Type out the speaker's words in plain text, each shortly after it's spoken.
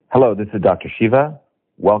Hello, this is Dr. Shiva.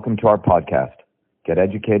 Welcome to our podcast, Get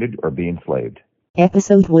Educated or Be Enslaved.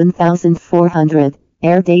 Episode 1400,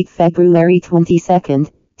 air date February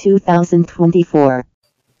 22nd, 2024.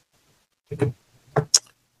 All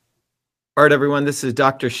right, everyone, this is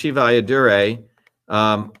Dr. Shiva Ayadure.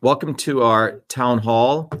 Welcome to our town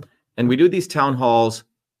hall. And we do these town halls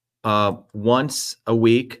once a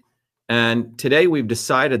week. And today we've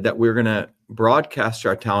decided that we're going to broadcast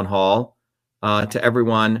our town hall to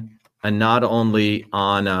everyone, and not only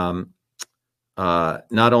on to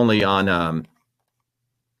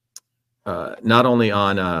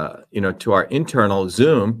our internal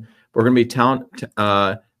Zoom. We're going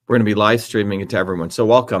to be live streaming it to everyone. So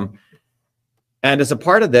welcome. And as a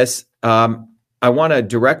part of this, I want to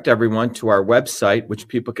direct everyone to our website, which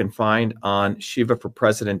people can find on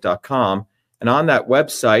shivaforpresident.com. And on that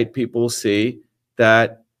website, people will see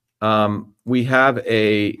that we have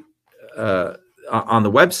on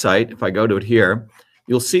the website, if I go to it here,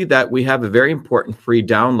 you'll see that we have a very important free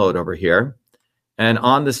download over here. And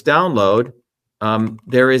on this download,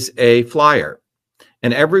 there is a flyer.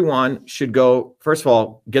 And everyone should go, first of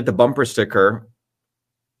all, get the bumper sticker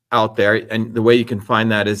out there. And the way you can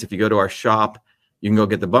find that is if you go to our shop, you can go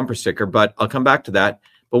get the bumper sticker. But I'll come back to that.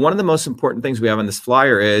 But one of the most important things we have on this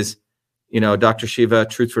flyer is, Dr. Shiva,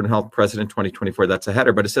 Truth, Freedom, Health, President 2024. That's a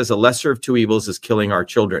header. But it says a lesser of two evils is killing our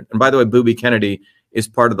children. And by the way, Booby Kennedy is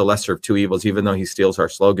part of the lesser of two evils, even though he steals our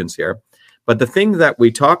slogans here. But the thing that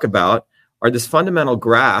we talk about are this fundamental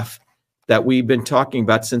graph that we've been talking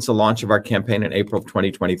about since the launch of our campaign in April of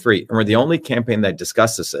 2023. And we're the only campaign that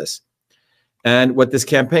discusses this. And what this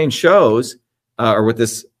campaign shows, or what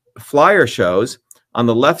this flyer shows, on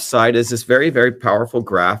the left side is this very, very powerful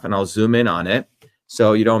graph, and I'll zoom in on it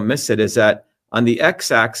so you don't miss it, is that on the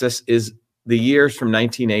x-axis is the years from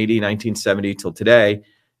 1980, 1970 till today,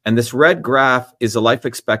 and this red graph is the life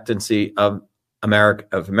expectancy of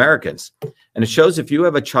Americans. And it shows if you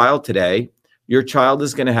have a child today, your child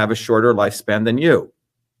is going to have a shorter lifespan than you.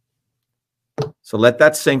 So let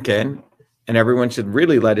that sink in, and everyone should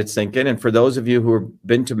really let it sink in. And for those of you who have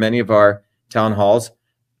been to many of our town halls,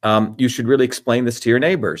 you should really explain this to your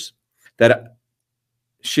neighbors, that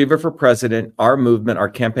Shiva for President, our movement, our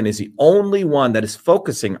campaign is the only one that is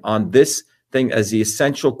focusing on this thing as the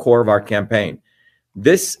essential core of our campaign.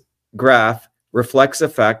 This graph reflects the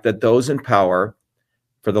fact that those in power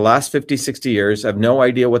for the last 50, 60 years have no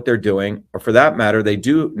idea what they're doing, or for that matter, they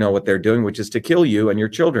do know what they're doing, which is to kill you and your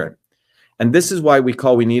children. And this is why we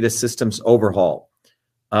need a systems overhaul.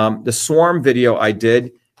 The swarm video I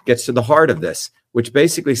did gets to the heart of this, which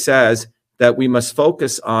basically says that we must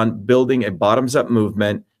focus on building a bottoms-up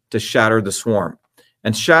movement to shatter the swarm.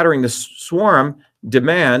 And shattering the swarm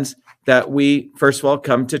demands that we, first of all,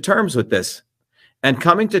 come to terms with this. And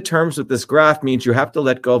coming to terms with this graph means you have to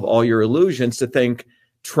let go of all your illusions to think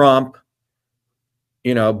Trump,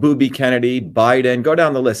 Booby Kennedy, Biden, go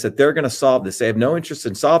down the list, that they're going to solve this. They have no interest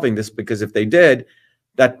in solving this, because if they did,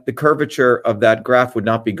 that the curvature of that graph would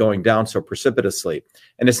not be going down so precipitously.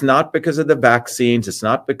 And it's not because of the vaccines. It's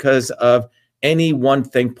not because of any one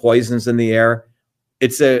thing, poisons in the air.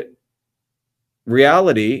 It's a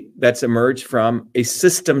reality that's emerged from a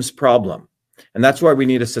systems problem. And that's why we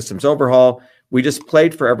need a systems overhaul. We just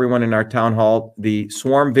played for everyone in our town hall the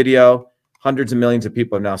swarm video. Hundreds of millions of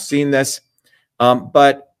people have now seen this.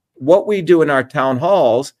 But what we do in our town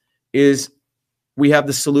halls is we have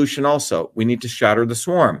the solution also. We need to shatter the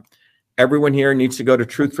swarm. Everyone here needs to go to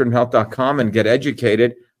truthfreedomhealth.com and get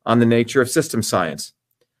educated on the nature of system science.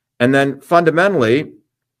 And then fundamentally,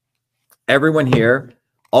 everyone here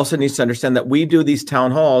also needs to understand that we do these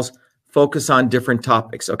town halls focus on different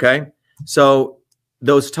topics, okay? So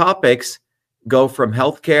those topics go from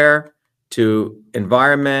healthcare to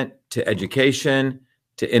environment to education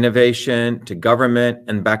to innovation to government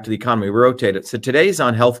and back to the economy. We rotate it. So today's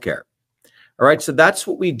on healthcare. All right, so that's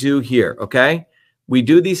what we do here, okay? We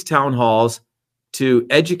do these town halls to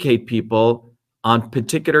educate people on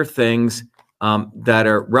particular things that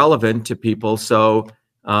are relevant to people, so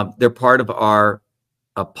they're part of our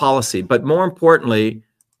policy. But more importantly,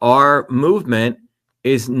 our movement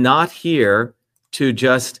is not here to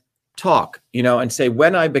just talk, and say,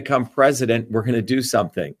 when I become president, we're going to do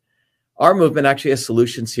something. Our movement actually has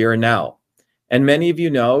solutions here and now. And many of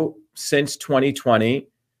you know, since 2020,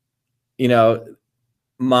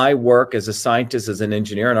 my work as a scientist, as an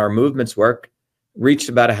engineer, and our movement's work reached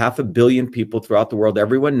about 500 million people throughout the world.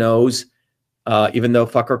 Everyone knows, even though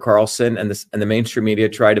Fucker Carlson and the mainstream media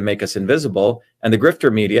try to make us invisible, and the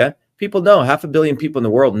grifter media, people know, 500 million people in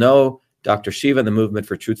the world know Dr. Shiva and the movement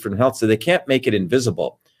for truth, freedom, health, so they can't make it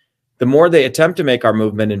invisible. the more they attempt to make our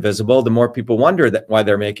movement invisible, the more people wonder why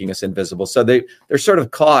they're making us invisible. So they're sort of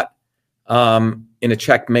caught in a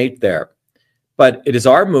checkmate there. But it is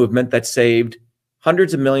our movement that saved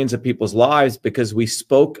hundreds of millions of people's lives because we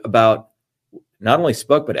not only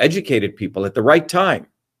spoke, but educated people at the right time.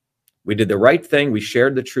 We did the right thing. We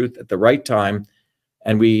shared the truth at the right time.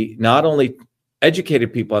 And we not only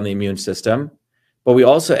educated people on the immune system, but we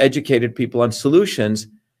also educated people on solutions,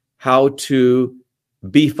 how to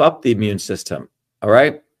beef up the immune system. All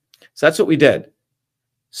right. So that's what we did.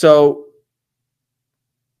 So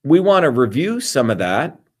we want to review some of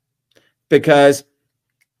that because,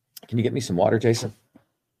 can you get me some water, Jason?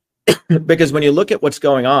 Because when you look at what's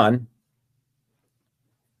going on,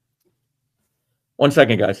 one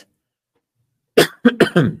second, guys.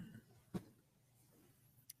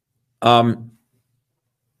 Let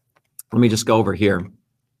me just go over here.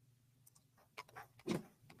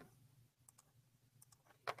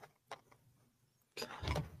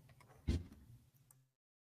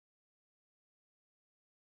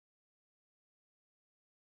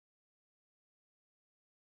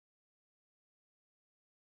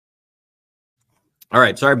 All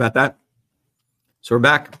right, sorry about that. So we're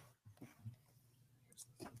back.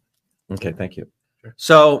 Okay, thank you. Sure.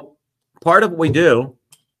 So part of what we do,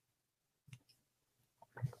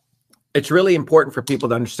 it's really important for people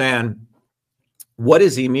to understand what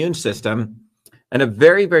is the immune system, and a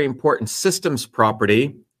very, very important systems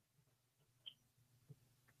property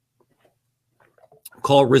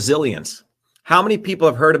called resilience. How many people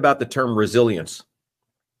have heard about the term resilience?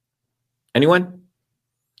 Anyone?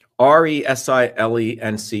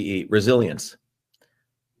 R-E-S-I-L-E-N-C-E, resilience.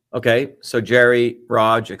 Okay, so Jerry,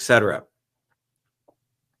 Raj, etc.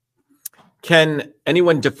 Can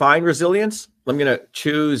anyone define resilience? I'm going to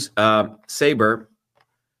choose Saber.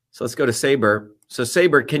 So let's go to Saber. So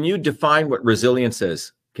Saber, can you define what resilience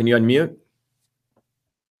is? Can you unmute?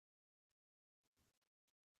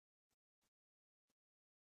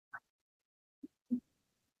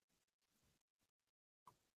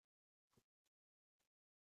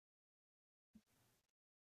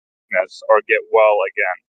 Or get well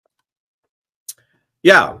again.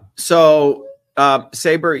 Yeah. So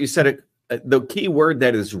Saber, you said it. The key word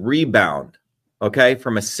that is rebound. Okay,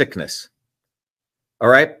 from a sickness. All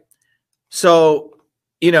right. So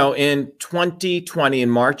in 2020, in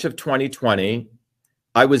March of 2020,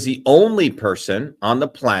 I was the only person on the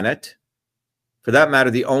planet, for that matter,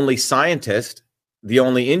 the only scientist, the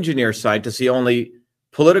only engineer scientist, the only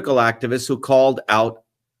political activist who called out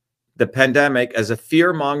the pandemic as a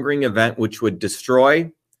fear-mongering event which would destroy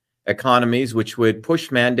economies, which would push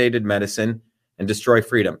mandated medicine and destroy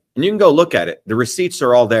freedom. And you can go look at it. The receipts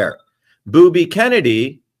are all there. Booby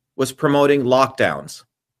Kennedy was promoting lockdowns.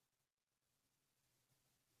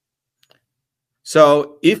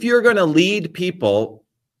 So if you're going to lead people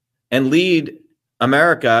and lead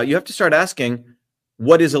America, you have to start asking,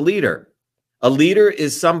 what is a leader? A leader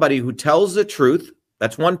is somebody who tells the truth.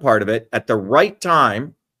 That's one part of it. At the right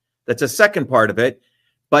time. That's a second part of it,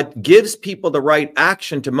 but gives people the right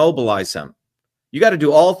action to mobilize them. You got to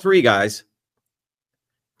do all three, guys.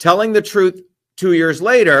 Telling the truth 2 years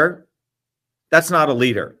later, that's not a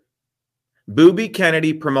leader. Booby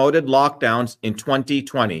Kennedy promoted lockdowns in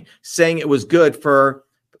 2020, saying it was good for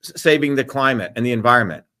saving the climate and the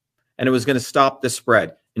environment, and it was going to stop the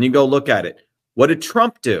spread. And you go look at it. What did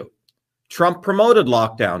Trump do? Trump promoted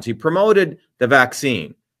lockdowns. He promoted the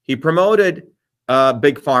vaccine. He promoted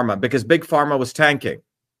Big Pharma because Big Pharma was tanking.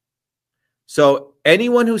 So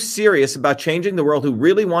anyone who's serious about changing the world, who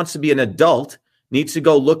really wants to be an adult, needs to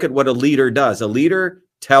go look at what a leader does. A leader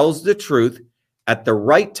tells the truth at the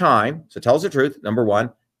right time. So tells the truth, number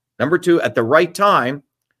one. Number two, at the right time,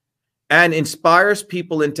 and inspires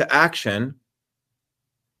people into action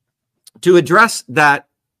to address that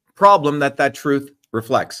problem that truth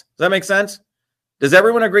reflects. Does that make sense? Does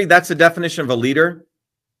everyone agree that's the definition of a leader?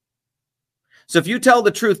 So if you tell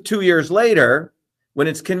the truth 2 years later, when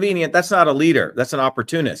it's convenient, that's not a leader. That's an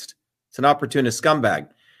opportunist. It's an opportunist scumbag.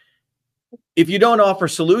 If you don't offer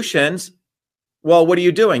solutions, well, what are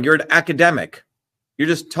you doing? You're an academic. You're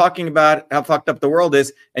just talking about how fucked up the world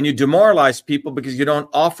is, and you demoralize people because you don't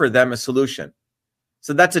offer them a solution.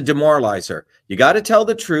 So that's a demoralizer. You got to tell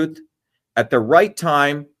the truth at the right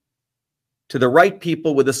time to the right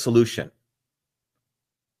people with a solution.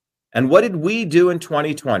 And what did we do in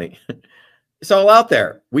 2020? It's all out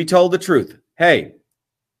there. We told the truth. Hey,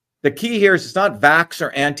 the key here is it's not vax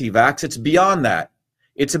or anti-vax. It's beyond that.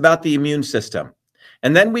 It's about the immune system.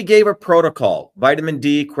 And then we gave a protocol, vitamin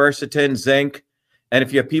D, quercetin, zinc. And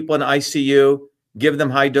if you have people in ICU, give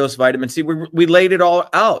them high-dose vitamin C. We laid it all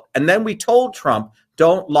out. And then we told Trump,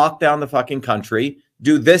 don't lock down the fucking country,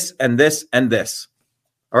 do this and this and this.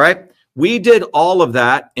 All right. We did all of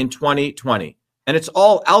that in 2020, and it's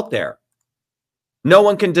all out there. No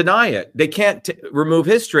one can deny it. They can't remove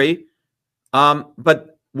history.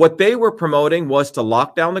 But what they were promoting was to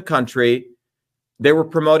lock down the country. They were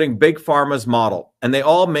promoting Big Pharma's model, and they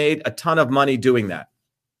all made a ton of money doing that.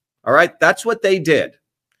 All right. That's what they did.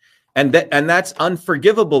 And that's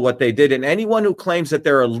unforgivable what they did. And anyone who claims that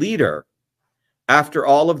they're a leader after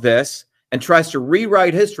all of this and tries to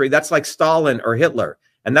rewrite history, that's like Stalin or Hitler.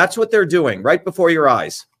 And that's what they're doing right before your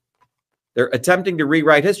eyes. They're attempting to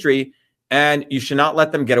rewrite history, and you should not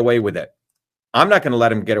let them get away with it. I'm not going to let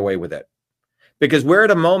them get away with it, because we're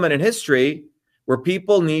at a moment in history where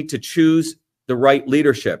people need to choose the right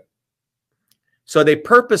leadership. So they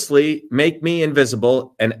purposely make me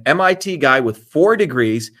invisible, an MIT guy with 4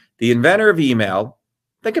 degrees, the inventor of email.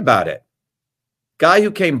 Think about it. Guy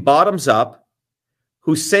who came bottoms up,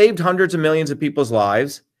 who saved hundreds of millions of people's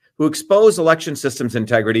lives, who exposed election systems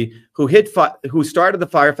integrity, who started the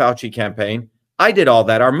Fire Fauci campaign. I did all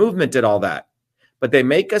that. Our movement did all that. But they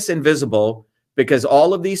make us invisible because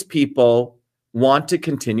all of these people want to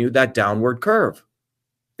continue that downward curve.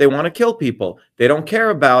 They want to kill people. They don't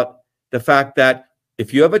care about the fact that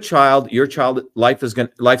if you have a child, your child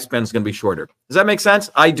lifespan is going to be shorter. Does that make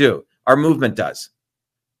sense? I do. Our movement does.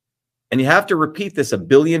 And you have to repeat this a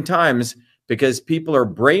billion times, because people are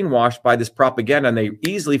brainwashed by this propaganda and they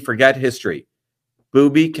easily forget history.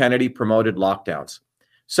 Booby Kennedy promoted lockdowns.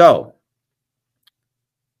 So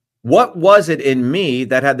what was it in me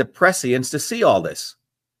that had the prescience to see all this?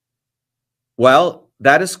 Well,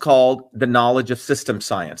 that is called the knowledge of system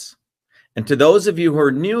science. And to those of you who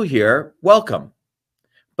are new here, welcome.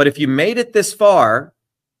 But if you made it this far,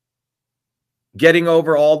 getting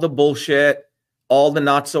over all the bullshit, all the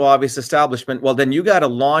not so obvious establishment, well, then you got to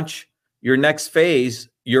launch your next phase,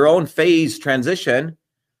 your own phase transition,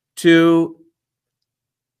 to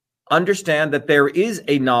understand that there is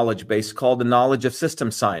a knowledge base called the knowledge of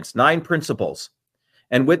system science, 9 principles.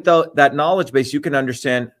 And with that knowledge base, you can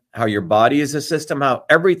understand how your body is a system, how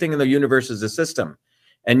everything in the universe is a system.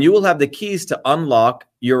 And you will have the keys to unlock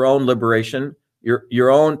your own liberation,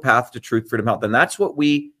 your own path to truth, freedom, health. And that's what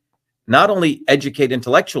we not only educate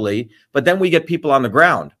intellectually, but then we get people on the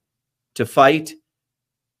ground to fight,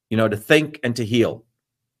 to think and to heal.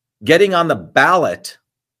 Getting on the ballot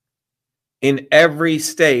in every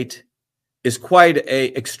state is quite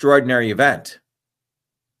an extraordinary event.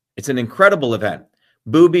 It's an incredible event.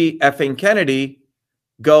 Booby effing Kennedy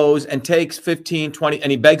goes and takes 15, 20,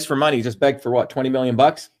 and he begs for money. He just begged for what, 20 million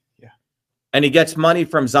bucks? Yeah. And he gets money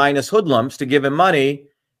from Zionist hoodlums to give him money.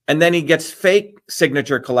 And then he gets fake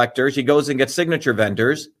signature collectors. He goes and gets signature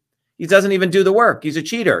vendors. He doesn't even do the work. He's a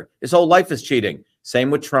cheater. His whole life is cheating.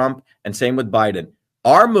 Same with Trump and same with Biden.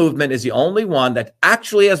 Our movement is the only one that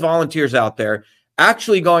actually has volunteers out there,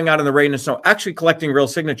 actually going out in the rain and snow, actually collecting real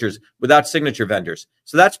signatures without signature vendors.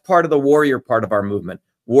 So that's part of the warrior part of our movement,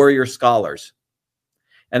 warrior scholars.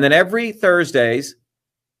 And then every Thursdays,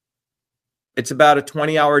 it's about a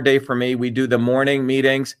 20-hour day for me. We do the morning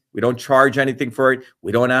meetings. We don't charge anything for it.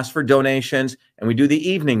 We don't ask for donations. And we do the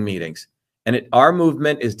evening meetings. And our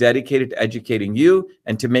movement is dedicated to educating you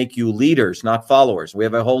and to make you leaders, not followers. We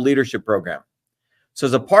have a whole leadership program. So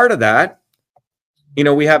as a part of that,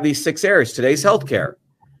 we have these 6 areas. Today's healthcare.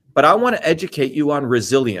 But I want to educate you on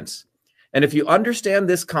resilience. And if you understand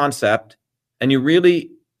this concept and you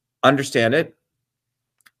really understand it,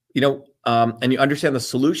 and you understand the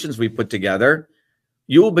solutions we put together,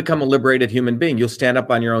 you will become a liberated human being. You'll stand up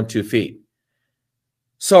on your own 2 feet.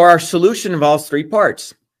 So our solution involves 3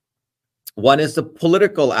 parts. One is the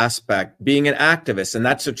political aspect, being an activist, and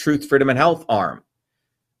that's the truth, freedom, and health arm.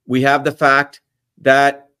 We have the fact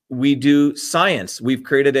that we do science. We've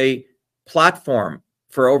created a platform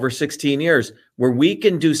for over 16 years where we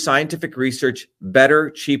can do scientific research better,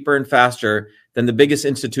 cheaper, and faster than the biggest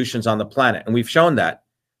institutions on the planet. And we've shown that,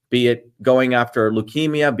 be it going after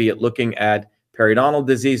leukemia, be it looking at periodontal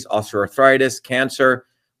disease, osteoarthritis, cancer.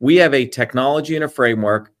 We have a technology and a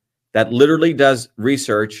framework that literally does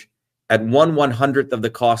research at 1/100th of the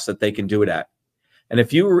cost that they can do it at. And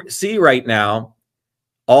if you see right now,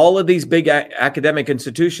 all of these big academic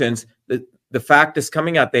institutions, the fact is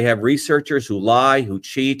coming out, they have researchers who lie, who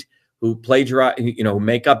cheat, who plagiarize, who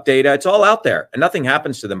make up data. It's all out there, and nothing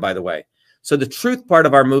happens to them, by the way. So the truth part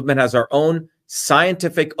of our movement has our own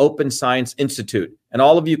scientific open science institute, and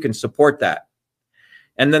all of you can support that.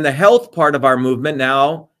 And then the health part of our movement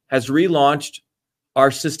now has relaunched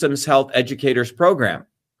our systems health educators program.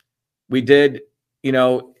 We did,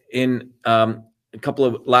 in a couple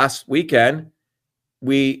of last weekend,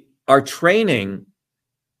 we are training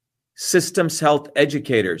systems health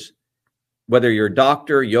educators. Whether you're a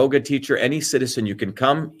doctor, yoga teacher, any citizen, you can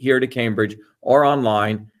come here to Cambridge or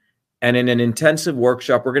online. And in an intensive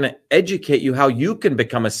workshop, we're going to educate you how you can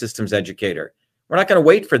become a systems educator. We're not going to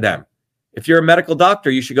wait for them. If you're a medical doctor,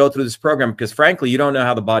 you should go through this program because, frankly, you don't know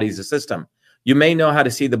how the body is a system. You may know how to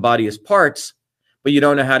see the body as parts, but you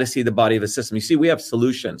don't know how to see the body of a system. You see, we have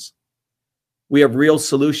solutions. We have real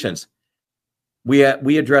solutions. We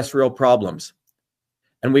address real problems.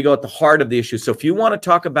 And we go at the heart of the issue. So if you want to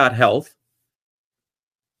talk about health,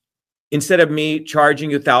 instead of me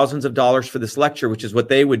charging you thousands of dollars for this lecture, which is what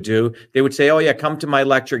they would do, they would say, oh yeah, come to my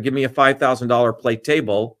lecture, give me a $5,000 plate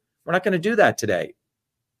table. We're not going to do that today.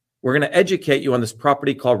 We're going to educate you on this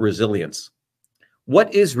property called resilience.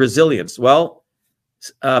 What is resilience? Well,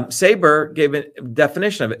 Saber gave a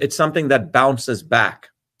definition of it. It's something that bounces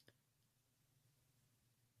back.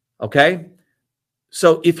 Okay?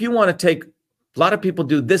 So if you want to take, a lot of people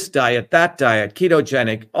do this diet, that diet,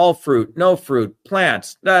 ketogenic, all fruit, no fruit,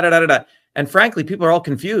 plants, And frankly, people are all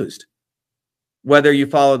confused. Whether you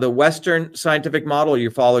follow the Western scientific model or you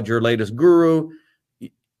followed your latest guru,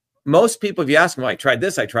 most people, if you ask them, well, I tried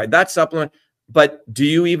this, I tried that supplement, but do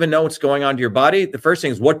you even know what's going on to your body? The first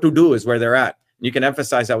thing is what to do is where they're at. You can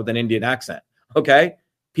emphasize that with an Indian accent, okay?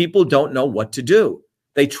 People don't know what to do.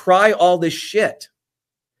 They try all this shit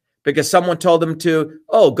because someone told them to,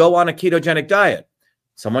 oh, go on a ketogenic diet.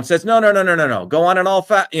 Someone says, no. Go on an all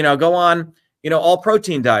fat, go on, all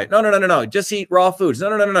protein diet. No. Just eat raw foods.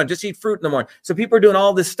 No. Just eat fruit in the morning. So people are doing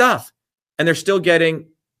all this stuff and they're still getting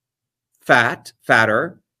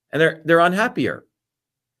fatter, and they're unhappier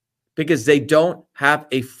because they don't have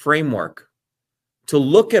a framework to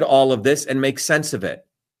look at all of this and make sense of it.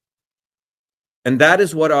 And that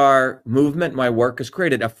is what our movement, my work, has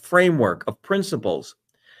created, a framework of principles.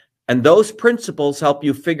 And those principles help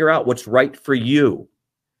you figure out what's right for you.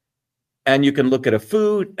 And you can look at a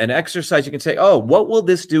food, an exercise. You can say, oh, what will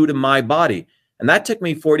this do to my body? And that took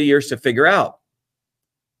me 40 years to figure out.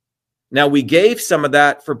 Now, we gave some of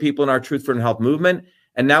that for people in our Truth for Health movement.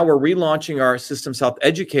 And now we're relaunching our Systems Health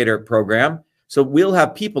Educator program. So we'll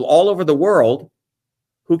have people all over the world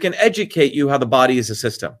who can educate you how the body is a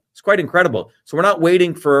system. It's quite incredible. So we're not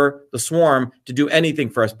waiting for the swarm to do anything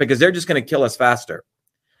for us because they're just going to kill us faster.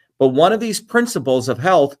 But one of these principles of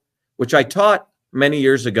health, which I taught many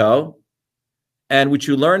years ago, and which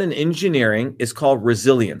you learn in engineering, is called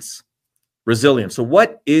resilience. Resilience. So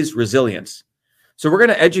what is resilience? So we're going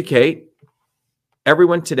to educate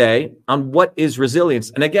everyone today on what is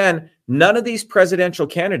resilience. And again, none of these presidential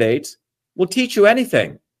candidates will teach you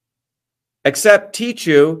anything except teach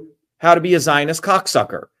you how to be a Zionist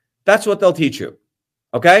cocksucker. That's what they'll teach you.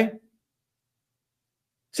 Okay?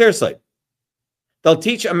 Seriously. They'll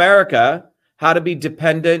teach America how to be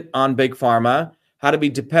dependent on big pharma, how to be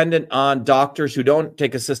dependent on doctors who don't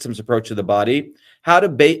take a systems approach to the body, how to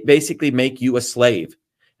basically make you a slave.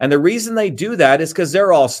 And the reason they do that is because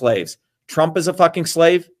they're all slaves. Trump is a fucking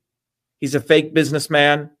slave. He's a fake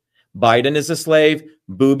businessman. Biden is a slave.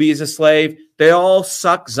 Booby is a slave. They all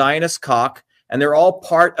suck Zionist cock, and they're all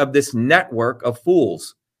part of this network of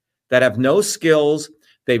fools that have no skills.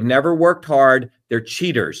 They've never worked hard. They're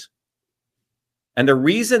cheaters. And the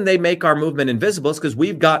reason they make our movement invisible is because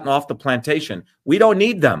we've gotten off the plantation. We don't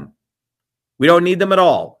need them. We don't need them at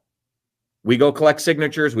all. We go collect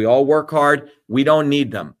signatures. We all work hard. We don't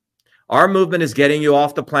need them. Our movement is getting you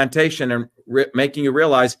off the plantation and making you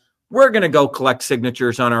realize we're going to go collect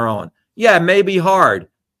signatures on our own. Yeah, it may be hard,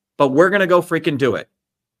 but we're going to go freaking do it.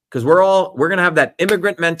 Because we're going to have that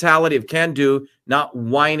immigrant mentality of can do, not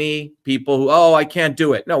whiny people who, oh, I can't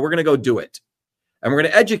do it. No, we're going to go do it. And we're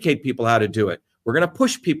going to educate people how to do it. We're going to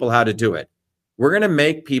push people how to do it. We're going to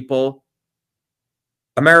make people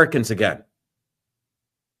Americans again.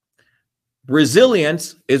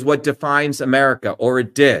 Resilience is what defines America, or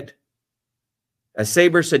it did. As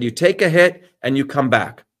Saber said, you take a hit and you come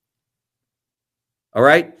back. All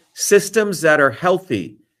right? Systems that are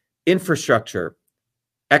healthy, infrastructure,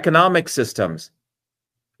 economic systems,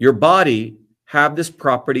 your body have this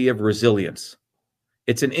property of resilience.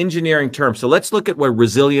 It's an engineering term. So let's look at what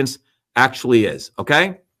resilience actually is,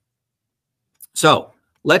 okay? So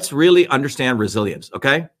let's really understand resilience,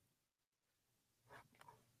 okay?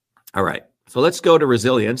 All right. So let's go to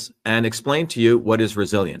resilience and explain to you what is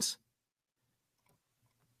resilience.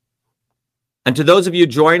 And to those of you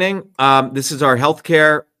joining, this is our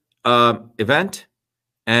healthcare event,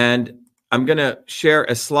 and I'm going to share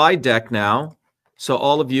a slide deck now so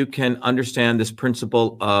all of you can understand this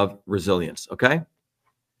principle of resilience, okay?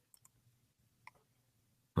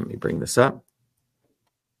 Let me bring this up.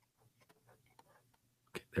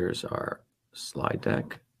 Okay, there's our slide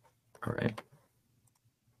deck. All right.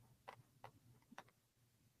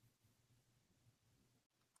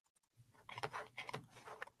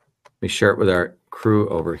 Let me share it with our crew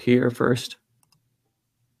over here first.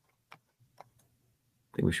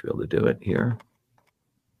 I think we should be able to do it here.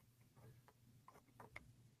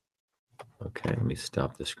 Okay, let me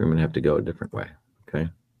stop the screen. I'm gonna have to go a different way. Okay.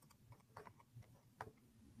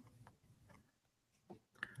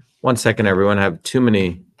 1 second, everyone. I have too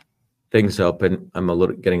many things open. I'm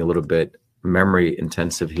getting a little bit memory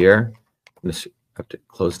intensive here. I'm gonna have to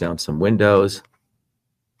close down some windows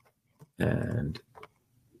and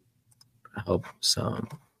help some.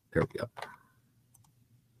 There we go.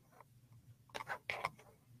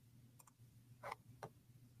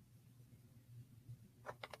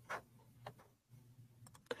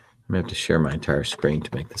 I'm gonna have to share my entire screen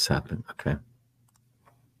to make this happen. Okay.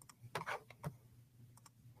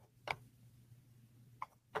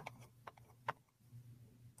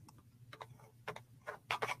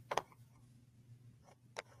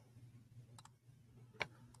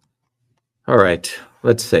 All right,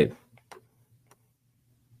 let's see.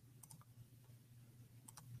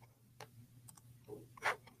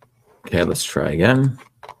 Okay, let's try again.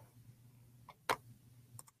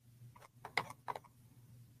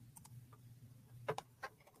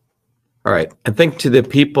 All right, I think to the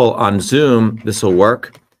people on Zoom, this will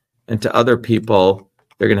work. And to other people,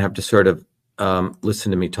 they're going to have to sort of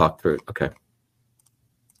listen to me talk through it. Okay.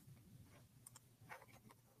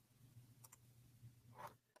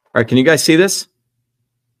 All right, can you guys see this?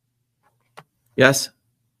 Yes?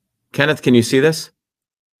 Kenneth, can you see this?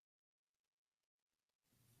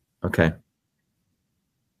 Okay.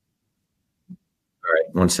 All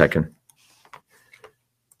right, 1 second.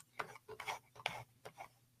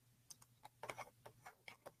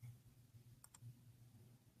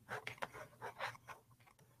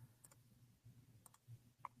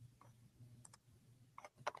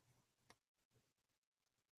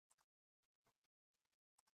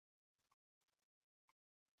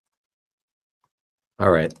 All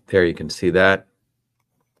right, there you can see that.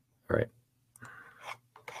 All right.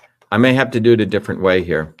 I may have to do it a different way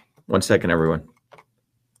here. 1 second, everyone.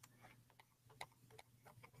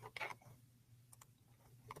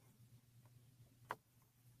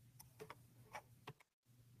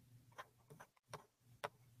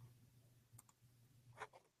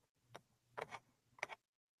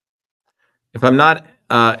 If I'm not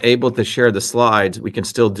able to share the slides, we can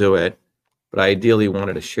still do it, but I ideally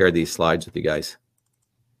wanted to share these slides with you guys.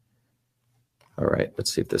 All right,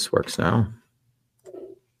 let's see if this works now.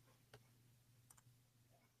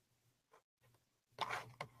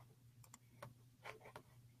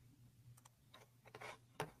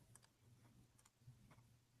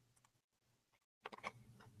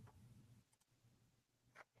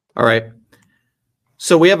 All right.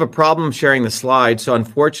 So we have a problem sharing the slides. So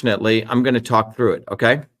unfortunately, I'm going to talk through it,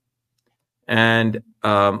 okay? And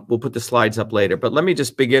we'll put the slides up later. But let me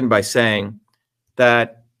just begin by saying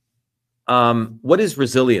that what is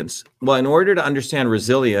resilience? Well, in order to understand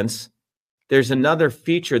resilience, there's another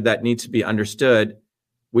feature that needs to be understood,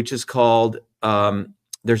 which is called,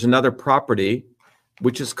 there's another property,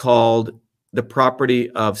 which is called the property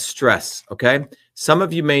of stress, okay? Some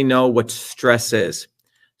of you may know what stress is.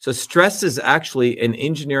 So stress is actually an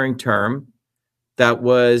engineering term that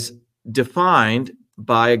was defined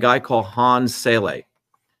by a guy called Hans Selye.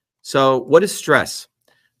 So what is stress?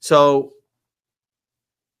 So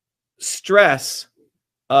stress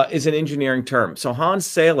is an engineering term. So Hans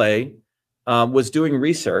Selye was doing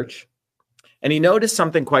research, and he noticed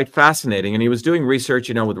something quite fascinating. And he was doing research,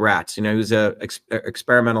 with rats. He was an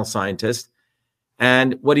experimental scientist.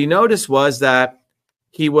 And what he noticed was that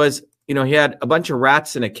he was, he had a bunch of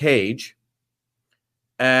rats in a cage,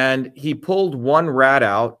 and he pulled one rat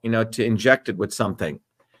out, to inject it with something.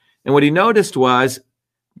 And what he noticed was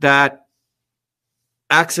that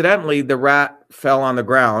accidentally the rat fell on the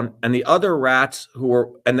ground, and the other rats who were,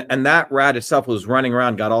 and that rat itself was running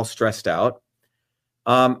around, got all stressed out.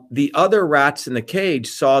 The other rats in the cage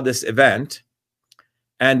saw this event,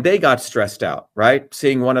 and they got stressed out, right?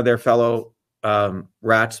 Seeing one of their fellow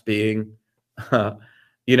rats being,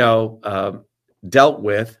 dealt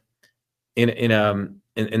with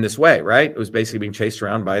in this way, right? It was basically being chased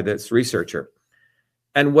around by this researcher.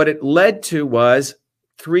 And what it led to was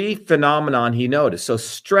three phenomenon he noticed. So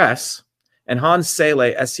stress, and Hans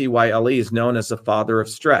Selye, S-E-Y-L-E, is known as the father of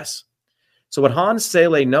stress. So what Hans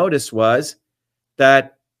Selye noticed was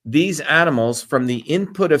that these animals, from the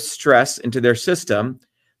input of stress into their system,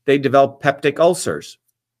 they developed peptic ulcers,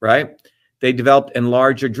 right? They developed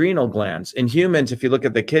enlarged adrenal glands. In humans, if you look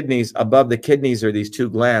at the kidneys, above the kidneys are these two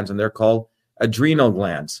glands, and they're called adrenal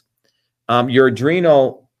glands. your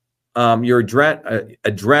adrenal,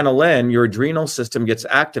 adrenaline, your adrenal system gets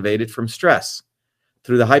activated from stress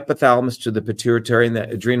through the hypothalamus to the pituitary and the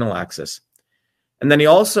adrenal axis. And then he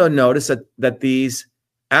also noticed that these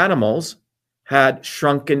animals had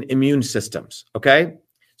shrunken immune systems, okay?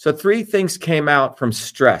 So 3 things came out from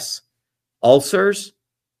stress: ulcers,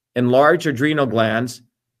 enlarged adrenal glands,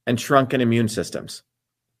 and shrunken immune systems.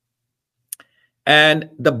 And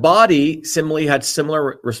the body similarly had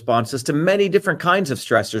similar responses to many different kinds of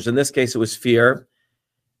stressors. In this case, it was fear.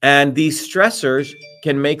 And these stressors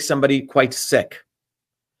can make somebody quite sick.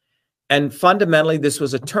 And fundamentally, this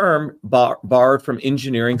was a term borrowed from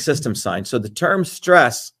engineering system science. So the term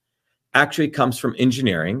stress actually comes from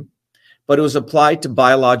engineering, but it was applied to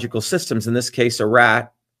biological systems, in this case, a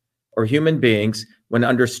rat or human beings. When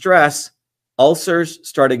under stress, ulcers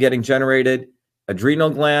started getting generated, adrenal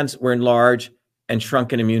glands were enlarged, and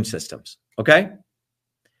shrunken immune systems, okay?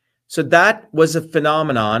 So that was a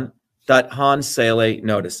phenomenon that Hans Selye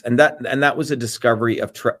noticed, and that was a discovery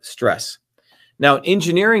of stress. Now, in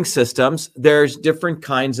engineering systems, there's different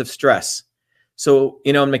kinds of stress. So,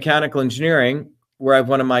 in mechanical engineering, where I have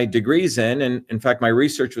one of my degrees in, and in fact, my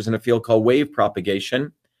research was in a field called wave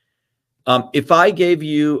propagation. If I gave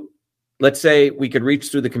you, let's say we could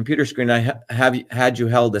reach through the computer screen, I had you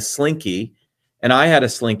held a slinky, and I had a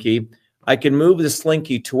slinky, I can move the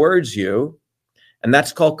slinky towards you, and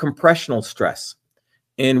that's called compressional stress.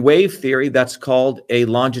 In wave theory, that's called a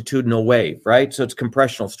longitudinal wave, right? So it's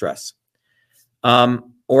compressional stress.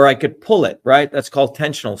 Or I could pull it, right? That's called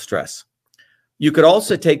tensional stress. You could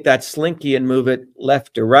also take that slinky and move it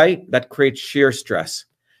left to right. That creates shear stress.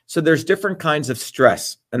 So there's different kinds of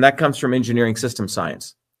stress, and that comes from engineering system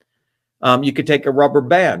science. You could take a rubber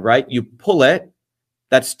band, right? You pull it,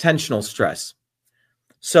 that's tensional stress.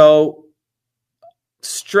 So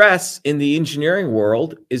stress in the engineering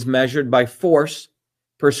world is measured by force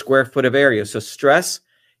per square foot of area. So stress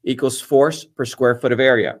equals force per square foot of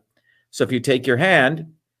area. So if you take your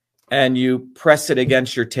hand and you press it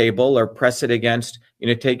against your table, or press it against,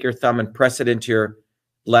 take your thumb and press it into your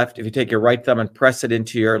left. If you take your right thumb and press it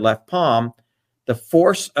into your left palm, the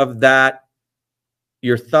force of that,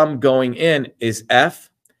 your thumb going in, is F.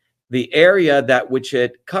 The area that which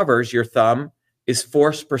it covers, your thumb, is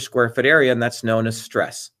force per square foot area, and that's known as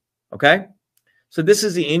stress, okay? So this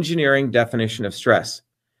is the engineering definition of stress.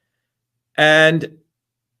 And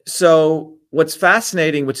so what's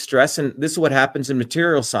fascinating with stress, and this is what happens in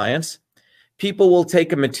material science, people will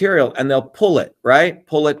take a material and they'll pull it, right?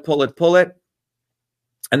 Pull it,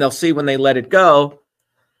 and they'll see when they let it go,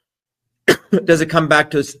 does it come back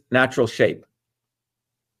to its natural shape?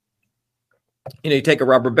 You take a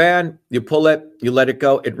rubber band, you pull it, you let it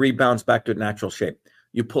go, it rebounds back to its natural shape.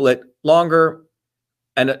 You pull it longer,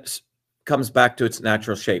 and it comes back to its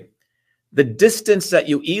natural shape. The distance that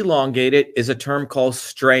you elongate it is a term called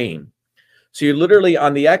strain. So you're literally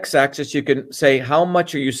on the x-axis, you can say how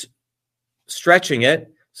much are you stretching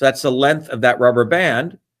it. So that's the length of that rubber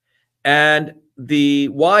band. And the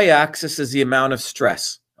y-axis is the amount of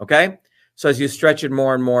stress, okay? So as you stretch it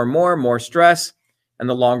more and more stress, and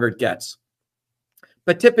the longer it gets.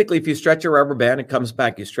 But typically, if you stretch a rubber band, it comes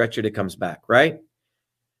back. You stretch it, it comes back, right?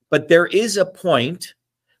 But there is a point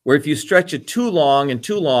where if you stretch it too long,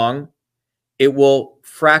 it will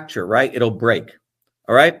fracture, right? It'll break,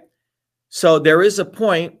 all right? So there is a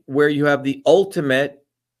point where you have the ultimate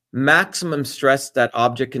maximum stress that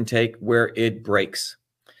object can take where it breaks.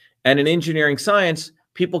 And in engineering science,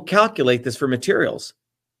 people calculate this for materials.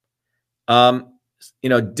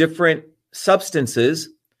 Different substances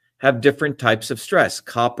have different types of stress.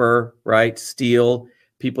 Copper, right? Steel.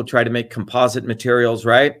 People try to make composite materials,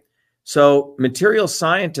 right? So material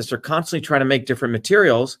scientists are constantly trying to make different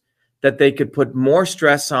materials that they could put more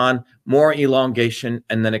stress on, more elongation,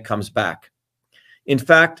 and then it comes back. In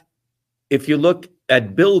fact, if you look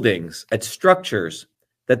at buildings, at structures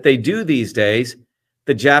that they do these days,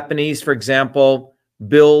 the Japanese, for example,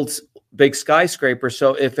 builds big skyscrapers.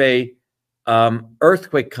 So if a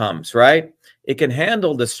earthquake comes, right, it can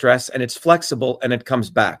handle the stress and it's flexible and it comes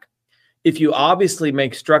back. If you obviously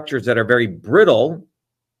make structures that are very brittle,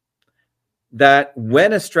 that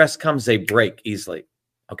when a stress comes, they break easily,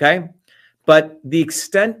 okay? But the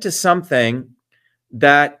extent to something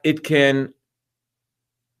that it can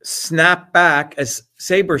snap back, as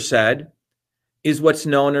Saber said, is what's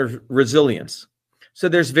known as resilience. So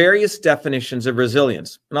there's various definitions of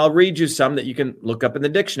resilience, and I'll read you some that you can look up in the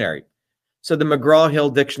dictionary. So the McGraw-Hill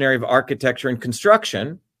Dictionary of Architecture and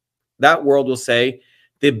Construction, that world will say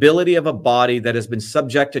the ability of a body that has been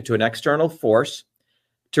subjected to an external force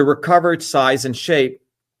to recover its size and shape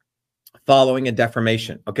following a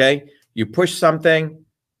deformation, okay? You push something,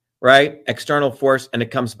 right? External force, and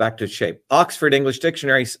it comes back to shape. Oxford English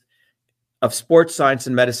Dictionary of Sports Science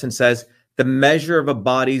and Medicine says the measure of a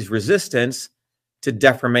body's resistance to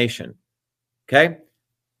deformation. Okay?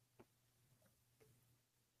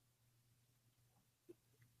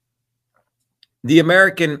 The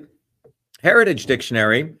American Heritage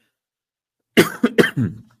Dictionary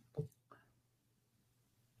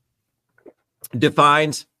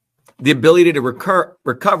defines the ability to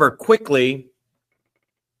recover quickly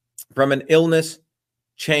from an illness,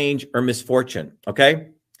 change, or misfortune. Okay?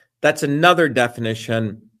 That's another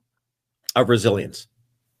definition of resilience.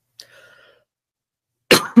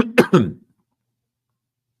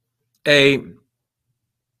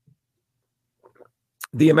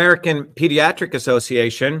 The American Pediatric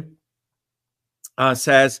Association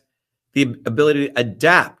says the ability to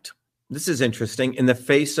adapt. This is interesting, in the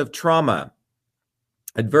face of trauma,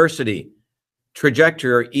 adversity,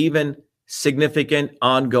 trajectory, or even significant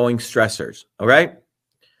ongoing stressors. All right.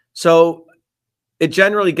 So it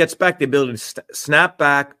generally gets back the ability to snap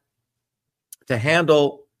back, to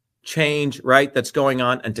handle change, right, that's going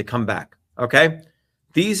on, and to come back. Okay.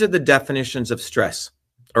 These are the definitions of stress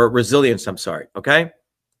or resilience. I'm sorry. Okay.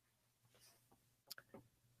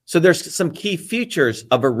 So there's some key features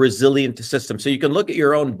of a resilient system. So you can look at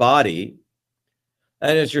your own body,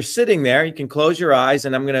 and as you're sitting there, you can close your eyes,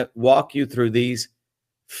 and I'm going to walk you through these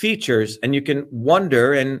features, and you can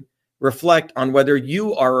wonder and reflect on whether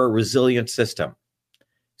you are a resilient system.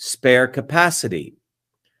 Spare capacity,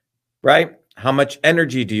 right? How much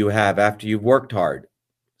energy do you have after you've worked hard?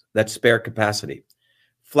 That's spare capacity.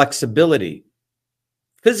 Flexibility,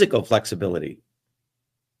 physical flexibility,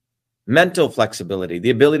 mental flexibility, the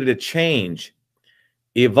ability to change,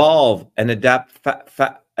 evolve, and adapt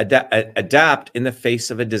in the face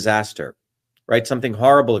of a disaster, right? Something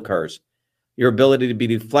horrible occurs. Your ability to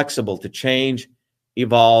be flexible, to change,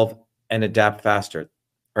 evolve, and adapt faster.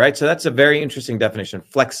 All right. So that's a very interesting definition.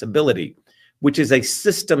 Flexibility, which is a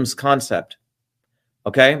systems concept.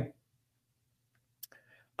 Okay.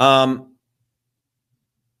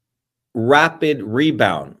 Rapid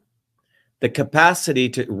rebound, the capacity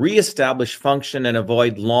to reestablish function and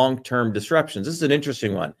avoid long-term disruptions. This is an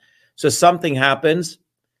interesting one. So something happens,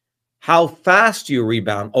 how fast you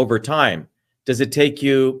rebound over time. Does it take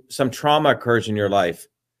you, some trauma occurs in your life,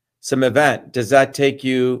 some event, does that take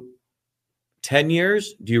you 10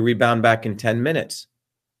 years? Do you rebound back in 10 minutes?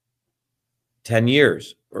 10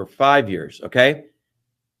 years or 5 years, okay?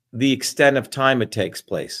 The extent of time it takes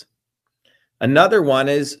place. Another one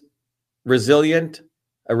is resilient.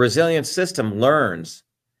 A resilient system learns.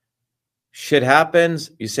 Shit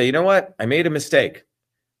happens. You say, you know what? I made a mistake.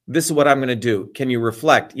 This is what I'm going to do. Can you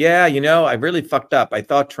reflect? Yeah, I really fucked up. I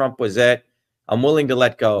thought Trump was it. I'm willing to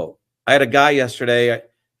let go. I had a guy yesterday.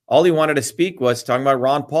 All he wanted to speak was talking about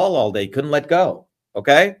Ron Paul all day. He couldn't let go.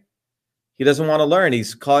 Okay? He doesn't want to learn.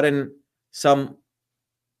 He's caught in some,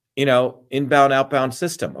 inbound, outbound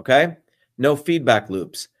system. Okay? No feedback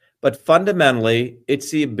loops. But fundamentally,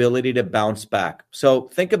 it's the ability to bounce back. So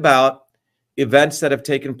think about events that have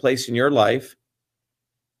taken place in your life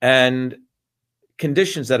and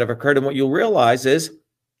conditions that have occurred. And what you'll realize is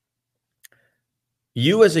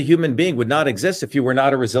you as a human being would not exist if you were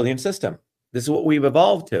not a resilient system. This is what we've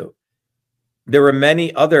evolved to. There were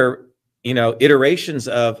many other, iterations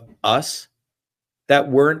of us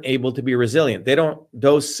that weren't able to be resilient.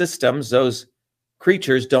 Those systems, those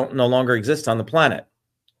creatures no longer exist on the planet.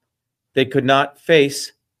 They could not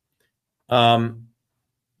face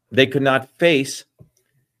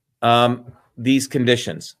these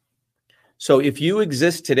conditions. So if you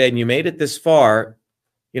exist today and you made it this far,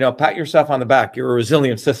 pat yourself on the back. You're a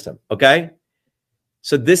resilient system, okay?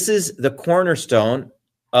 So this is the cornerstone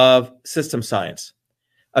of system science.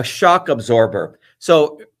 A shock absorber.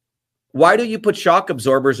 So why do you put shock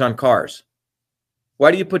absorbers on cars?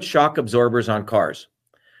 Why do you put shock absorbers on cars?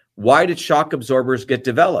 Why did shock absorbers get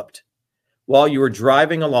developed? While you were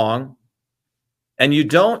driving along, and you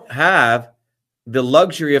don't have the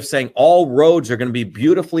luxury of saying all roads are going to be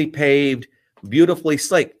beautifully paved, beautifully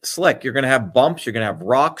slick. You're going to have bumps. You're going to have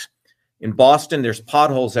rocks. In Boston, there's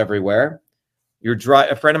potholes everywhere.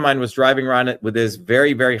 A friend of mine was driving around it with his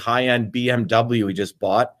very, very high-end BMW he just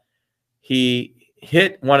bought. He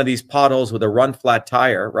hit one of these potholes with a run-flat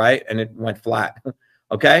tire, right? And it went flat,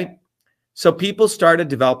 okay? So people started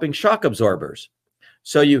developing shock absorbers.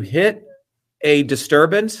 So you hit a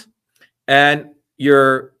disturbance, and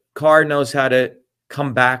your car knows how to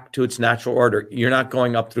come back to its natural order. You're not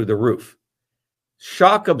going up through the roof.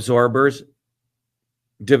 Shock absorbers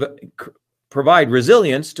provide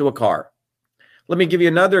resilience to a car. Let me give you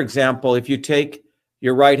another example. If you take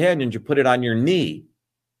your right hand and you put it on your knee.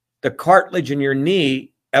 The cartilage in your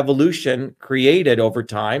knee, evolution created over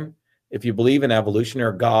time, if you believe in evolution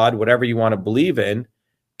or God, whatever you want to believe in,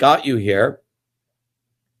 got you here.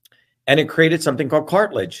 And it created something called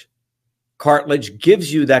cartilage. Cartilage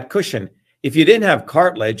gives you that cushion. If you didn't have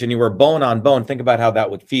cartilage and you were bone on bone, think about how that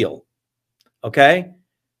would feel. Okay?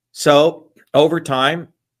 So over time,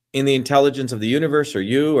 in the intelligence of the universe, or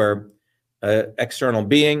you or an external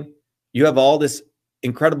being, you have all this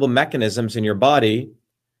incredible mechanisms in your body,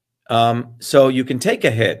 so you can take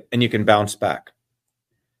a hit and you can bounce back.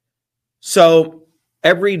 So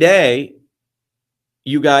every day,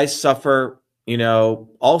 you guys suffer,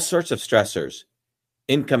 all sorts of stressors,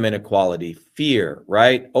 income inequality, fear,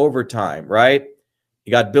 right? Overtime, right?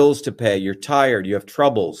 You got bills to pay, you're tired, you have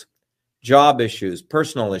troubles, job issues,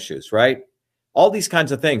 personal issues, right? All these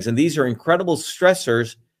kinds of things. And these are incredible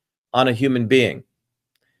stressors on a human being.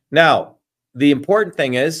 Now, the important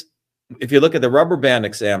thing is, if you look at the rubber band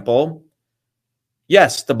example,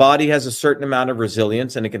 yes, the body has a certain amount of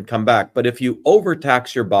resilience and it can come back. But if you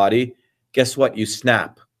overtax your body, guess what? You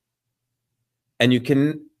snap. And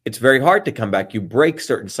it's very hard to come back. You break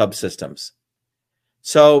certain subsystems.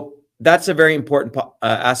 So that's a very important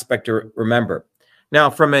aspect to remember. Now,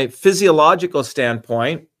 from a physiological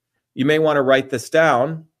standpoint, you may want to write this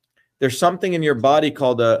down. There's something in your body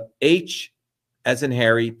called a H as in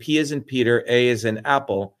Harry, P as in Peter, A as in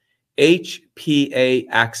Apple, HPA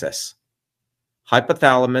axis.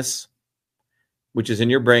 Hypothalamus, which is in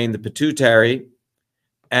your brain, the pituitary,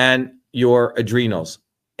 and your adrenals.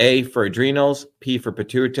 A for adrenals, P for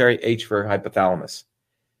pituitary, H for hypothalamus.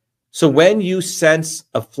 So when you sense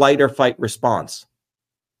a flight or fight response,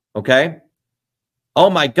 okay? Oh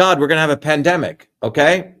my God, we're going to have a pandemic,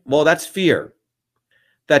 okay? Well, that's fear.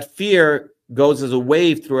 That fear goes as a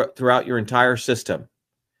wave throughout your entire system.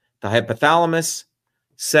 The hypothalamus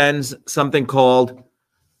sends something called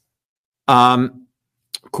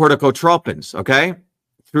corticotropins, okay?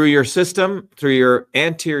 Through your system, through your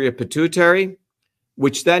anterior pituitary,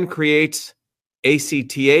 which then creates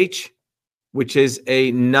ACTH, which is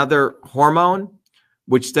another hormone,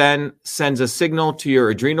 which then sends a signal to your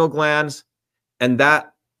adrenal glands, and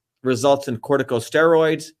that results in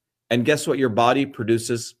corticosteroids. And guess what? Your body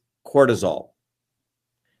produces cortisol.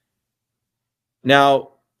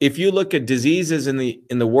 Now, if you look at diseases in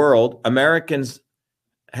the world, Americans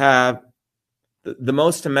have the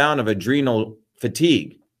most amount of adrenal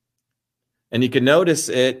fatigue. And you can notice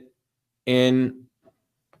it in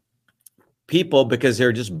people because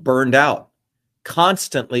they're just burned out,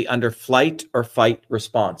 constantly under flight or fight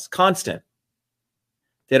response, constant.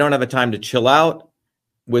 They don't have a time to chill out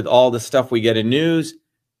with all the stuff we get in news.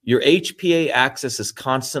 Your HPA axis is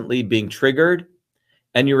constantly being triggered,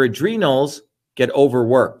 and your adrenals get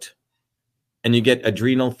overworked, and you get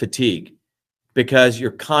adrenal fatigue because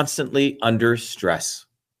you're constantly under stress,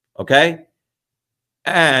 okay?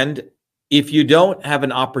 And if you don't have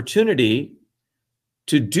an opportunity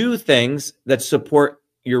to do things that support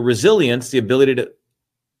your resilience, the ability to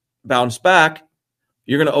bounce back,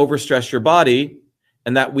 you're going to overstress your body,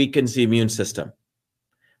 and that weakens the immune system.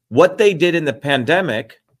 What they did in the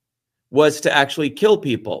pandemic was to actually kill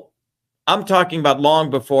people. I'm talking about long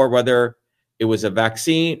before whether it was a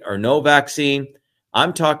vaccine or no vaccine.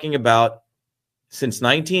 I'm talking about since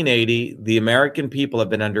 1980, the American people have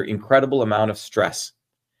been under incredible amount of stress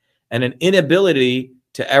and an inability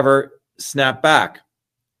to ever snap back.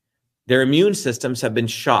 Their immune systems have been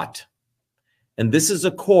shot. And this is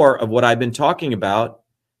a core of what I've been talking about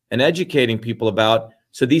and educating people about,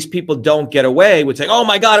 so these people don't get away with saying, oh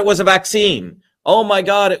my God, it was a vaccine. Oh my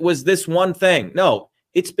God, it was this one thing. No,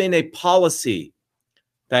 it's been a policy.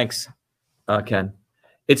 Thanks, Ken.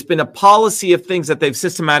 It's been a policy of things that they've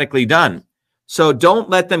systematically done. So don't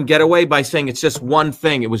let them get away by saying it's just one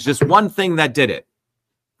thing. It was just one thing that did it.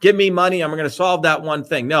 Give me money, I'm going to solve that one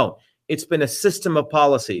thing. No, it's been a system of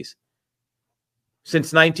policies.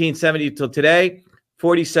 Since 1970 till today,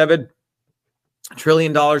 $47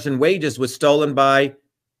 trillion in wages was stolen by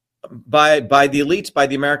the elites, by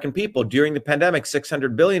the American people. During the pandemic,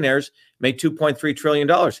 600 billionaires made $2.3 trillion.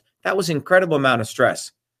 That was an incredible amount of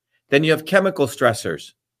stress. Then you have chemical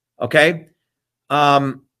stressors, okay?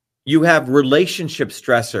 You have relationship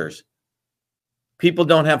stressors. People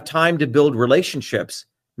don't have time to build relationships,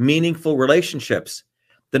 meaningful relationships.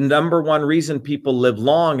 The number one reason people live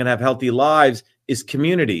long and have healthy lives is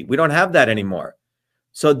community. We don't have that anymore.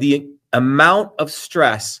 So the amount of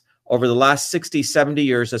stress over the last 60, 70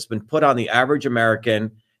 years that's been put on the average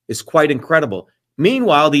American is quite incredible.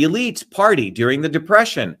 Meanwhile, the elites partied during the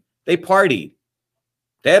Depression. They partied.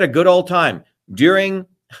 They had a good old time. During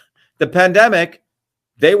the pandemic,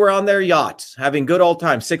 They were on their yachts having good old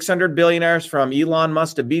times. 600 billionaires from Elon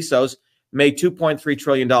Musk to Bezos made $2.3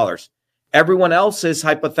 trillion. Everyone else's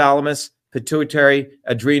hypothalamus, pituitary,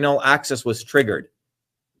 adrenal axis was triggered.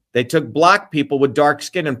 They took black people with dark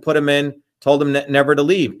skin and put them in, told them never to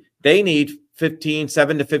leave. They need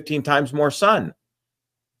 7 to 15 times more sun.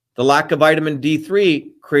 The lack of vitamin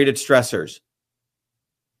D3 created stressors.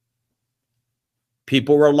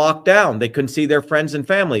 People were locked down. They couldn't see their friends and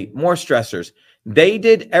family. More stressors. They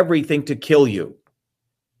did everything to kill you,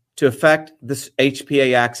 to affect this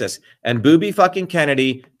HPA axis. And Booby fucking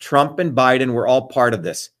Kennedy, Trump, and Biden were all part of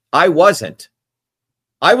this. I wasn't.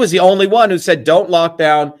 I was the only one who said, don't lock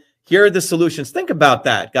down. Here are the solutions. Think about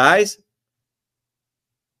that, guys.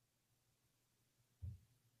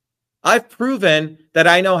 I've proven that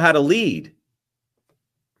I know how to lead.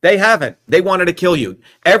 They haven't. They wanted to kill you.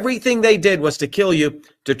 Everything they did was to kill you,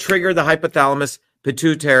 to trigger the hypothalamus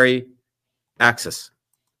pituitary axis.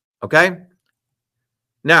 Okay?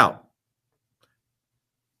 Now,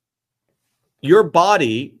 your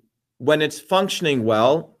body, when it's functioning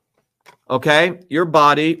well, okay, your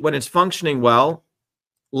body, when it's functioning well,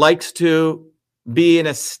 likes to be in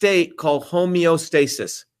a state called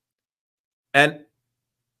homeostasis. And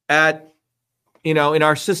in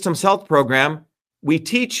our systems health program, we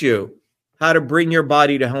teach you how to bring your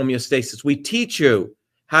body to homeostasis. We teach you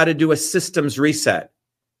how to do a systems reset.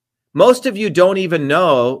 Most of you don't even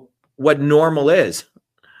know what normal is.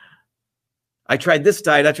 I tried this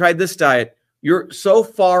diet. I tried this diet. You're so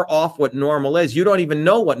far off what normal is. You don't even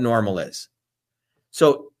know what normal is.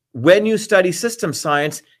 So when you study system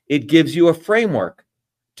science, it gives you a framework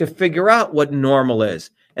to figure out what normal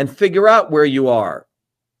is and figure out where you are.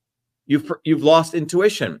 You've lost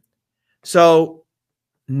intuition. So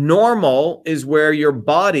normal is where your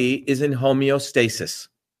body is in homeostasis.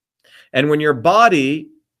 And when your body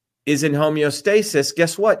is in homeostasis,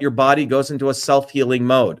 guess what? Your body goes into a self-healing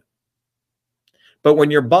mode. But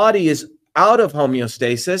when your body is out of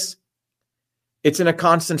homeostasis, it's in a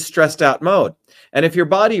constant stressed out mode. And if your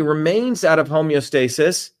body remains out of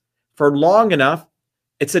homeostasis for long enough,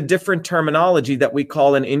 it's a different terminology that we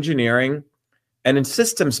call in engineering and in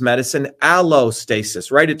systems medicine,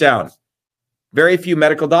 allostasis. Write it down. Very few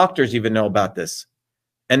medical doctors even know about this.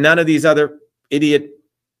 And none of these other idiot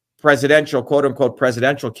presidential, quote unquote,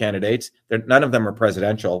 presidential candidates, none of them are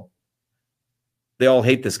presidential. They all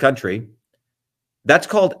hate this country. That's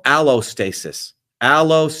called allostasis.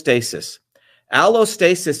 Allostasis.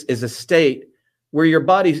 Allostasis is a state where your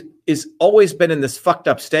body is always been in this fucked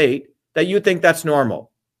up state that you think that's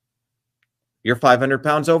normal. You're 500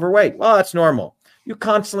 pounds overweight. Well, that's normal. You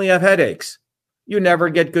constantly have headaches. You never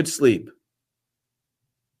get good sleep.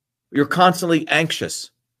 You're constantly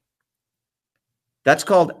anxious. That's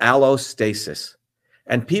called allostasis.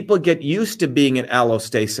 And people get used to being in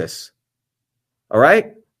allostasis. All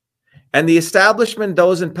right? And the establishment,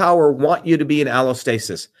 those in power, want you to be in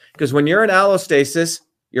allostasis. Because when you're in allostasis,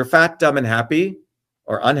 you're fat, dumb, and happy,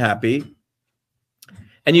 or unhappy,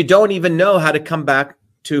 and you don't even know how to come back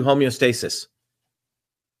to homeostasis.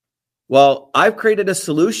 Well, I've created a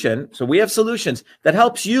solution. So we have solutions that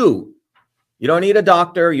helps you. You don't need a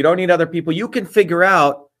doctor. You don't need other people. You can figure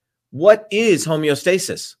out what is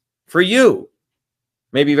homeostasis for you.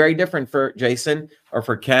 Maybe very different for Jason or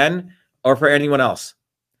for Ken or for anyone else.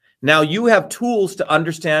 Now you have tools to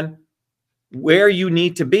understand where you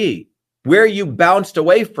need to be, where you bounced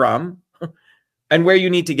away from, and where you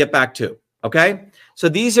need to get back to. Okay? So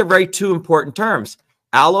these are very two important terms,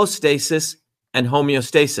 allostasis and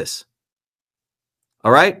homeostasis.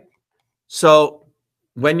 All right? So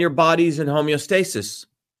when your body's in homeostasis,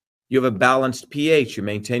 you have a balanced pH, you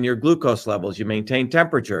maintain your glucose levels, you maintain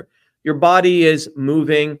temperature. Your body is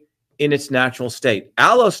moving in its natural state.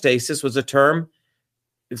 Allostasis was a term,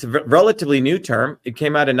 it's a relatively new term. It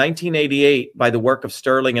came out in 1988 by the work of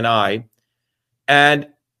Sterling and I. And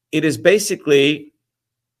it is basically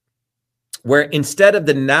where instead of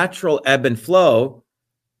the natural ebb and flow,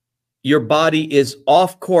 your body is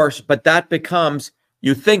off course, but that becomes,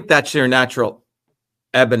 you think that's your natural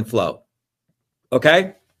ebb and flow.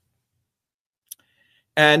 Okay?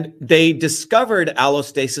 And they discovered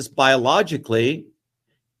allostasis biologically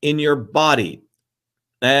in your body.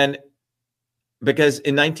 And because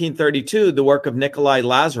in 1932, the work of Nikolai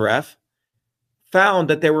Lazarev found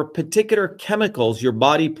that there were particular chemicals your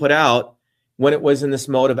body put out when it was in this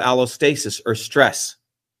mode of allostasis or stress.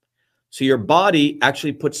 So your body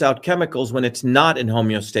actually puts out chemicals when it's not in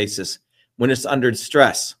homeostasis, when it's under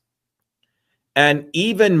stress. And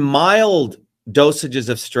even mild dosages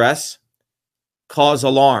of stress cause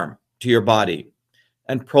alarm to your body.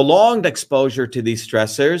 And prolonged exposure to these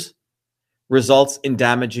stressors results in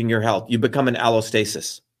damaging your health. You become an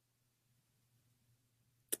allostasis.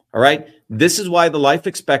 All right. This is why the life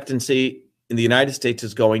expectancy in the United States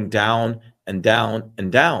is going down and down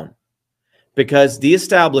and down, because the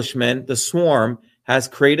establishment, the swarm, has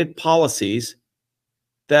created policies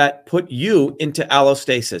that put you into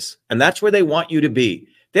allostasis. And that's where they want you to be.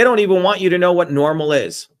 They don't even want you to know what normal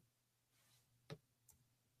is.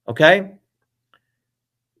 Okay?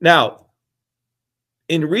 Now,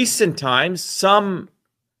 in recent times, some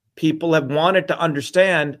people have wanted to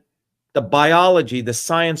understand the biology, the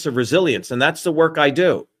science of resilience, and that's the work I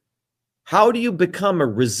do. How do you become a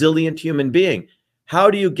resilient human being?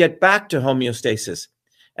 How do you get back to homeostasis?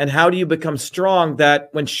 And how do you become strong that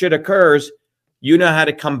when shit occurs, you know how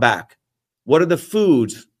to come back? What are the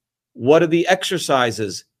foods? What are the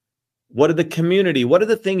exercises? What are the community? What are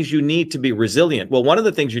the things you need to be resilient? Well, one of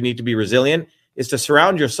the things you need to be resilient is to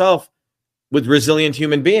surround yourself with resilient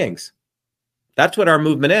human beings. That's what our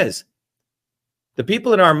movement is. The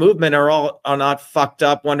people in our movement are not fucked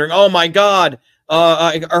up wondering, oh my God,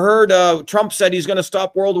 I heard Trump said he's going to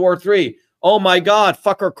stop World War III. Oh my God,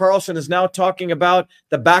 fucker Carlson is now talking about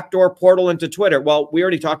the backdoor portal into Twitter. Well, we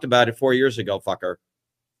already talked about it 4 years ago, fucker.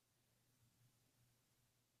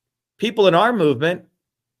 People in our movement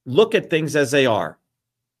look at things as they are.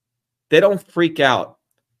 They don't freak out.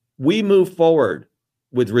 We move forward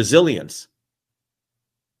with resilience.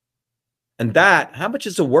 And that, how much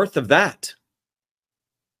is the worth of that?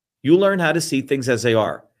 You learn how to see things as they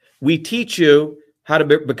are. We teach you how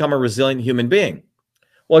to become a resilient human being.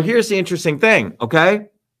 Well, here's the interesting thing, okay?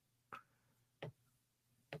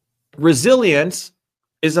 Resilience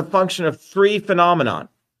is a function of three phenomenon,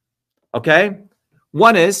 okay?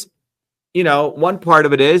 One is, one part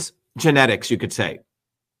of it is genetics, you could say.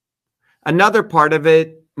 Another part of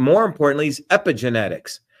it, more importantly, is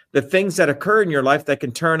epigenetics, the things that occur in your life that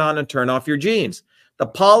can turn on and turn off your genes. The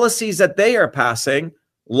policies that they are passing,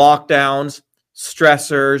 lockdowns,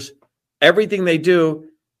 stressors, everything they do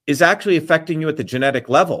is actually affecting you at the genetic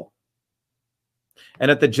level. And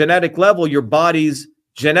at the genetic level, your body's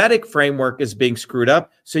genetic framework is being screwed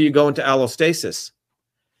up, so you go into allostasis.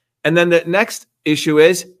 And then the next issue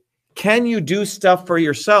is, can you do stuff for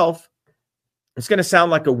yourself? It's going to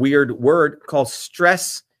sound like a weird word called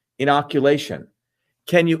stress inoculation.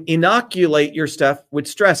 Can you inoculate your stuff with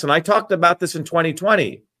stress? And I talked about this in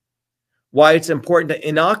 2020, why it's important to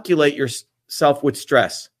inoculate yourself with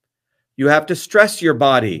stress. You have to stress your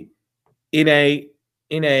body in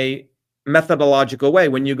a methodological way.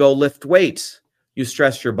 When you go lift weights, you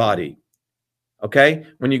stress your body. Okay?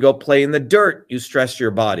 When you go play in the dirt, you stress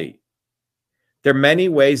your body. There are many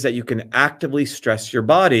ways that you can actively stress your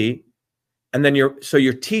body, and then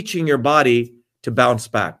you're teaching your body to bounce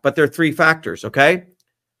back. But there are three factors, okay?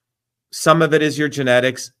 Some of it is your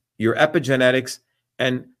genetics, your epigenetics,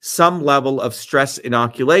 and some level of stress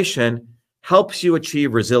inoculation helps you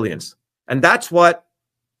achieve resilience. And that's what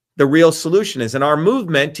the real solution is. And our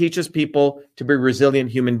movement teaches people to be resilient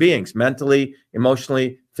human beings, mentally,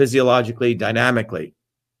 emotionally, physiologically, dynamically.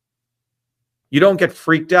 You don't get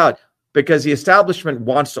freaked out because the establishment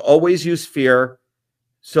wants to always use fear,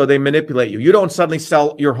 so they manipulate you. You don't suddenly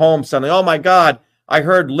sell your home suddenly. Oh my God, I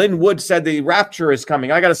heard Lynn Wood said the rapture is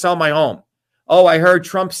coming. I got to sell my home. Oh, I heard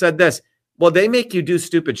Trump said this. Well, they make you do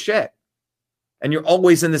stupid shit. And you're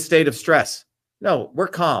always in the state of stress. No, we're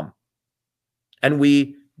calm. And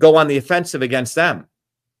we go on the offensive against them.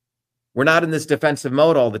 We're not in this defensive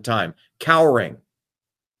mode all the time, cowering,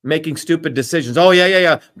 making stupid decisions. Oh,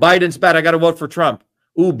 yeah. Biden's bad. I got to vote for Trump.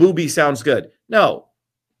 Ooh, booby sounds good. No.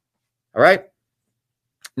 All right.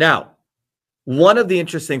 Now, one of the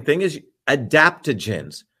interesting things is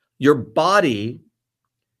adaptogens. Your body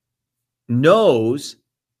knows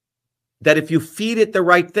that if you feed it the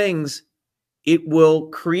right things, it will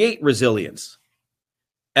create resilience.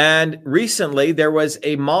 And recently, there was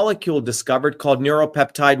a molecule discovered called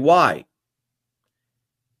neuropeptide Y.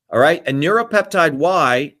 All right. And neuropeptide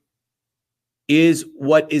Y is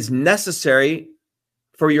what is necessary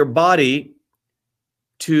for your body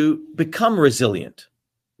to become resilient.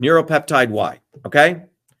 Neuropeptide Y. Okay.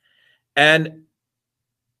 And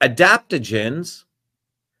adaptogens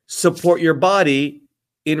support your body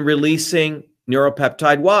in releasing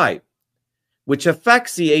neuropeptide Y, which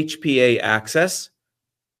affects the HPA axis,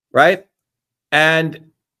 right?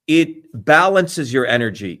 And it balances your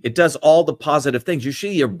energy. It does all the positive things. You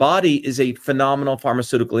see, your body is a phenomenal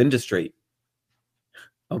pharmaceutical industry.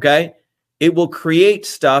 Okay? It will create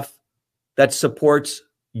stuff that supports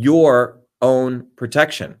your own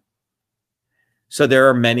protection. So there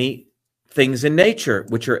are many things in nature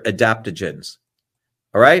which are adaptogens.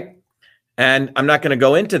 All right? And I'm not going to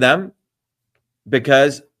go into them,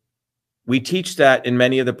 because we teach that in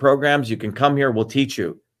many of the programs. You can come here, we'll teach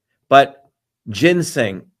you. But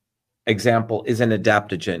ginseng, example, is an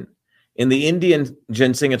adaptogen. In the Indian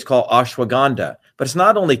ginseng, it's called ashwagandha. But it's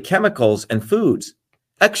not only chemicals and foods,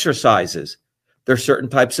 exercises. There's certain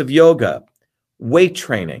types of yoga, weight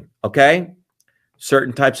training, okay?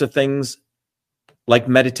 Certain types of things like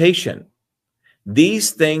meditation.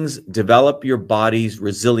 These things develop your body's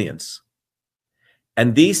resilience.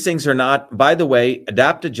 And these things are not, by the way,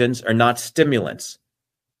 adaptogens are not stimulants.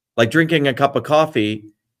 Like drinking a cup of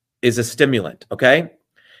coffee is a stimulant, okay?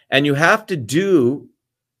 And you have to do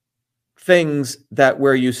things that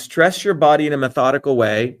where you stress your body in a methodical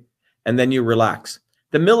way and then you relax.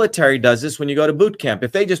 The military does this when you go to boot camp.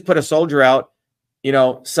 If they just put a soldier out,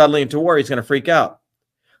 suddenly into war, he's going to freak out.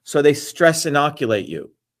 So they stress inoculate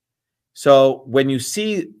you. So when you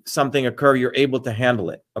see something occur, you're able to handle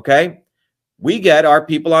it, okay? We get our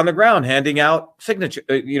people on the ground handing out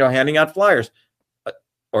handing out flyers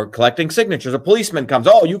or collecting signatures. A policeman comes,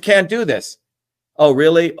 oh, you can't do this. Oh,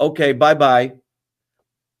 really? Okay, bye-bye.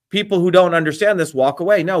 People who don't understand this walk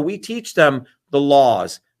away. No, we teach them the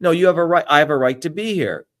laws. No, you have a right. I have a right to be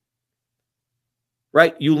here.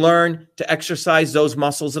 Right? You learn to exercise those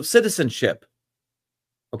muscles of citizenship.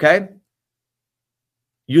 Okay?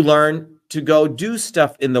 You learn to go do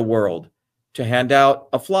stuff in the world, to hand out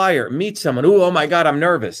a flyer, meet someone. Ooh, oh my God, I'm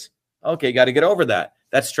nervous. Okay, got to get over that.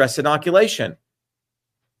 That's stress inoculation.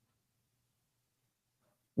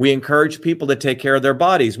 We encourage people to take care of their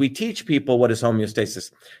bodies. We teach people what is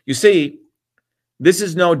homeostasis. You see, this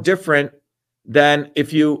is no different than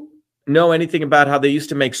if you know anything about how they used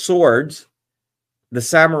to make swords, the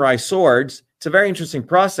samurai swords. It's a very interesting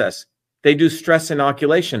process. They do stress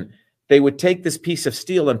inoculation. They would take this piece of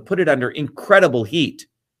steel and put it under incredible heat,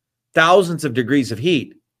 thousands of degrees of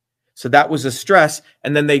heat. So that was a stress,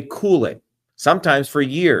 and then they'd cool it, sometimes for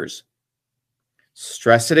years.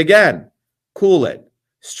 Stress it again, cool it.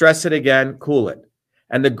 Stress it again, cool it.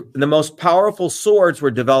 And the most powerful swords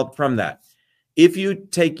were developed from that. If you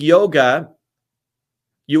take yoga,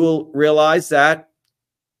 you will realize that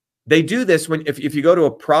they do this if you go to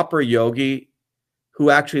a proper yogi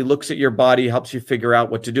who actually looks at your body, helps you figure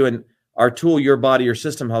out what to do. And our tool, Your Body, Your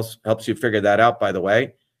System, helps you figure that out, by the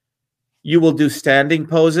way. You will do standing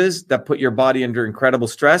poses that put your body under incredible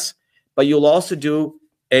stress, but you'll also do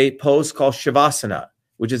a pose called Shavasana,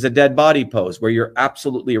 which is a dead body pose where you're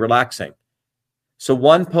absolutely relaxing. So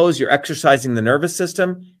one pose, you're exercising the nervous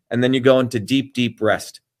system, and then you go into deep, deep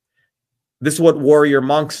rest. This is what warrior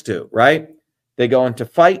monks do, right? They go into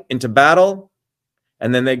fight, into battle,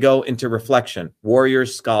 and then they go into reflection.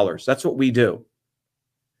 Warriors, scholars. That's what we do.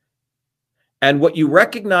 And what you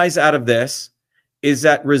recognize out of this is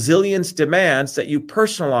that resilience demands that you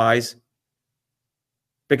personalize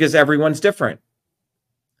because everyone's different.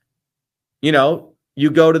 You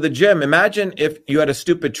go to the gym. Imagine if you had a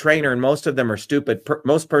stupid trainer, and most of them are stupid.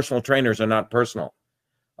 Most personal trainers are not personal.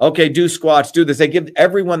 Okay, do squats, do this. They give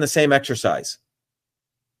everyone the same exercise.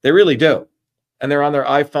 They really do. And they're on their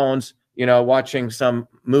iPhones, watching some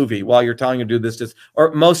movie while you're telling them to do this,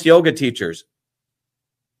 or most yoga teachers.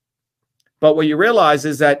 But what you realize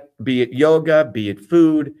is that be it yoga, be it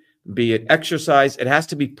food, be it exercise, it has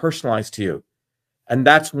to be personalized to you. And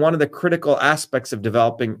that's one of the critical aspects of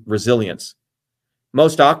developing resilience.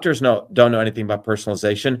 Most doctors don't know anything about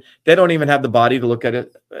personalization. They don't even have the body to look at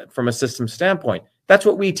it from a system standpoint. That's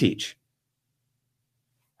what we teach.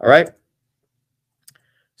 All right?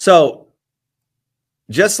 So,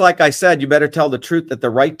 just like I said, you better tell the truth at the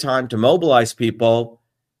right time to mobilize people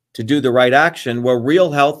to do the right action, where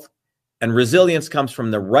real health and resilience comes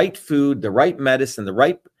from the right food, the right medicine, the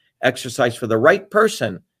right exercise for the right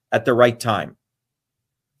person at the right time.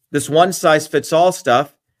 This one-size-fits-all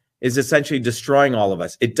stuff is essentially destroying all of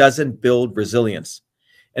us. It doesn't build resilience.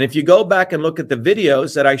 And if you go back and look at the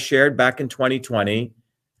videos that I shared back in 2020,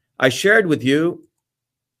 I shared with you,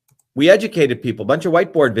 we educated people, a bunch of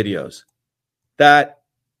whiteboard videos, that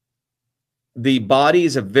the body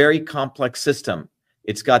is a very complex system.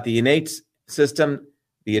 It's got the innate system,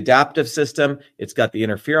 the adaptive system, it's got the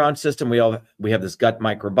interferon system. We have this gut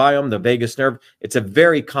microbiome, the vagus nerve. It's a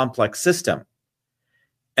very complex system.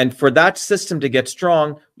 And for that system to get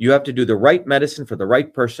strong, you have to do the right medicine for the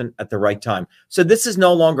right person at the right time. So this is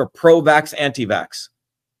no longer pro-vax, anti-vax.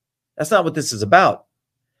 That's not what this is about.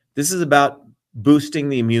 This is about boosting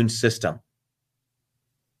the immune system.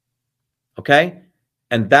 Okay?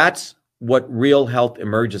 And that's what real health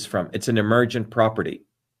emerges from. It's an emergent property.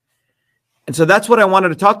 And so that's what I wanted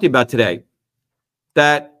to talk to you about today.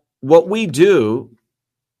 That what we do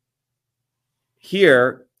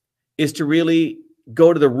here is to really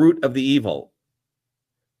go to the root of the evil.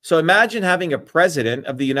 So imagine having a president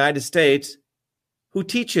of the United States who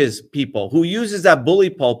teaches people, who uses that bully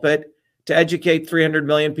pulpit to educate 300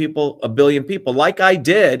 million people, a billion people, like I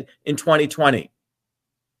did in 2020.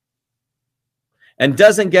 And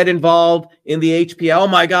doesn't get involved in the HPA. Oh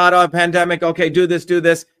my God, oh, pandemic. Okay, do this, do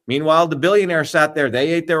this. Meanwhile, the billionaires sat there.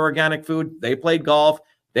 They ate their organic food. They played golf.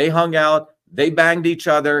 They hung out. They banged each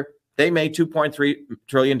other. They made $2.3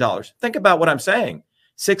 trillion. Think about what I'm saying.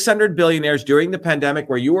 600 billionaires during the pandemic,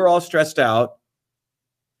 where you were all stressed out,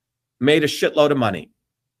 made a shitload of money.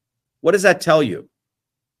 What does that tell you?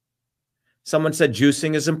 Someone said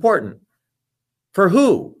juicing is important. For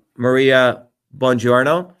who? Maria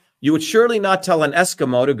Bongiorno. You would surely not tell an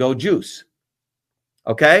Eskimo to go juice.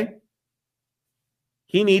 Okay?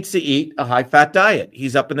 He needs to eat a high-fat diet.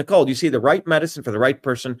 He's up in the cold. You see, the right medicine for the right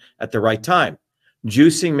person at the right time.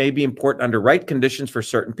 Juicing may be important under right conditions for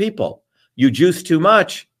certain people. You juice too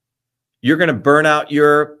much, you're going to burn out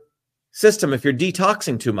your system if you're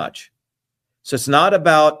detoxing too much. So it's not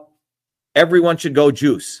about everyone should go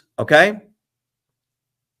juice, okay?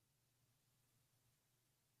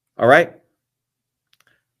 All right?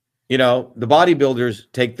 You know, the bodybuilders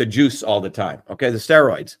take the juice all the time, okay? The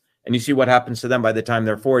steroids. And you see what happens to them by the time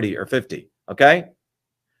they're 40 or 50, okay?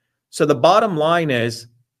 So the bottom line is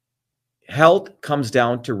health comes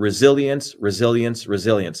down to resilience, resilience,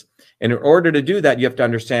 resilience. And in order to do that, you have to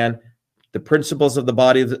understand the principles of the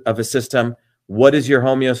body of a system. What is your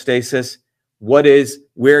homeostasis?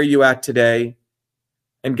 Where are you at today?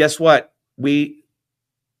 And guess what? We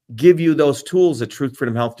give you those tools at Truth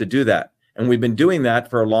Freedom Health to do that. And we've been doing that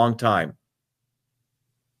for a long time.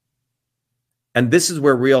 And this is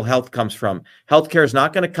where real health comes from. Healthcare is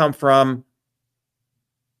not going to come from,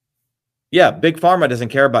 big pharma doesn't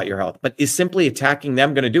care about your health, but is simply attacking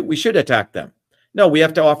them going to do? We should attack them. No, we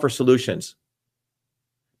have to offer solutions,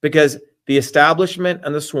 because the establishment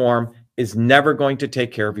and the swarm is never going to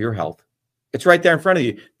take care of your health. It's right there in front of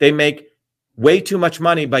you. They make way too much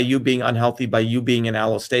money by you being unhealthy, by you being in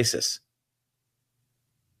allostasis.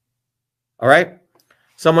 All right?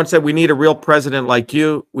 Someone said, we need a real president like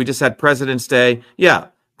you. We just had President's Day. Yeah,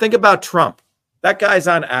 think about Trump. That guy's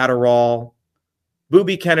on Adderall.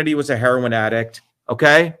 Booby Kennedy was a heroin addict,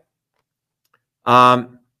 okay?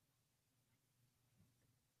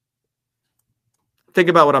 Think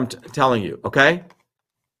about what I'm telling you, okay?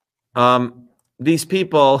 These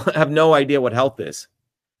people have no idea what health is.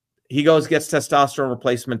 He gets testosterone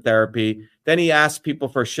replacement therapy. Then he asks people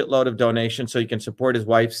for a shitload of donations so he can support his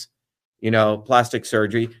wife's, plastic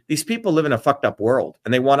surgery. These people live in a fucked up world,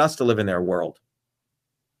 and they want us to live in their world.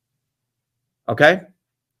 Okay?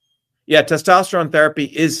 Yeah, testosterone therapy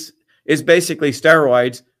is basically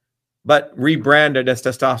steroids, but rebranded as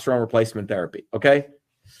testosterone replacement therapy. Okay?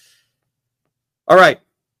 All right.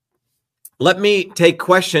 Let me take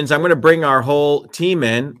questions. I'm going to bring our whole team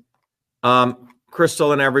in,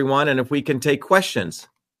 Crystal and everyone, and if we can take questions.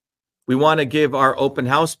 We want to give our open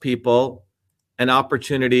house people an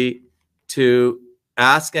opportunity to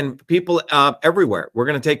ask, and people everywhere. We're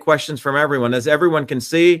going to take questions from everyone. As everyone can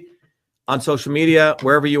see on social media,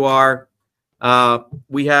 wherever you are,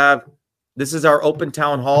 this is our open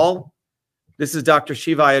town hall. This is Dr.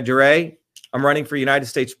 Shiva Ayyadurai. I'm running for United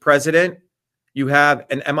States president. You have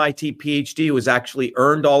an MIT PhD who has actually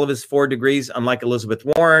earned all of his 4 degrees, unlike Elizabeth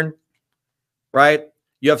Warren, right?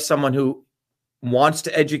 You have someone who wants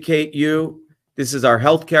to educate you. This is our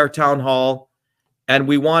healthcare town hall. And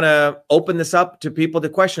we want to open this up to people to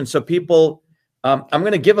question. So people, I'm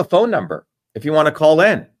going to give a phone number if you want to call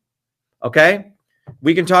in. Okay?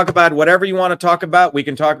 We can talk about whatever you want to talk about. We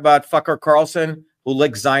can talk about Fucker Carlson, who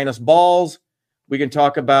licks Zionist balls. We can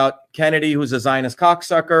talk about Kennedy, who's a Zionist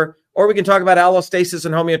cocksucker. Or we can talk about allostasis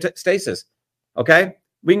and homeostasis. Okay?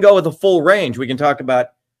 We can go with a full range. We can talk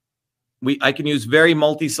about, I can use very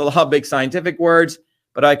multisyllabic scientific words,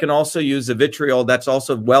 but I can also use the vitriol that's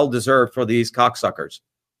also well-deserved for these cocksuckers.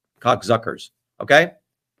 Okay?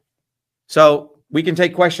 So we can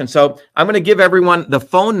take questions. So I'm going to give everyone the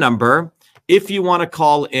phone number if you want to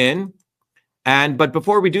call in. But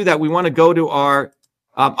before we do that, we want to go to our,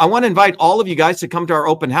 I want to invite all of you guys to come to our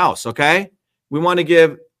open house, okay? We want to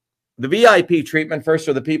give the VIP treatment first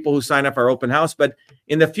for the people who sign up for our open house. But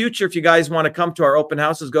in the future, if you guys want to come to our open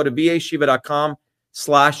houses, go to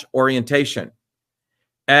vashiva.com/orientation.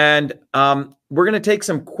 And we're going to take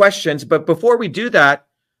some questions. But before we do that,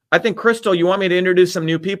 I think, Crystal, you want me to introduce some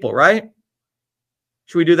new people, right?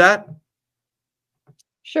 Should we do that?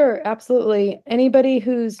 Sure, absolutely. Anybody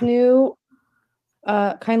who's new,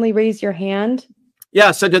 kindly raise your hand.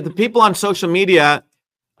 Yeah, so to the people on social media,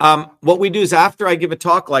 what we do is after I give a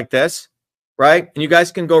talk like this, right, and you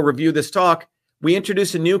guys can go review this talk, we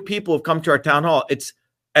introduce a new people who've come to our town hall.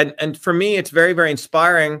 And for me, it's very, very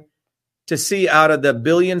inspiring to see out of the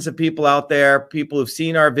billions of people out there, people who've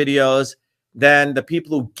seen our videos, then the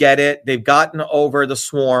people who get it, they've gotten over the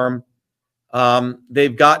swarm.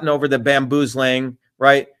 They've gotten over the bamboozling,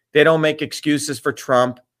 right? They don't make excuses for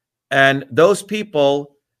Trump. And those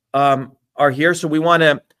people are here. So we want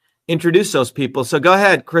to introduce those people. So go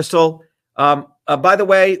ahead, Crystal. By the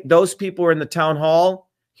way, those people are in the town hall.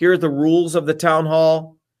 Here are the rules of the town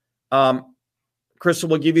hall. Crystal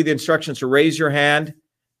will give you the instructions to raise your hand.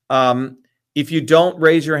 If you don't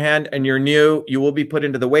raise your hand and you're new, you will be put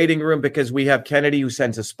into the waiting room because we have Kennedy who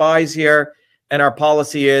sends us spies here. And our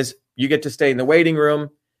policy is you get to stay in the waiting room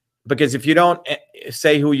because if you don't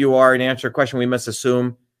say who you are and answer a question, we must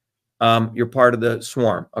assume you're part of the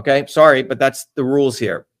swarm. Okay, sorry, but that's the rules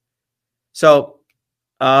here. So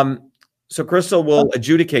Crystal will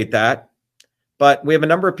adjudicate that. But we have a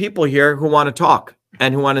number of people here who want to talk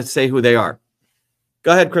and who want to say who they are.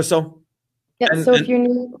 Go ahead, Crystal. Yeah, so if you're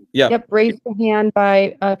new, raise your hand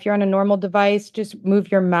by, if you're on a normal device, just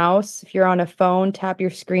move your mouse. If you're on a phone, tap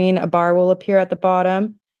your screen, a bar will appear at the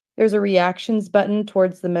bottom. There's a reactions button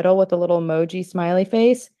towards the middle with a little emoji smiley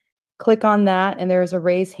face. Click on that and there's a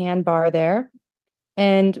raise hand bar there.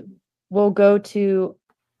 And we'll go to,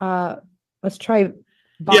 let's try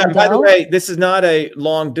Bondell. Yeah, by the way, this is not a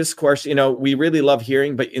long discourse. You know, we really love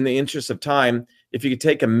hearing, but in the interest of time, if you could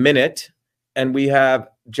take a minute, and we have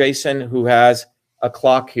Jason who has a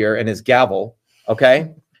clock here and his gavel,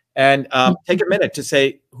 okay? And take a minute to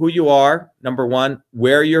say who you are, number one,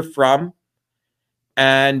 where you're from,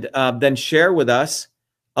 and then share with us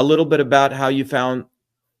a little bit about how you found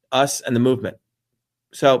us and the movement.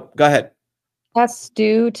 So go ahead. Ask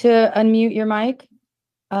Stu to unmute your mic.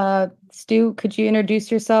 Stu, could you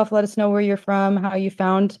introduce yourself? Let us know where you're from, how you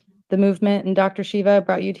found the movement, and Dr. Shiva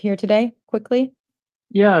brought you here today, quickly.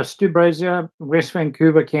 Yeah, Stu Brazier, West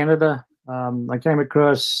Vancouver, Canada. I came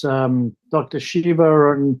across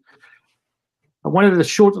Dr.SHIVA on one of the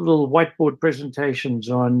short little whiteboard presentations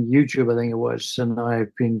on YouTube, I think it was, and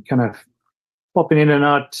I've been kind of popping in and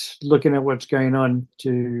out, looking at what's going on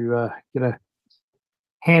to get a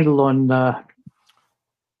handle on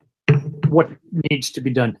what needs to be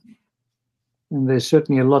done. And there's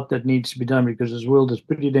certainly a lot that needs to be done because this world is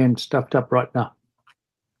pretty damn stuffed up right now.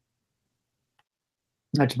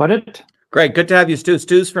 That's about it. Great. Good to have you, Stu.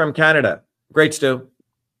 Stu's from Canada. Great, Stu.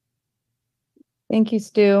 Thank you,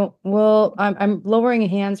 Stu. Well, I'm lowering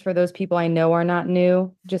hands for those people I know are not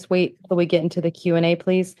new. Just wait till we get into the Q&A,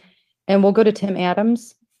 please. And we'll go to Tim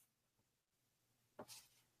Adams.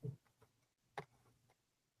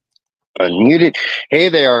 Unmuted. Hey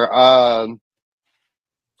there.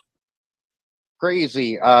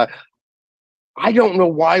 Crazy. I don't know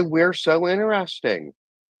why we're so interesting.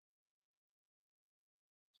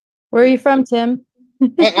 Where are you from, Tim?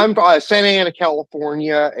 I'm Santa Ana,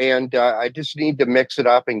 California, and I just need to mix it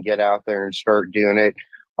up and get out there and start doing it.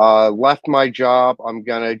 Left my job. I'm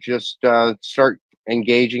going to just start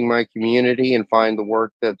engaging my community and find the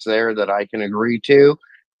work that's there that I can agree to.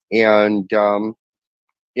 And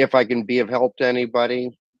if I can be of help to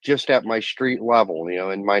anybody, just at my street level, you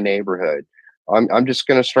know, in my neighborhood, I'm just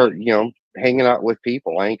going to start, you know, hanging out with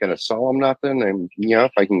people. I ain't going to sell them nothing. And, you know,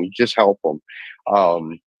 if I can just help them.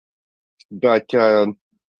 But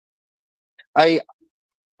I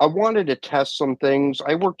wanted to test some things.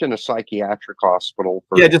 I worked in a psychiatric hospital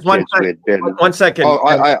for just one second. Oh,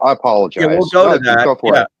 I apologize. Yeah, we'll go to that. Go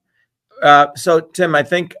for it. So, Tim, I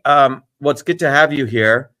think well, it's good to have you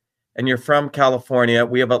here, and you're from California.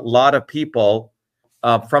 We have a lot of people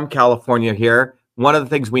from California here. One of the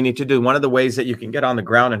things we need to do, one of the ways that you can get on the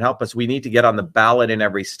ground and help us, we need to get on the ballot in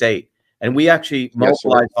every state, and we actually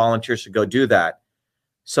mobilize volunteers to go do that.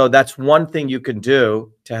 So that's one thing you can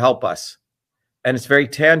do to help us. And it's very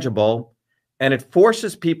tangible. And it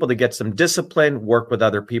forces people to get some discipline, work with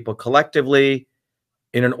other people collectively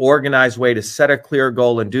in an organized way to set a clear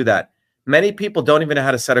goal and do that. Many people don't even know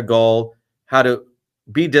how to set a goal, how to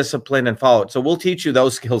be disciplined and follow it. So we'll teach you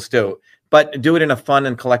those skills too, but do it in a fun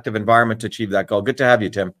and collective environment to achieve that goal. Good to have you,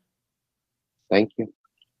 Tim. Thank you.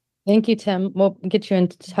 Thank you, Tim. We'll get you in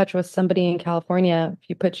touch with somebody in California if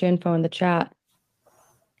you put your info in the chat.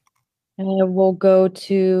 And we'll go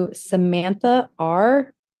to Samantha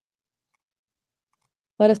R.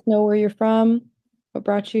 Let us know where you're from. What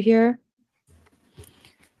brought you here?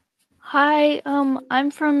 Hi,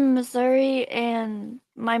 I'm from Missouri, and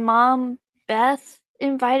my mom, Beth,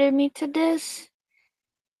 invited me to this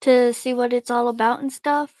to see what it's all about and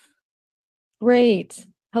stuff. Great.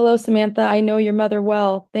 Hello, Samantha. I know your mother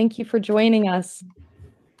well. Thank you for joining us.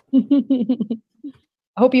 I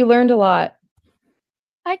hope you learned a lot.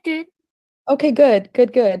 I did. Okay, good,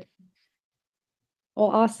 good, good. Well,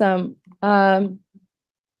 awesome. Thank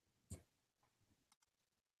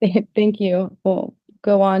you. We'll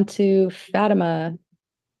go on to Fatima.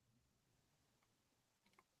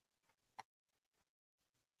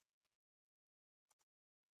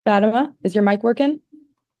 Fatima, is your mic working?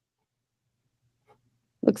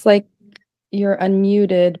 Looks like you're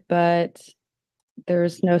unmuted, but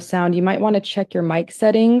there's no sound. You might want to check your mic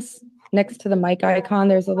settings. Next to the mic icon,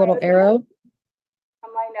 there's a little arrow. Am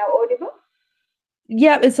I now audible?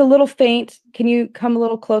 Yeah, it's a little faint. Can you come a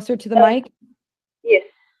little closer to the mic? Yes.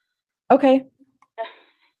 Okay.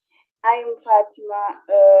 I'm Fatima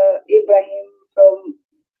Ibrahim from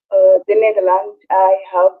the Netherlands. I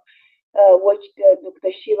have watched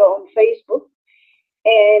Dr. Shiva on Facebook,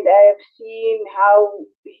 and I have seen how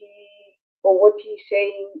what he's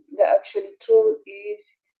saying. The actual truth is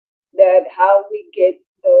that how we get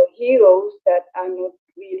heroes that are not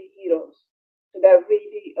really heroes. So that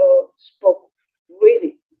really spoke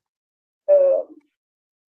really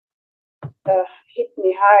hit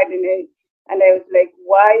me hard, and I was like,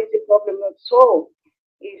 why is the problem not solved?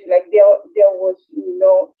 It's like there was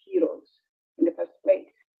no heroes in the first place.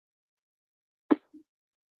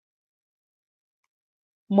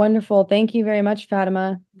 Wonderful. Thank you very much,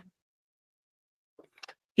 Fatima.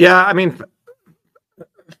 Yeah, I mean,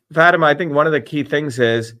 Fatima, I think one of the key things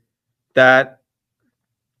is that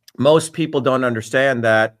most people don't understand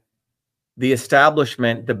that the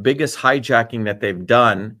establishment, the biggest hijacking that they've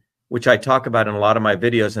done, which I talk about in a lot of my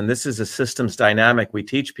videos, and this is a systems dynamic we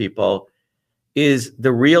teach people, is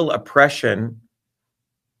the real oppression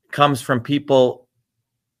comes from people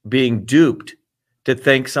being duped to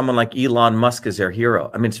think someone like Elon Musk is their hero.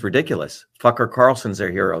 I mean, it's ridiculous. Fucker Carlson's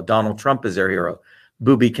their hero. Donald Trump is their hero.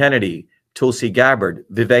 Booby Kennedy, Tulsi Gabbard,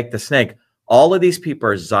 Vivek the Snake. All of these people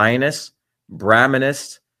are Zionists,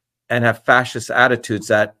 Brahminists, and have fascist attitudes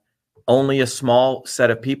that only a small set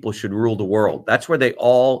of people should rule the world. That's where they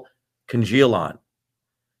all congeal on.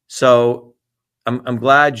 So I'm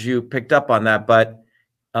glad you picked up on that. But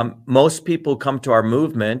most people come to our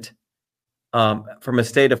movement from a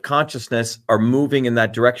state of consciousness are moving in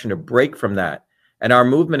that direction to break from that. And our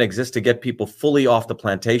movement exists to get people fully off the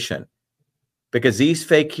plantation, because these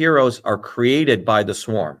fake heroes are created by the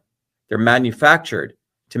swarm. They're manufactured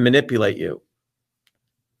to manipulate you.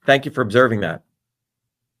 Thank you for observing that.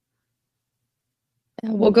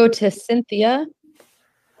 We'll go to Cynthia.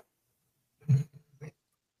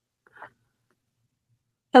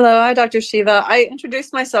 Hello, hi, Dr. Shiva. I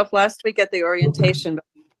introduced myself last week at the orientation, but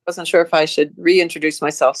I wasn't sure if I should reintroduce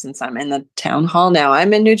myself since I'm in the town hall now.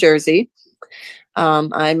 I'm in New Jersey.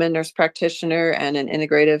 I'm a nurse practitioner and an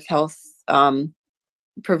integrative health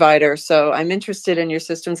provider. So I'm interested in your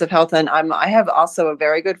systems of health, and I have also a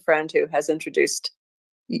very good friend who has introduced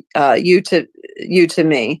you to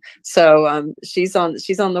me. So she's on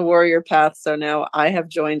the warrior path. So now I have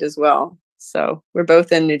joined as well. So we're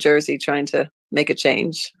both in New Jersey trying to make a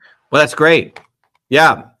change. Well, that's great.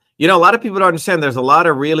 Yeah. You know, a lot of people don't understand there's a lot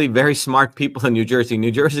of really very smart people in New Jersey.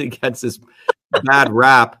 New Jersey gets this bad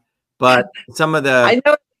rap, but some of the... I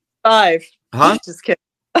know 5. Huh? Just kidding.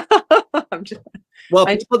 Well,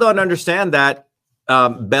 people don't understand that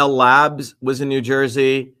Bell Labs was in New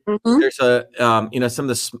Jersey. Mm-hmm. There's a, some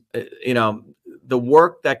of the, the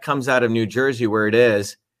work that comes out of New Jersey where it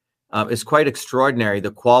is quite extraordinary,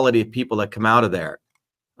 the quality of people that come out of there.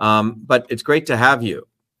 But it's great to have you.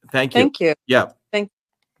 Thank you. Thank you. Yeah.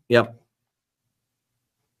 Yep.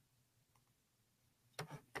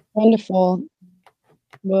 Wonderful.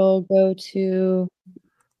 We'll go to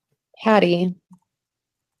Patty.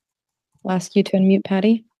 I'll ask you to unmute,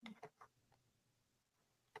 Patty.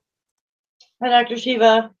 Hi, Dr.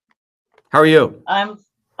 Shiva. How are you? I'm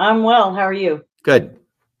well. How are you? Good.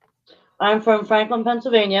 I'm from Franklin,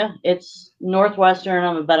 Pennsylvania. It's northwestern.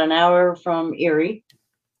 I'm about an hour from Erie.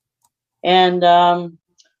 And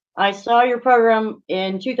I saw your program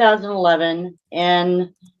in 2011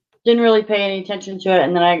 and didn't really pay any attention to it.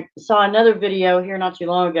 And then I saw another video here not too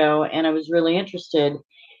long ago, and I was really interested.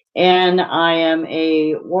 And I am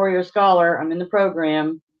a warrior scholar. I'm in the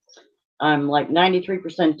program. I'm like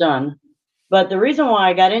 93% done. But the reason why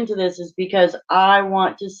I got into this is because I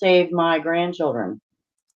want to save my grandchildren.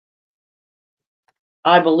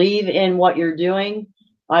 I believe in what you're doing.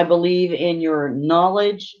 I believe in your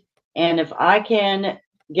knowledge. And if I can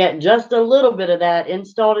get just a little bit of that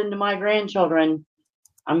installed into my grandchildren,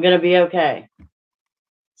 I'm going to be okay.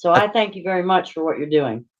 So I thank you very much for what you're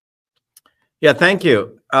doing. Yeah, thank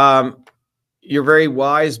you. You're very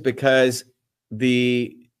wise, because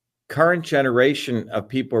the current generation of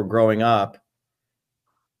people growing up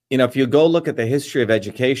if you go look at the history of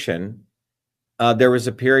education, there was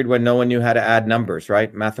a period when no one knew how to add numbers,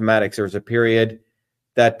 right? Mathematics. There was a period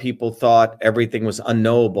that people thought everything was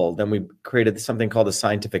unknowable. Then we created something called the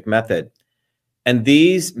scientific method. And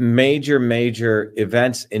these major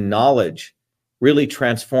events in knowledge really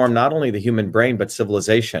transform not only the human brain, but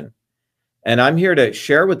civilization. And I'm here to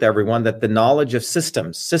share with everyone that the knowledge of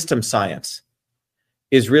system science,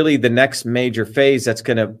 is really the next major phase that's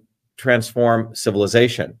going to transform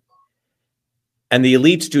civilization. And the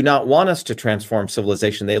elites do not want us to transform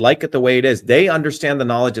civilization. They like it the way it is. They understand the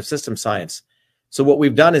knowledge of system science. So what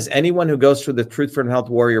we've done is anyone who goes through the Truth for Health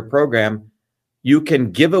Warrior program, you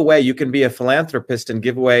can give away, you can be a philanthropist and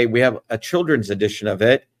give away, we have a children's edition of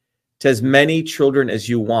it, to as many children as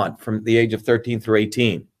you want from the age of 13 through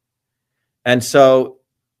 18. And so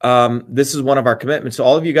this is one of our commitments. So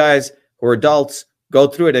all of you guys who are adults, go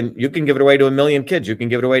through it, and you can give it away to 1 million kids. You can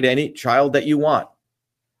give it away to any child that you want.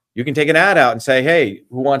 You can take an ad out and say, hey,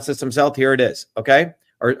 who wants Systems Health? Here it is, okay?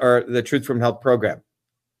 Or the Truth from Health program.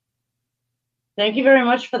 Thank you very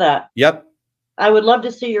much for that. Yep. I would love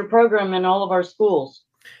to see your program in all of our schools.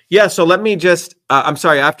 Yeah, so let me just, I'm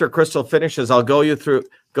sorry, after Crystal finishes, I'll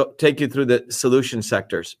take you through the solution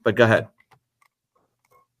sectors, but go ahead.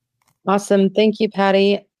 Awesome. Thank you,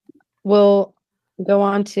 Patty. We'll go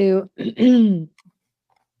on to,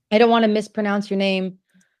 I don't want to mispronounce your name.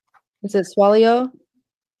 Is it Swalio?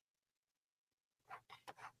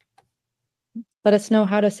 Let us know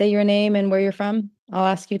how to say your name and where you're from. I'll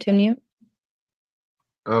ask you to unmute.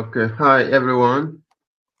 Okay. Hi, everyone.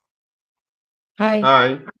 Hi.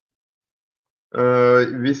 Hi.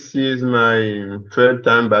 This is my third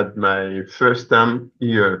time, but my first time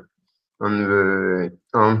here on the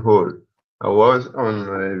town hall. I was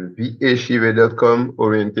on Dr.SHIVA.com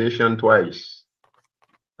orientation twice.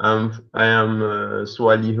 I am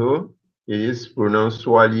Swaliho. It is pronounced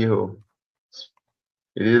Swaliho.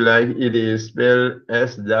 It is spelled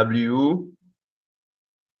SWOLLOH.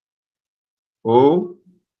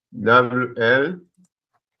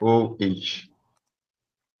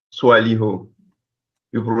 Swaliho.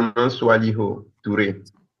 You pronounce Swaliho, Touré.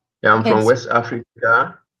 I'm from West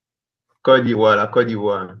Africa, Côte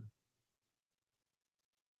d'Ivoire.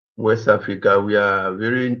 West Africa. We are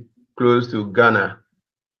very close to Ghana,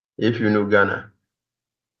 if you know Ghana.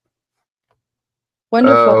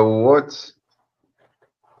 Wonderful.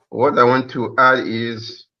 What I want to add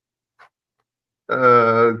is,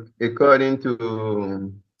 according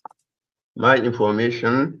to my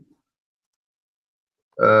information,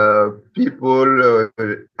 people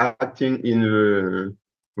acting in the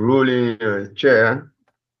ruling chair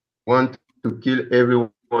want to kill every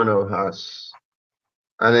one of us.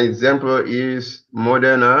 An example is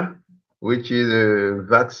Moderna, which is a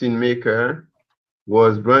vaccine maker,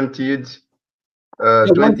 was granted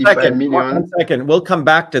 25 million. 1 second. We'll come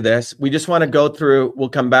back to this. We just want to go through, we'll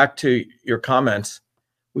come back to your comments.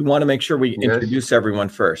 We want to make sure we introduce everyone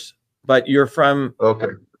first. But you're from,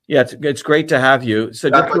 yeah, it's great to have you.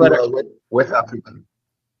 So just to West Africa.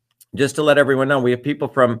 Just to let everyone know, we have people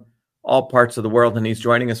from all parts of the world, and he's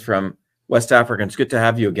joining us from West Africa. It's good to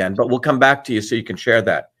have you again, but we'll come back to you so you can share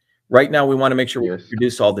that. Right now, we want to make sure we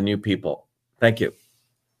introduce all the new people. Thank you.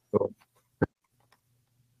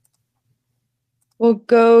 We'll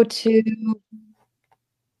go to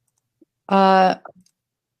Bondell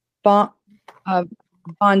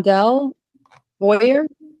Boyer.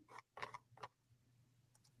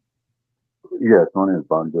 Yes, my name is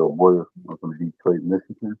Bondell Boyer. I'm from Detroit,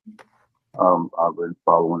 Michigan. I've been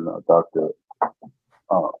following Dr.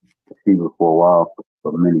 Shiva for a while,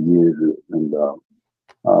 for many years, and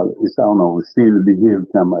it's, I don't know, it seems to be here every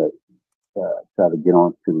time I try to get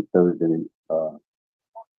on to the Thursday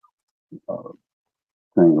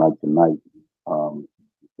thing like tonight.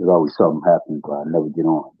 There's always something happening, but I never get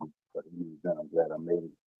on. But I'm glad I made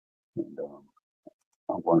it, and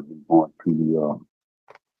I'm going to be going to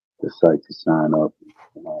the site to sign up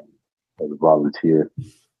as a volunteer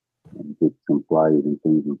and get some flyers and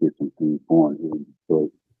things and get some things going here in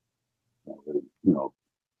Detroit. You know,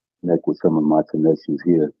 connect with some of my connections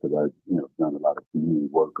here because I've done a lot of community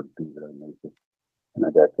work and things of that nature, and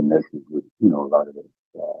I got connections with a lot of the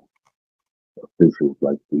officials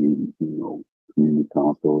like the community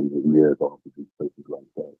council and the mayor's office and places like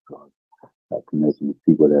that. So I got connections with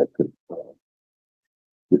people that could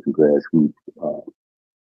get some grassroots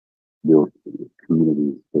build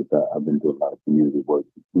communities, because I've been doing a lot of community work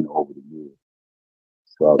over the years.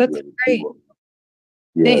 So I was That's ready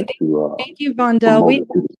great. Thank you, Vondell.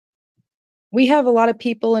 Vondell. We have a lot of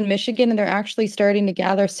people in Michigan, and they're actually starting to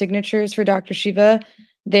gather signatures for Dr. Shiva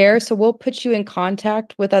there. So we'll put you in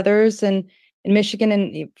contact with others, and in Michigan,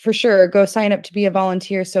 and for sure, go sign up to be a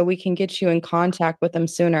volunteer so we can get you in contact with them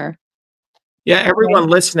sooner. Yeah, everyone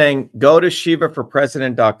listening, go to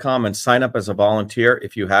shivaforpresident.com and sign up as a volunteer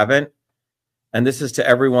if you haven't. And this is to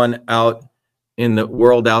everyone out in the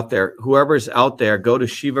world out there. Whoever's out there, go to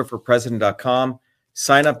shivaforpresident.com,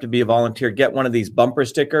 sign up to be a volunteer, get one of these bumper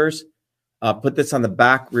stickers, put this on the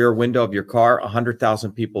back rear window of your car.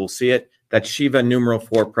 100,000 people will see it. That's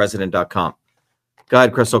Shiva4president.com. Go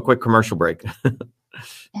ahead, Crystal, quick commercial break.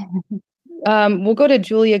 We'll go to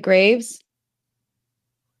Julia Graves.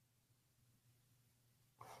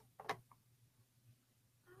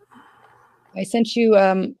 I sent you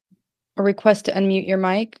a request to unmute your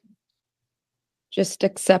mic. Just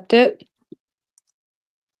accept it.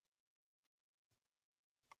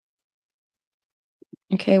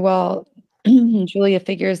 Okay, well, Julia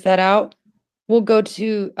figures that out. We'll go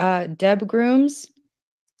to Deb Grooms.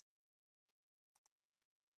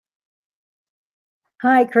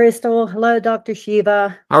 Hi, Crystal. Hello, Dr.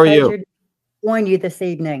 Shiva. How are you? Pleasure to join you this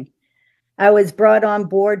evening. I was brought on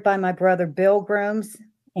board by my brother, Bill Grooms,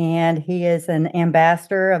 and he is an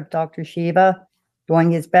ambassador of Dr. Shiva, doing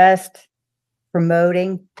his best,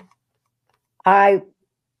 promoting. I'm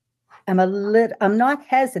not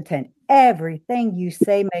hesitant. Everything you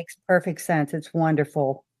say makes perfect sense. It's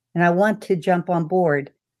wonderful. And I want to jump on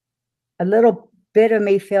board. A little bit of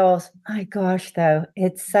me feels, my gosh, though,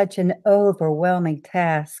 it's such an overwhelming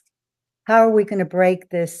task. How are we going to break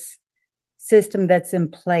this system that's in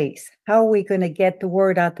place? How are we going to get the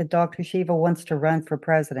word out that Dr. Shiva wants to run for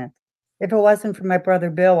president? If it wasn't for my brother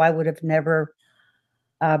Bill, I would have never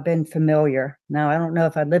been familiar. Now, I don't know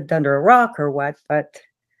if I lived under a rock or what, but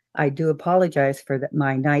I do apologize for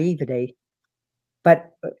my naivety.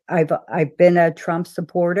 But I've been a Trump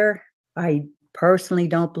supporter. I personally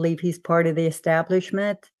don't believe he's part of the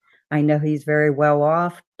establishment. I know he's very well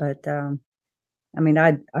off, but I mean,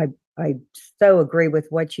 I so agree with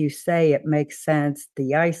what you say. It makes sense.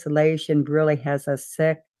 The isolation really has us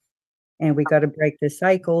sick, and we got to break the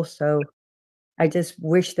cycle. So I just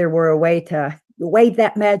wish there were a way to wave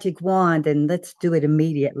that magic wand and let's do it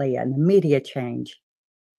immediately, an immediate change.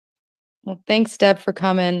 Well, thanks, Deb, for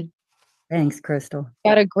coming. Thanks, Crystal.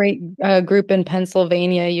 Got a great group in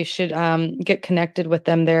Pennsylvania. You should get connected with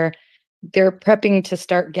them. They're prepping to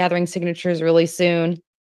start gathering signatures really soon.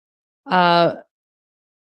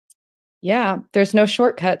 Yeah, there's no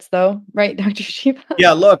shortcuts though, right, Dr. Shiva?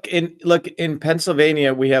 Yeah, look in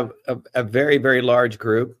Pennsylvania, we have a very, very large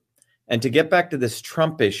group. And to get back to this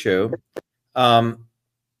Trump issue, I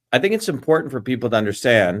think it's important for people to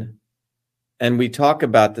understand. And we talk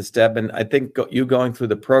about this, Deb, and I think you going through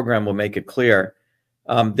the program will make it clear.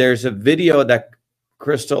 There's a video that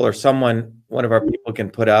Crystal or one of our people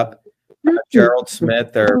can put up, Gerald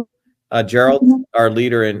Smith or Gerald, our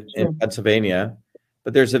leader in Pennsylvania.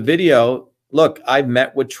 But there's a video. Look, I've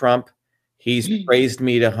met with Trump. He's praised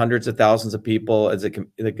me to hundreds of thousands of people as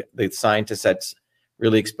the scientist that's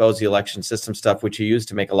really exposed the election system stuff, which he used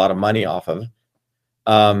to make a lot of money off of.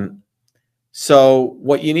 So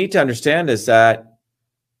what you need to understand is that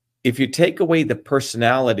if you take away the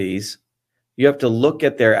personalities, you have to look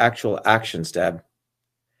at their actual actions, Deb.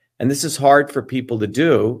 And this is hard for people to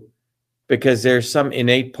do because there's some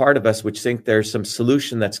innate part of us which think there's some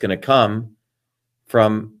solution that's going to come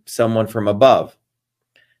from someone from above.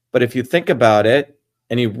 But if you think about it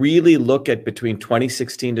and you really look at between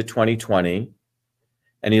 2016 to 2020,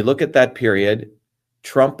 and you look at that period,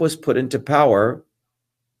 Trump was put into power.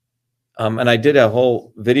 And I did a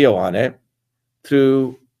whole video on it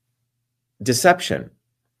through deception.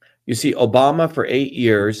 You see, Obama for 8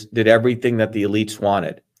 years did everything that the elites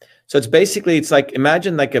wanted. So it's like,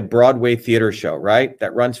 imagine like a Broadway theater show, right?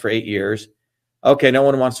 That runs for 8 years. Okay, no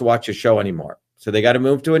one wants to watch your show anymore. So they got to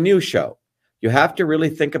move to a new show. You have to really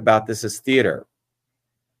think about this as theater.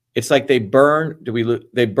 It's like they burn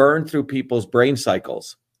through people's brain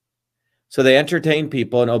cycles. So they entertain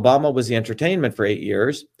people, and Obama was the entertainment for 8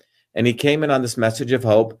 years. And he came in on this message of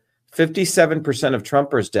hope. 57% of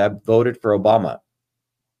Trumpers, Deb, voted for Obama.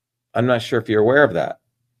 I'm not sure if you're aware of that.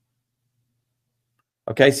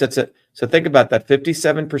 Okay, so think about that.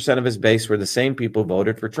 57% of his base were the same people who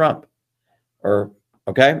voted for Trump, or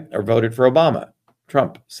voted for Obama.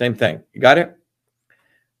 Trump, same thing. You got it?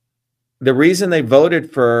 The reason they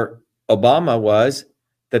voted for Obama was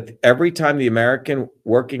that every time the American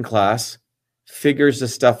working class figures the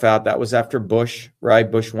stuff out, that was after Bush, right?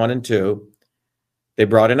 Bush 1 and 2. They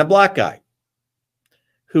brought in a black guy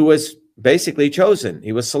who was basically chosen.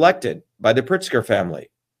 He was selected by the Pritzker family.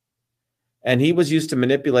 And he was used to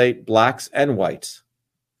manipulate blacks and whites.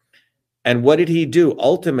 And what did he do?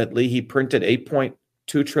 Ultimately, he printed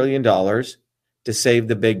 $8.2 trillion to save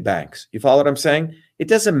the big banks. You follow what I'm saying? It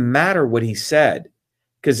doesn't matter what he said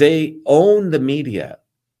because they own the media.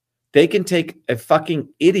 They can take a fucking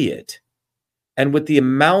idiot, and with the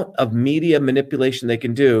amount of media manipulation they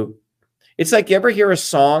can do, it's like you ever hear a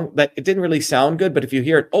song that it didn't really sound good, but if you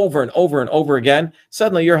hear it over and over and over again,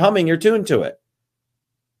 suddenly you're humming your tune to it.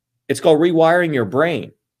 It's called rewiring your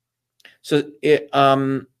brain. So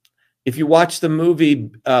if you watch the movie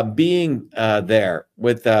Being There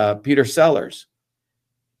with Peter Sellers,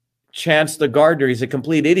 Chance the gardener, he's a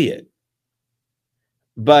complete idiot.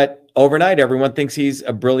 But overnight, everyone thinks he's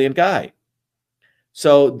a brilliant guy.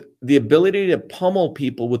 So the ability to pummel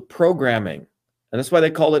people with programming, and that's why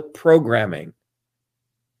they call it programming.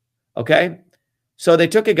 Okay? So they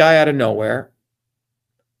took a guy out of nowhere,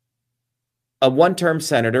 a one-term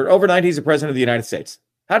senator. Overnight, he's the president of the United States.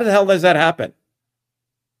 How the hell does that happen?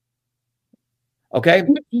 Okay?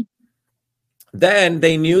 Then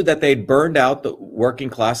they knew that they'd burned out the working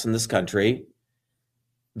class in this country.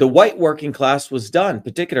 The white working class was done,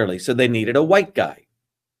 particularly, so they needed a white guy.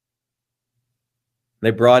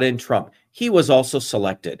 They brought in Trump. He was also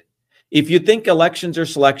selected. If you think elections are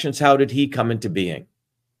selections, how did he come into being?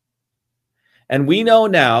 And we know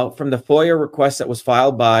now from the FOIA request that was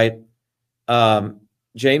filed by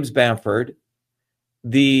James Bamford,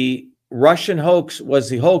 the Russian hoax was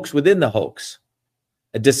the hoax within the hoax,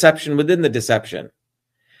 a deception within the deception.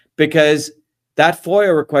 Because that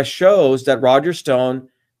FOIA request shows that Roger Stone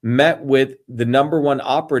met with the #1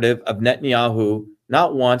 operative of Netanyahu,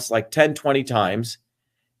 not once, like 10, 20 times.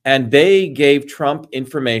 And they gave Trump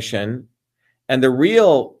information. And the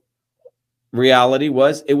real reality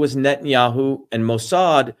was it was Netanyahu and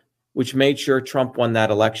Mossad, which made sure Trump won that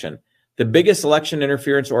election. The biggest election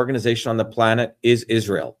interference organization on the planet is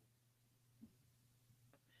Israel.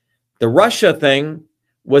 The Russia thing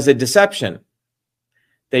was a deception.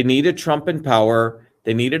 They needed Trump in power.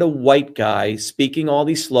 They needed a white guy speaking all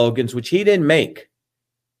these slogans, which he didn't make.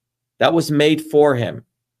 That was made for him.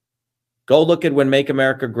 Go look at when Make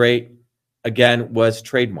America Great Again was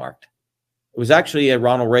trademarked. It was actually a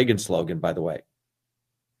Ronald Reagan slogan, by the way.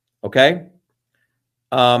 Okay?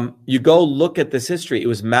 You go look at this history. It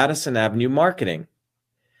was Madison Avenue marketing.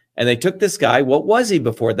 And they took this guy. What was he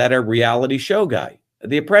before that? A reality show guy,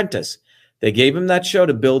 The Apprentice. They gave him that show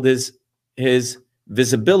to build his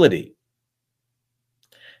visibility.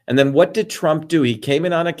 And then what did Trump do? He came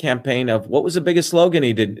in on a campaign of, what was the biggest slogan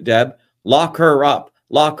he did, Deb? Lock her up,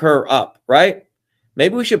 right?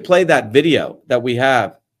 Maybe we should play that video that we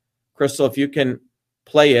have. Crystal, if you can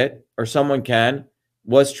play it, or someone can,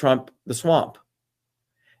 was Trump the swamp?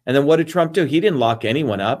 And then what did Trump do? He didn't lock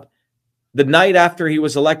anyone up. The night after he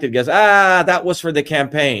was elected, he goes, that was for the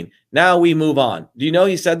campaign. Now we move on. Do you know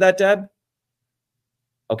he said that, Deb?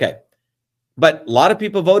 Okay. But a lot of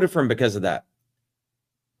people voted for him because of that.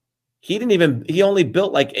 He only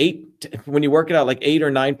built like 8, when you work it out, like 8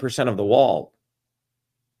 or 9% of the wall.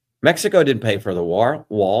 Mexico didn't pay for the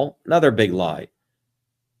wall. Another big lie.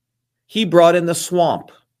 He brought in the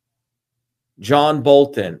swamp. John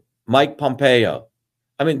Bolton, Mike Pompeo.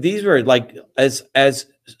 I mean, these were like as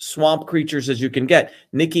swamp creatures as you can get.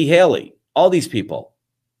 Nikki Haley, all these people.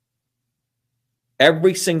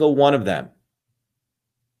 Every single one of them.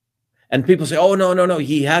 And people say, oh, no,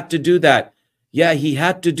 he had to do that. Yeah, he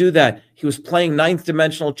had to do that. He was playing ninth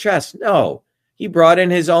dimensional chess. No, he brought in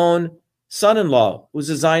his own son-in-law, who's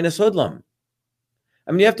a Zionist hoodlum.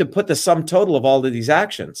 I mean, you have to put the sum total of all of these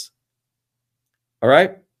actions. All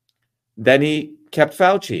right? Then he kept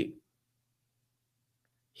Fauci.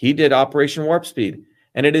 He did Operation Warp Speed.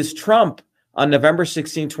 And it is Trump on November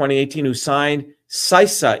 16, 2018, who signed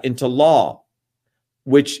CISA into law,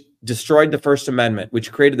 which destroyed the First Amendment,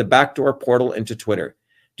 which created the backdoor portal into Twitter.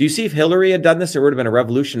 Do you see if Hillary had done this, there would have been a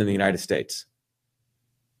revolution in the United States.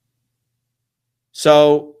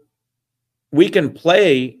 So we can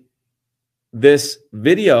play this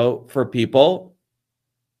video for people.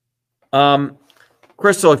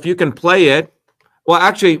 Crystal, if you can play it. Well,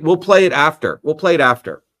 actually, we'll play it after.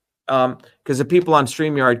 Because the people on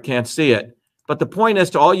StreamYard can't see it. But the point is,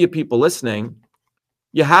 to all you people listening,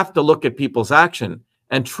 you have to look at people's action.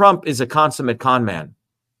 And Trump is a consummate con man.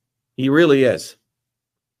 He really is.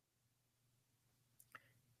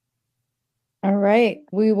 All right.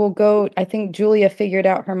 We will go. I think Julia figured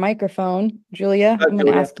out her microphone. Julia, I'm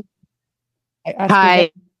going to ask.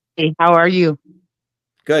 Hi. How are you?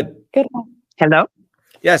 Good. Good. Hello?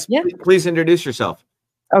 Yes. Yeah. Please introduce yourself.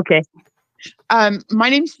 Okay. My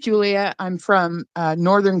name's Julia. I'm from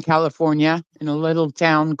Northern California in a little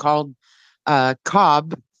town called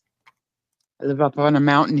Cobb. I live up on a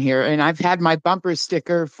mountain here, and I've had my bumper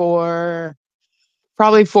sticker for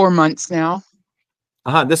probably 4 months now.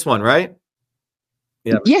 This one, right?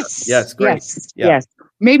 Yeah. Yes. Great. Yes. Yes.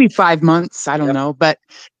 Maybe 5 months. I don't know, but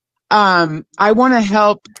I want to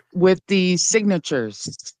help with the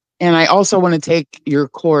signatures, and I also want to take your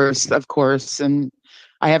course, of course. And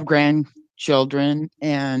I have grandchildren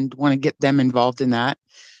and want to get them involved in that.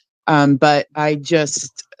 But I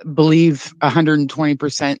just believe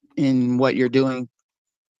 120% in what you're doing.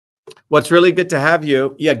 Well, it's really good to have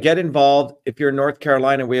you. Yeah, get involved. If you're in North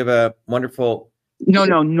Carolina, we have a wonderful. No,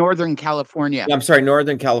 Northern California. I'm sorry,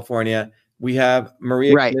 Northern California. We have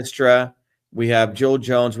Maria Right. Klistra. We have Jill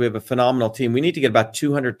Jones. We have a phenomenal team. We need to get about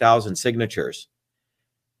 200,000 signatures.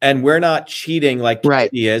 And we're not cheating like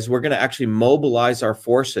Katie is. We're going to actually mobilize our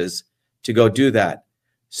forces to go do that.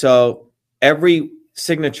 So every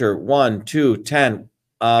signature, 1, 2, 10,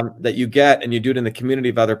 that you get and you do it in the community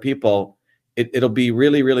of other people, it'll be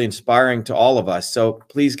really, really inspiring to all of us. So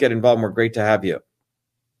please get involved. We're great to have you.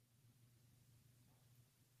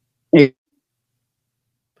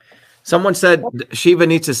 Someone said Shiva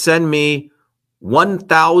needs to send me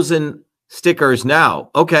 1,000 stickers now.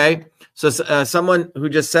 Okay. So someone who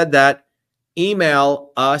just said that,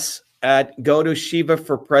 email us at go to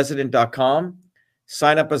shivaforpresident.com,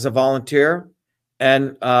 sign up as a volunteer,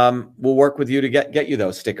 and we'll work with you to get you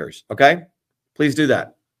those stickers. Okay. Please do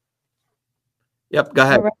that. Yep. Go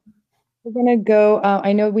ahead. All right. We're going to go.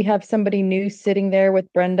 I know we have somebody new sitting there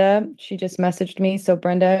with Brenda. She just messaged me. So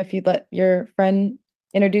Brenda, if you'd let your friend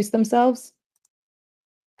introduce themselves.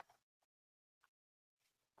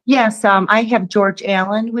 Yes, I have George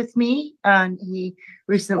Allen with me. He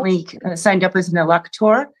recently signed up as an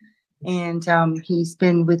elector, and he's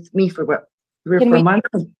been with me for what, 3 or 4 months.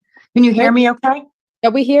 Can you hear me okay? Yeah,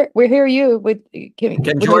 we hear you.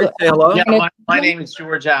 Can George say hello? Yeah, my name is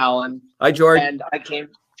George Allen. Hi, George. And I came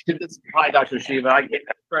to this. Hi, Dr. Shiva. I came to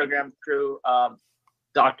this program through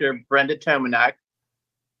Dr. Brenda Tomanek,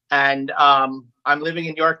 and I'm living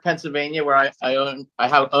in York, Pennsylvania, where I own a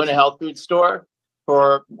health food store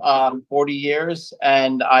for 40 years,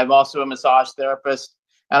 and I'm also a massage therapist.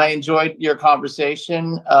 And I enjoyed your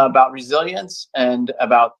conversation about resilience and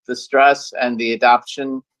about the stress and the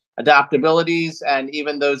adaptabilities, and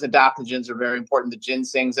even those adaptogens are very important, the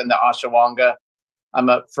ginsengs and the ashwagandha. I'm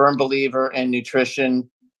a firm believer in nutrition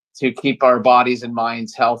to keep our bodies and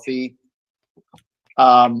minds healthy.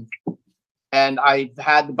 And I've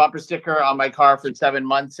had the bumper sticker on my car for 7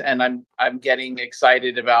 months, and I'm getting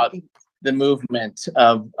excited about the movement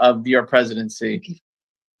of your presidency.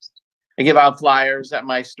 I give out flyers at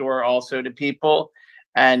my store also to people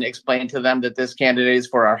and explain to them that this candidate is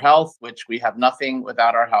for our health, which we have nothing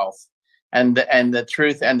without our health, and the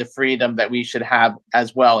truth and the freedom that we should have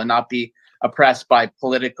as well, and not be oppressed by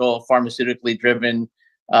political, pharmaceutically driven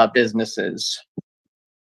businesses.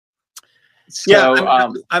 So,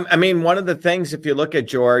 yeah, I mean, one of the things, if you look at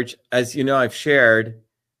George, as you know, I've shared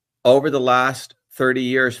over the last 30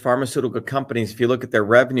 years, pharmaceutical companies, if you look at their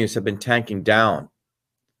revenues, have been tanking down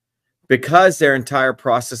because their entire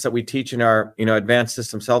process that we teach in our, advanced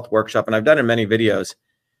systems health workshop, and I've done in many videos,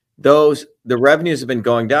 the revenues have been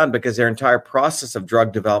going down because their entire process of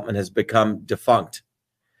drug development has become defunct.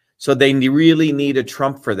 So they really need a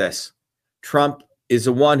Trump for this. Trump is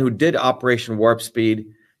the one who did Operation Warp Speed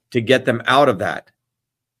to get them out of that.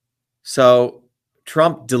 So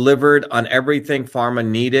Trump delivered on everything pharma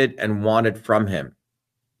needed and wanted from him.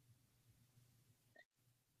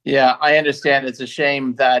 Yeah, I understand. It's a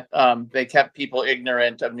shame that they kept people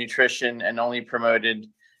ignorant of nutrition and only promoted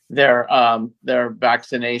their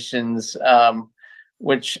vaccinations,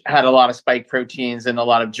 which had a lot of spike proteins and a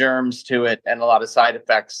lot of germs to it and a lot of side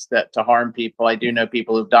effects to harm people. I do know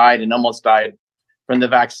people who've died and almost died from the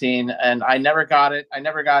vaccine, and I never got it. I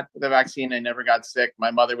never got the vaccine. I never got sick. My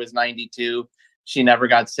mother was 92. She never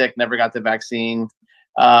got sick, never got the vaccine.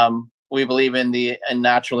 We believe in the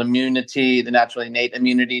natural immunity, the natural innate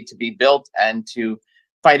immunity to be built and to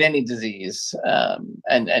fight any disease,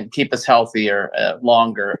 and keep us healthier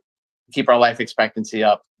longer, keep our life expectancy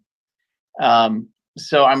up.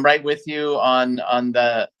 So I'm right with you on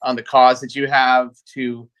the cause that you have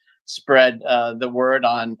to spread the word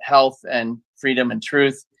on health and freedom and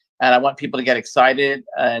truth. And I want people to get excited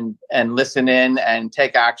and listen in and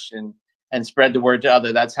take action and spread the word to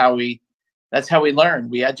others. That's how we learn.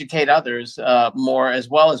 We educate others more as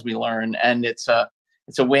well as we learn, and it's a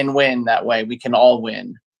win-win that way. We can all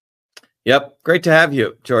win. Yep, great to have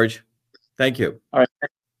you, George. Thank you. All right,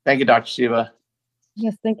 thank you, Dr. Shiva.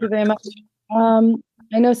 Yes, thank you very much.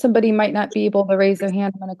 I know somebody might not be able to raise their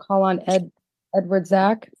hand. I'm going to call on Edward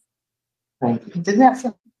Zach. Didn't that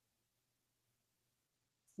sound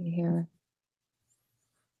here?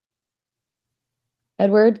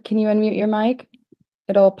 Edward, can you unmute your mic?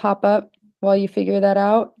 It'll pop up while you figure that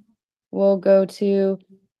out. We'll go to,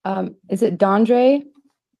 is it Dondre?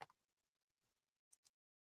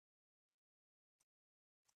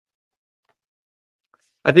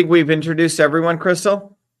 I think we've introduced everyone,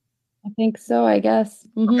 Crystal. I think so, I guess.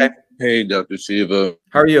 Mm-hmm. Okay. Hey, Dr. Shiva.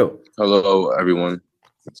 How are you? Hello, everyone.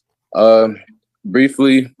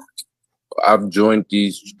 Briefly, I've joined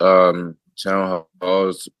these town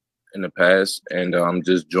halls in the past, and I'm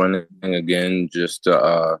just joining again just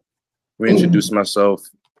to reintroduce myself.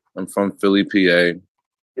 I'm from Philly, PA,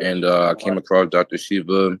 and I came across Dr.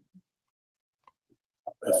 Shiva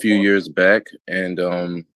a few years back, and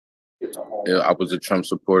I was a Trump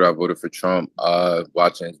supporter. I voted for Trump,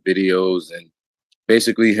 watching his videos, and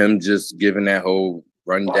basically him just giving that whole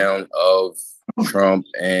rundown of Trump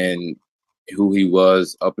and who he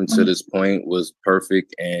was up until this point was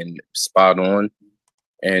perfect and spot on.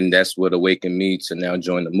 And that's what awakened me to now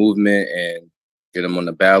join the movement and get him on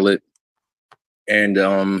the ballot. And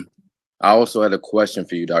I also had a question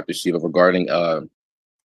for you, Dr. Shiva, regarding the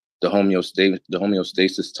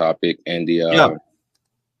homeostasis topic and the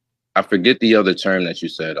I forget the other term that you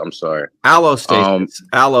said. I'm sorry. Allostasis.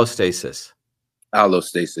 Allostasis.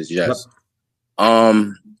 Allostasis, yes.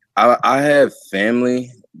 Yep. I have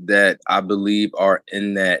family that I believe are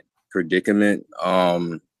in that predicament.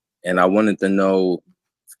 And I wanted to know,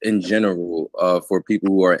 in general, for people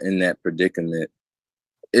who are in that predicament,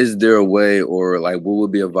 is there a way, or like what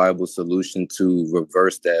would be a viable solution to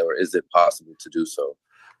reverse that, or is it possible to do so?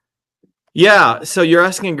 Yeah, so you're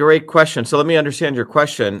asking a great question. So let me understand your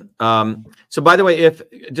question. So by the way, if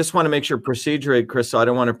just want to make sure procedurally, Crystal, I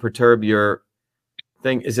don't want to perturb your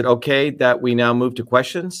thing. Is it okay that we now move to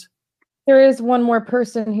questions? There is one more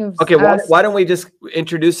person who's okay. Why don't we just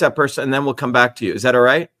introduce that person and then we'll come back to you? Is that all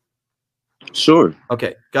right? Sure.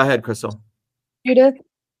 Okay, go ahead, Crystal. Judith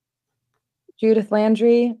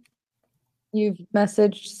Landry, you've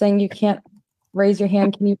messaged saying you can't raise your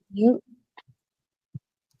hand. Can you mute?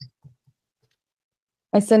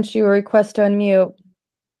 I sent you a request to unmute.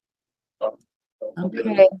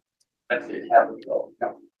 Okay. I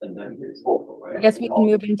guess we can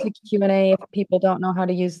move into Q&A if people don't know how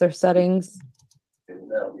to use their settings.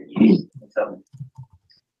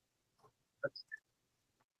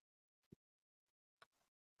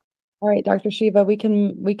 All right, Dr. Shiva, we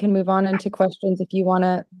can move on into questions if you want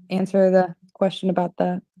to answer the question about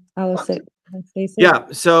the allostasis. Yeah,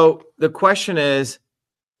 so the question is,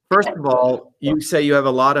 first of all, you say you have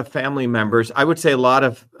a lot of family members. I would say a lot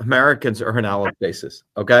of Americans are in allostasis,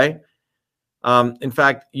 okay? In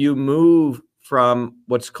fact, you move from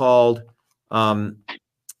what's called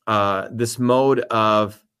this mode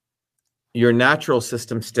of your natural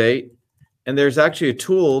system state, and there's actually a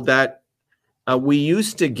tool that we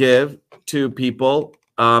used to give to people,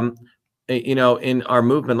 you know, in our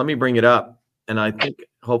movement. Let me bring it up, and I think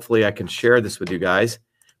hopefully I can share this with you guys.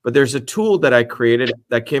 But there's a tool that I created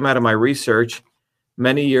that came out of my research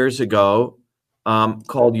many years ago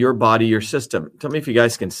called Your Body, Your System. Tell me if you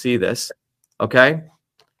guys can see this, okay?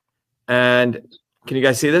 And can you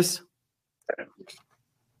guys see this?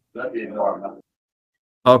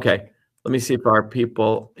 Okay, let me see if our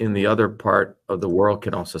people in the other part of the world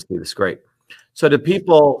can also see this. Great. So the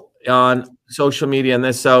people on social media and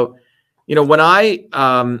this, so, you know, when I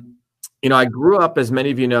grew up, as many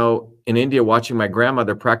of you know, in India, watching my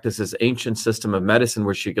grandmother practice this ancient system of medicine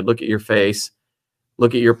where she could look at your face,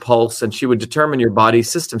 look at your pulse, and she would determine your body's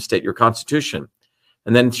system state, your constitution.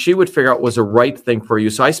 And then she would figure out what was the right thing for you.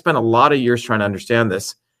 So I spent a lot of years trying to understand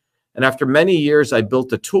this. And after many years, I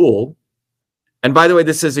built a tool. And by the way,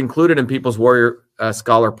 this is included in People's Warrior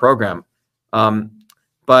Scholar program.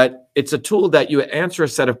 But it's a tool that you answer a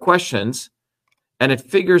set of questions and it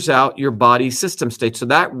figures out your body's system state. So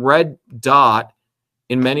that red dot,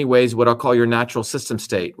 in many ways, what I'll call your natural system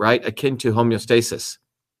state, right? Akin to homeostasis.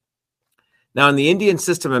 Now, in the Indian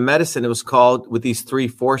system of medicine, it was called with these three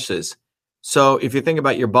forces. So if you think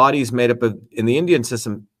about your body is made up of, in the Indian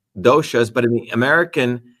system, doshas, but in the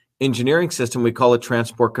American engineering system, we call it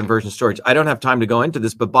transport, conversion, storage. I don't have time to go into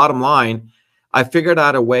this, but bottom line, I figured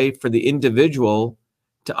out a way for the individual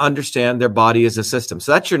to understand their body as a system.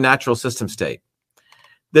 So that's your natural system state.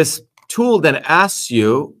 This tool then asks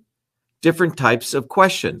you different types of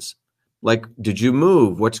questions, like, did you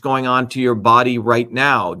move? What's going on to your body right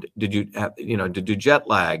now? Did you have, did you jet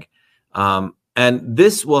lag? And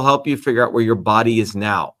this will help you figure out where your body is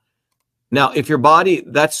now. Now, if your body,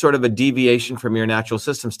 that's sort of a deviation from your natural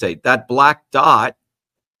system state. That black dot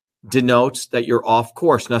denotes that you're off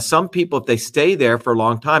course. Now, some people, if they stay there for a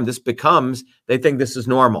long time, they think this is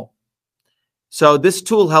normal. So this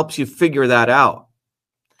tool helps you figure that out.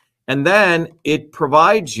 And then it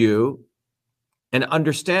provides you an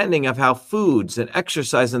understanding of how foods and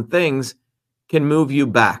exercise and things can move you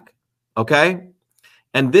back. Okay?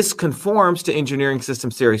 And this conforms to engineering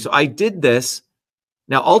systems theory. So I did this.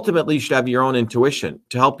 Now, ultimately, you should have your own intuition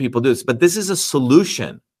to help people do this. But this is a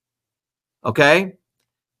solution, okay,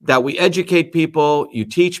 that we educate people, you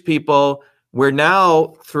teach people. We're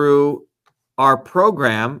now through our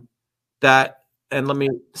program that, and let me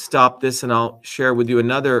stop this and I'll share with you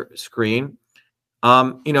another screen.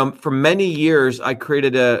 For many years, I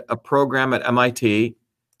created a program at MIT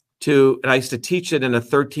and I used to teach it in a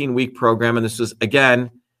 13-week program. And this was,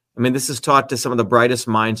 again, this is taught to some of the brightest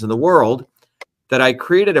minds in the world, that I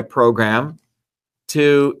created a program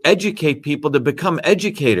to educate people to become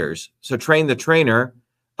educators. So train the trainer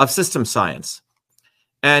of system science.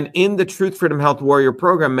 And in the Truth, Freedom, Health Warrior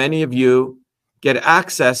program, many of you get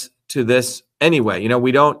access to this anyway.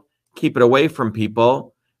 We don't keep it away from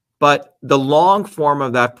people, but the long form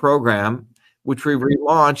of that program, which we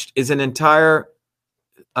relaunched, is an entire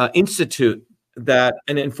institute that,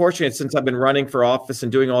 and unfortunately, since I've been running for office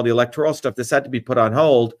and doing all the electoral stuff, this had to be put on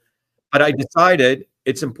hold. But I decided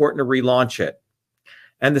it's important to relaunch it.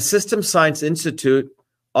 And the System Science Institute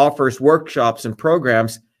offers workshops and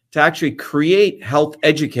programs to actually create health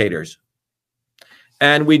educators.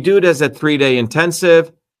 And we do it as a 3-day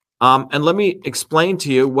intensive. And let me explain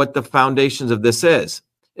to you what the foundations of this is.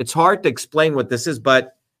 It's hard to explain what this is,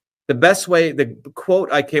 but the best way, the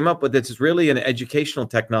quote I came up with, is really an educational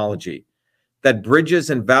technology that bridges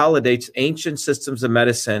and validates ancient systems of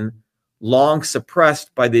medicine long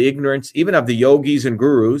suppressed by the ignorance, even of the yogis and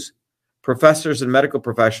gurus, professors and medical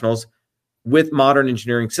professionals, with modern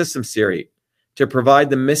engineering systems theory, to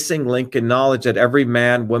provide the missing link in knowledge that every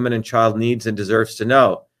man, woman, and child needs and deserves to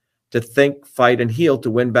know, to think, fight, and heal,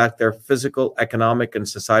 to win back their physical, economic, and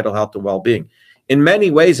societal health and well-being. In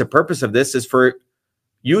many ways, the purpose of this is for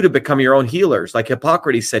you to become your own healers. Like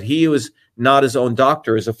Hippocrates said, he who is not his own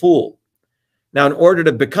doctor is a fool. Now, in order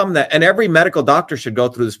to become that, and every medical doctor should go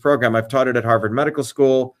through this program. I've taught it at Harvard Medical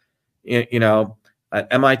School, at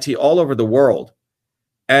MIT, all over the world.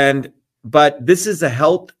 But this is a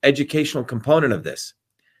health educational component of this.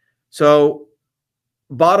 So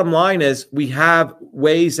bottom line is, we have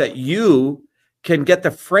ways that you can get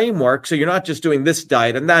the framework, so you're not just doing this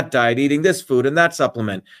diet and that diet, eating this food and that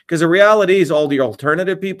supplement. Because the reality is all the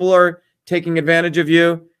alternative people are taking advantage of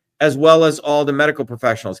you, as well as all the medical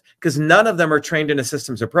professionals, because none of them are trained in a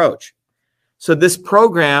systems approach. So this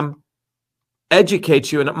program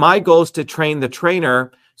educates you, and my goal is to train the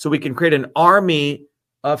trainer so we can create an army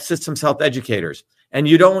of systems health educators. And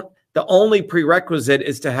the only prerequisite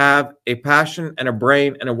is to have a passion and a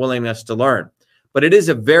brain and a willingness to learn. But it is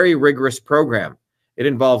a very rigorous program. It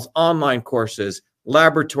involves online courses,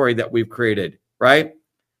 laboratory that we've created, right?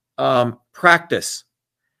 Practice.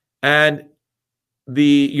 And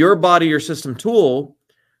the Your Body, Your System tool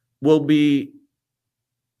will be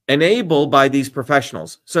enabled by these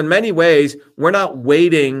professionals. So in many ways, we're not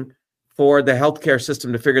waiting for the healthcare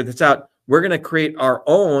system to figure this out. We're going to create our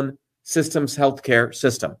own systems healthcare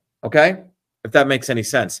system. Okay? If that makes any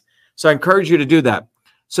sense. So I encourage you to do that.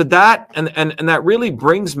 So that, and that really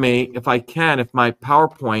brings me, if my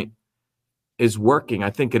PowerPoint is working, I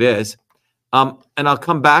think it is, and I'll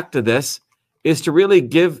come back to this, is to really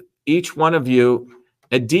give each one of you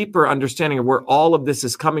a deeper understanding of where all of this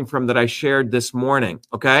is coming from that I shared this morning,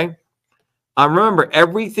 okay? Remember,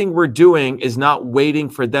 everything we're doing is not waiting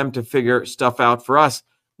for them to figure stuff out for us.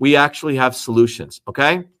 We actually have solutions,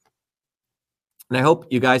 okay? And I hope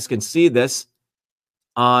you guys can see this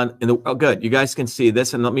good. You guys can see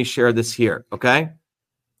this, and let me share this here, okay?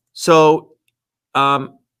 So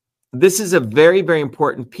this is a very, very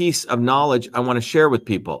important piece of knowledge I want to share with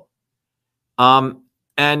people. And,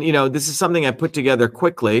 this is something I put together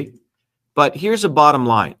quickly, but here's a bottom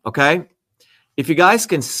line, okay? If you guys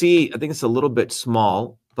can see, I think it's a little bit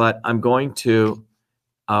small, but I'm going to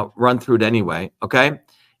run through it anyway, okay?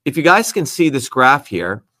 If you guys can see this graph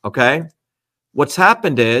here, okay, what's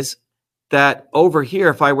happened is that over here,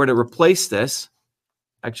 if I were to replace this,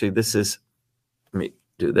 actually, let me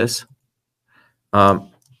do this. All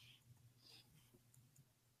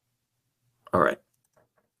right.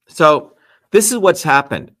 So this is what's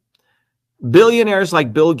happened. Billionaires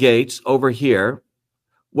like Bill Gates over here,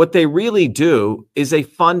 what they really do is they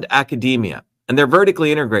fund academia, and they're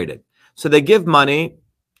vertically integrated. So they give money.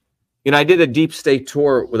 I did a deep state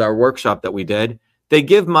tour with our workshop that we did. They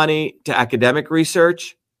give money to academic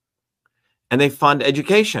research, and they fund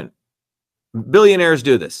education. Billionaires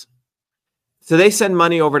do this. So they send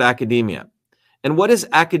money over to academia. And what does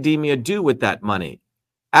academia do with that money?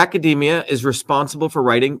 academia is responsible for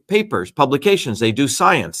writing papers, publications. They do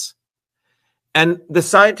science. And the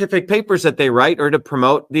scientific papers that they write are to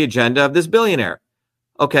promote the agenda of this billionaire,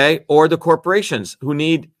 okay? Or the corporations who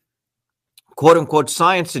need, quote unquote,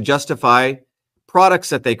 science to justify products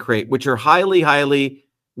that they create, which are highly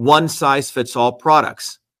one-size-fits-all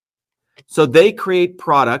products. So they create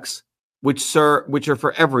products which are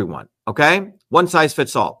for everyone, okay? One size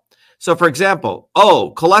fits all. So for example,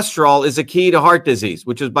 cholesterol is a key to heart disease,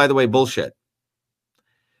 which is, by the way, bullshit.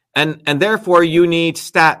 And therefore you need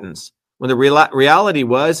statins. When the reality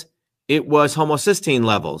was, it was homocysteine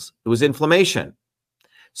levels. It was inflammation.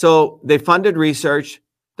 So they funded research.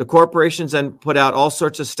 The corporations then put out all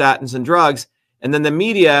sorts of statins and drugs. And then the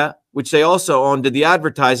media, which they also owned, did the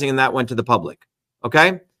advertising, and that went to the public.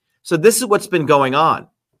 Okay? So this is what's been going on.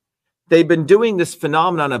 They've been doing this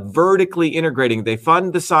phenomenon of vertically integrating. They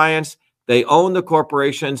fund the science, they own the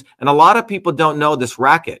corporations, and a lot of people don't know this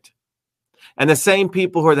racket. And the same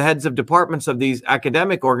people who are the heads of departments of these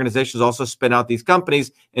academic organizations also spin out these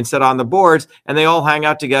companies and sit on the boards, and they all hang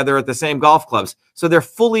out together at the same golf clubs. So they're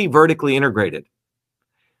fully vertically integrated.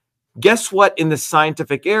 Guess what in the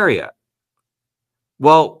scientific area?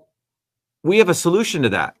 Well, we have a solution to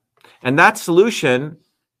that. And that solution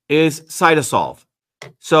is Cytosolve.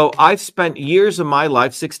 So I've spent years of my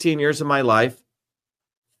life, 16 years of my life,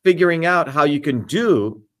 figuring out how you can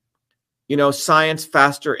do, science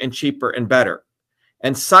faster and cheaper and better.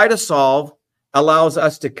 And Cytosolve allows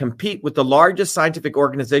us to compete with the largest scientific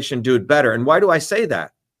organization, do it better. And why do I say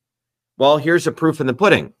that? Well, here's a proof in the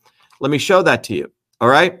pudding. Let me show that to you. All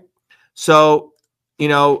right. So,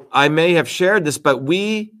 I may have shared this, but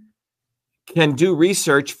we can do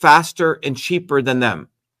research faster and cheaper than them.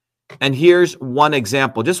 And here's one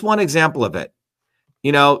example, just one example of it.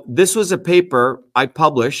 This was a paper I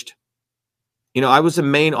published. I was a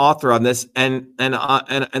main author on this, and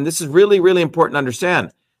this is really, really important to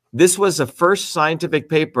understand. This was the first scientific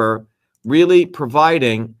paper really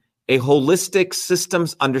providing a holistic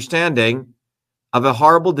systems understanding of a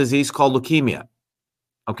horrible disease called leukemia.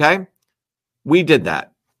 Okay? We did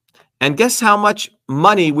that. And guess how much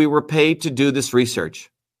money we were paid to do this research?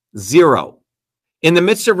 Zero. In the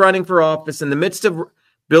midst of running for office, in the midst of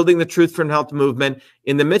building the Truth from Health movement,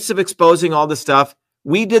 in the midst of exposing all this stuff,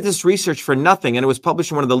 we did this research for nothing. And it was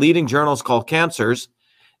published in one of the leading journals called Cancers.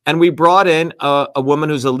 And we brought in a woman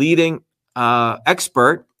who's a leading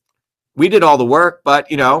expert. We did all the work, but,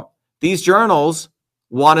 these journals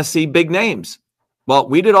want to see big names. Well,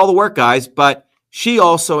 we did all the work, guys, but she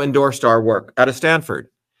also endorsed our work out of Stanford.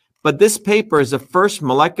 But this paper is the first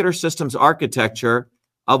molecular systems architecture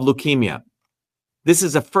of leukemia. This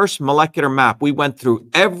is the first molecular map. We went through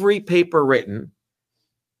every paper written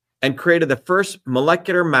and created the first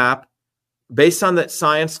molecular map based on that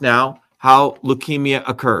science now, how leukemia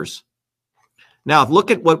occurs. Now, look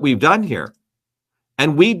at what we've done here.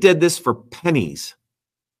 And we did this for pennies.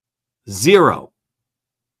 Zero.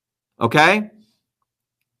 Okay?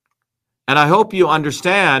 And I hope you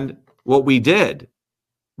understand what we did.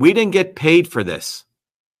 We didn't get paid for this.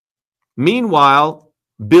 Meanwhile,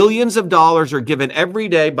 billions of dollars are given every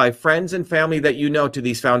day by friends and family that you know to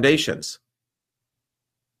these foundations.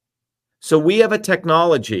 So we have a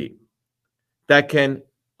technology that can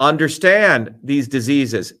understand these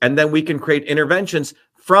diseases, and then we can create interventions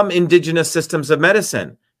from indigenous systems of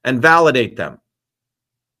medicine and validate them.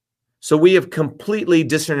 So we have completely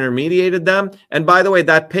disintermediated them. And by the way,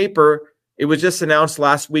 that paper, it was just announced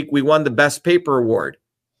last week, we won the Best Paper Award.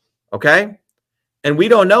 Okay? And we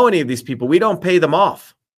don't know any of these people. We don't pay them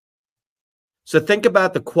off. So think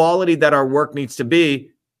about the quality that our work needs to be.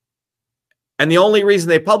 And the only reason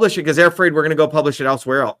they publish it because they're afraid we're going to go publish it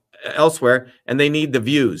elsewhere, and they need the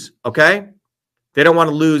views. Okay? They don't want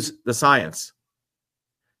to lose the science.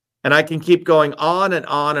 And I can keep going on and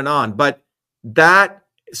on and on. But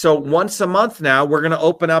so once a month now, we're going to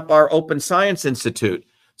open up our Open Science Institute.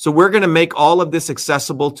 So we're going to make all of this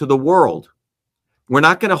accessible to the world. We're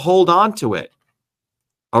not going to hold on to it.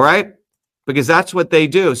 All right? Because that's what they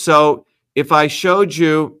do. So if I showed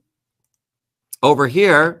you over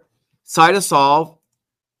here, Cytosolve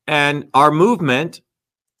and our movement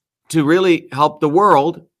to really help the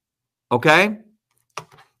world, okay,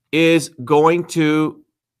 is going to,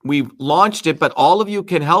 we've launched it, but all of you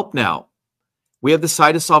can help now. We have the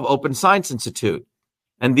Cytosolve Open Science Institute,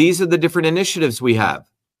 and these are the different initiatives we have.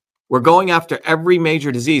 We're going after every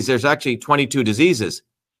major disease. There's actually 22 diseases,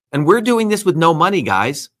 and we're doing this with no money,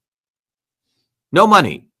 guys. No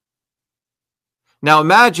money. Now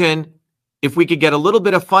imagine if we could get a little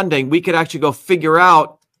bit of funding, we could actually go figure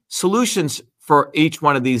out solutions for each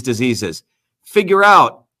one of these diseases. Figure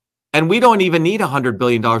out And we don't even need $100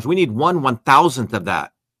 billion. We need 1/1000th of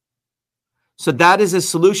that. So that is a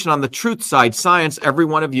solution on the truth side. Science, every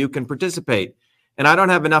one of you can participate. And I don't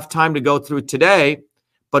have enough time to go through it today,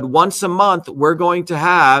 but once a month, we're going to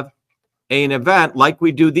have an event like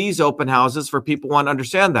we do these open houses for people who want to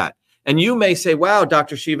understand that. And you may say, wow,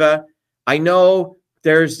 Dr. Shiva, I know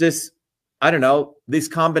there's this, I don't know, this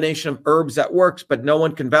combination of herbs that works, but no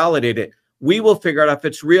one can validate it. We will figure out if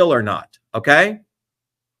it's real or not, okay?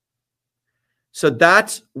 So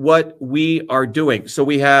that's what we are doing. So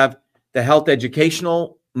we have the health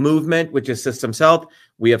educational movement, which is systems health.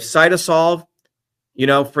 We have Cytosolve,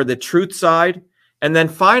 for the truth side. And then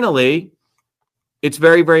finally, it's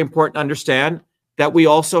very, very important to understand that we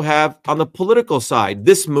also have on the political side,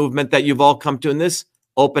 this movement that you've all come to in this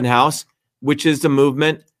open house, which is the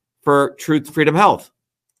movement for truth, freedom, health.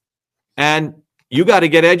 And you got to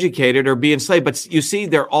get educated or be enslaved. But you see,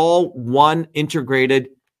 they're all one integrated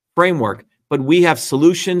framework. But we have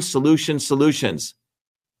solutions.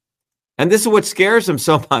 And this is what scares them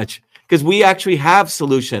so much, because we actually have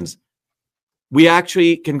solutions. We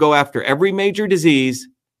actually can go after every major disease,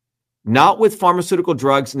 not with pharmaceutical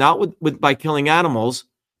drugs, not with by killing animals,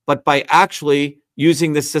 but by actually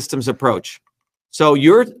using this systems approach. So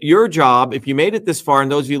your job, if you made it this far,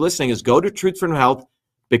 and those of you listening, is go to Truth from Health,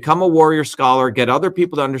 become a warrior scholar, get other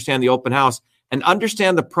people to understand the open house, and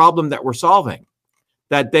understand the problem that we're solving,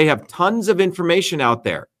 that they have tons of information out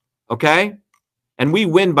there, okay? And we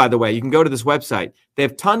win, by the way. You can go to this website. They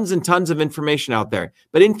have tons and tons of information out there,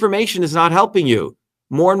 but information is not helping you.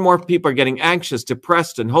 More and more people are getting anxious,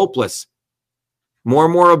 depressed, and hopeless. More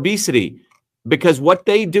and more obesity. Because what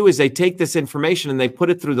they do is they take this information and they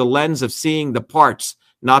put it through the lens of seeing the parts,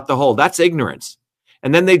 not the whole. That's ignorance.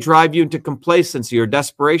 And then they drive you into complacency or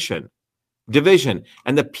desperation, division.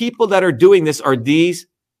 And the people that are doing this are these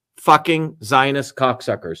fucking Zionist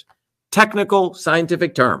cocksuckers. Technical,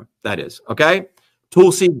 scientific term, that is, okay?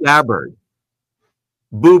 Tulsi Gabbard,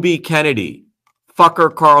 Booby Kennedy,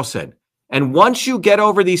 Fucker Carlson. And once you get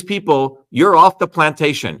over these people, you're off the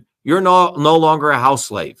plantation. You're no longer a house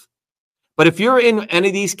slave. But if you're in any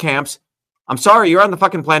of these camps, I'm sorry, you're on the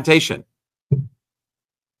fucking plantation.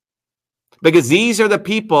 Because these are the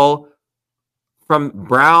people from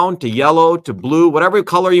brown to yellow to blue, whatever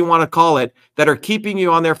color you want to call it, that are keeping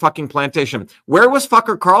you on their fucking plantation. Where was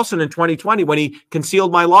Fucker Carlson in 2020 when he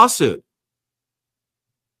concealed my lawsuit?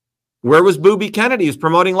 Where was Booby Kennedy? He was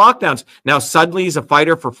promoting lockdowns. Now suddenly he's a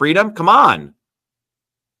fighter for freedom? Come on.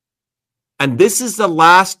 And this is the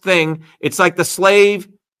last thing. It's like the slave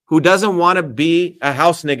who doesn't want to be a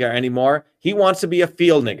house nigger anymore. He wants to be a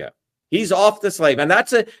field nigger. He's off the slave. And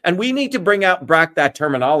that's it. And we need to bring back that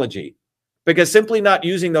terminology, because simply not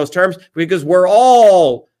using those terms, because we're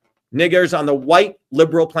all niggers on the white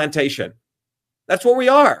liberal plantation. That's what we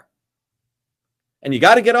are. And you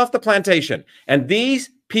got to get off the plantation. And these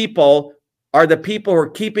people are the people who are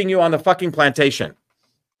keeping you on the fucking plantation.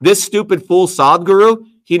 This stupid fool Sadhguru,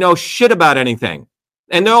 he knows shit about anything.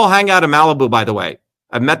 And they all hang out in Malibu, by the way.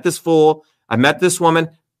 I've met this fool. I met this woman.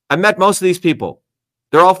 I met most of these people.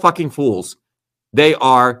 They're all fucking fools. They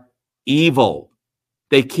are evil.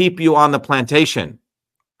 They keep you on the plantation.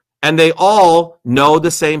 And they all know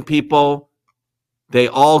the same people. They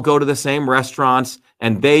all go to the same restaurants,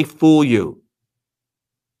 and they fool you.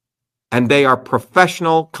 And they are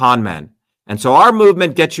professional con men. And so our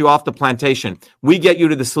movement gets you off the plantation. We get you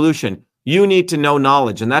to the solution. You need to know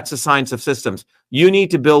knowledge, and that's the science of systems. You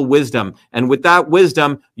need to build wisdom. And with that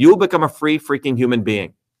wisdom, you'll become a free freaking human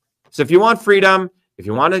being. So if you want freedom, if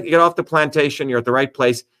you want to get off the plantation, you're at the right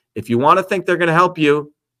place. If you want to think they're going to help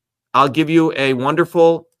you, I'll give you a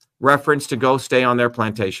wonderful reference to go stay on their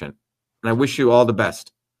plantation. And I wish you all the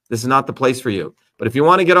best. This is not the place for you. But if you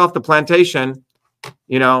want to get off the plantation,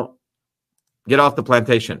 get off the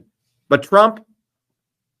plantation. But Trump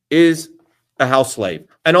is a house slave.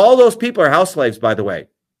 And all those people are house slaves, by the way.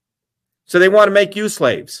 So they want to make you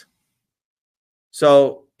slaves.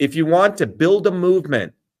 So if you want to build a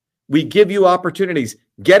movement, we give you opportunities.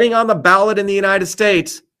 Getting on the ballot in the United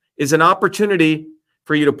States is an opportunity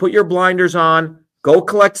for you to put your blinders on, go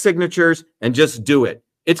collect signatures, and just do it.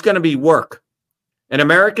 It's going to be work. And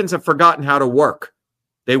Americans have forgotten how to work.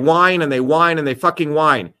 They whine and they whine and they fucking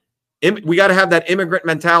whine. We got to have that immigrant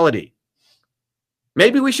mentality.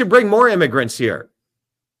 Maybe we should bring more immigrants here.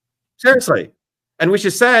 Seriously. And we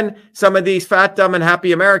should send some of these fat, dumb, and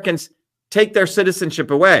happy Americans, take their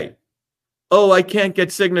citizenship away. Oh, I can't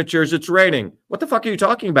get signatures. It's raining. What the fuck are you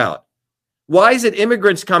talking about? Why is it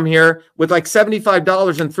immigrants come here with like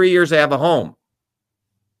 $75 in 3 years they have a home?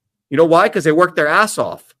 You know why? Because they work their ass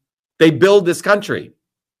off. They build this country.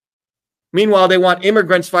 Meanwhile, they want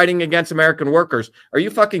immigrants fighting against American workers. Are you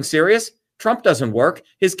fucking serious? Trump doesn't work.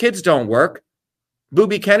 His kids don't work.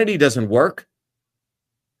 Booby Kennedy doesn't work.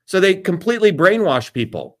 So they completely brainwash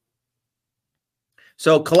people.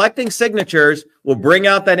 So collecting signatures will bring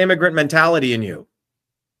out that immigrant mentality in you.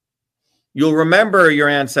 You'll remember your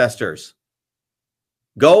ancestors.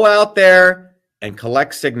 Go out there and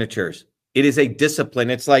collect signatures. It is a discipline.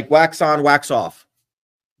 It's like wax on, wax off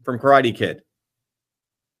from Karate Kid.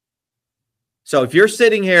 So if you're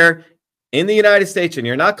sitting here in the United States and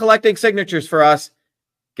you're not collecting signatures for us,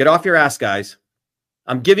 get off your ass, guys.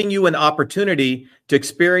 I'm giving you an opportunity to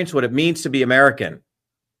experience what it means to be American.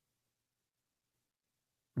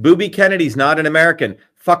 Booby Kennedy's not an American.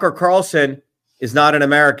 Fucker Carlson is not an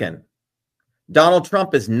American. Donald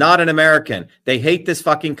Trump is not an American. They hate this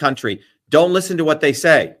fucking country. Don't listen to what they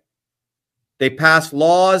say. They passed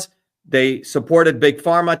laws. They supported Big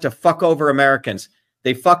Pharma to fuck over Americans.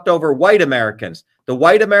 They fucked over white Americans. The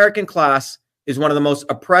white American class is one of the most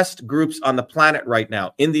oppressed groups on the planet right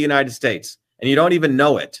now in the United States. And you don't even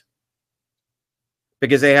know it.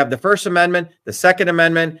 Because they have the First Amendment, the Second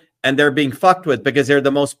Amendment, and they're being fucked with because they're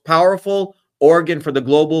the most powerful organ for the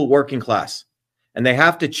global working class. And they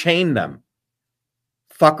have to chain them.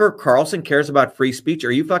 Fucker Carlson cares about free speech.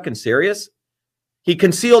 Are you fucking serious? He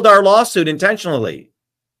concealed our lawsuit intentionally.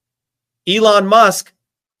 Elon Musk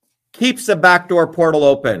keeps the backdoor portal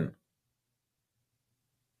open.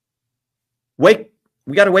 We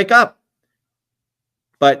got to wake up.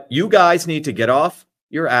 But you guys need to get off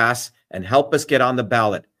your ass and help us get on the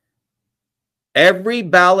ballot. Every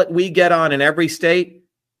ballot we get on in every state,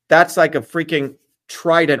 that's like a freaking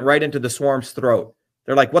trident right into the swarm's throat.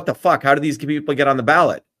 They're like, what the fuck? How do these people get on the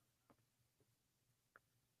ballot?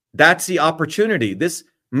 That's the opportunity. This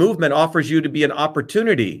movement offers you to be an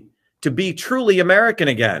opportunity to be truly American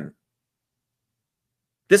again.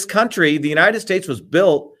 This country, the United States, was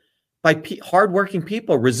built by hardworking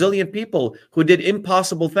people, resilient people who did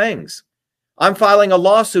impossible things. I'm filing a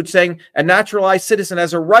lawsuit saying a naturalized citizen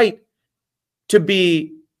has a right to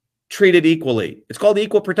be treated equally. It's called the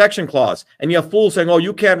Equal Protection Clause. And you have fools saying, oh,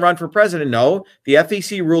 you can't run for president. No, the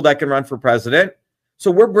FEC ruled I can run for president. So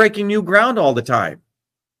we're breaking new ground all the time.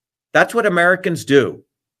 That's what Americans do.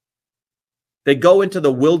 They go into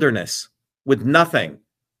the wilderness with nothing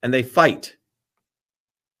and they fight.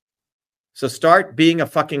 So start being a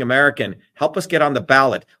fucking American. Help us get on the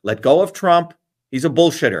ballot. Let go of Trump. He's a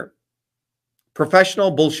bullshitter.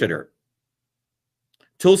 Professional bullshitter.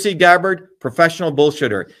 Tulsi Gabbard, professional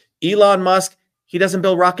bullshitter. Elon Musk, he doesn't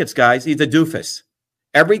build rockets, guys. He's a doofus.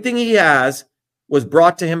 Everything he has was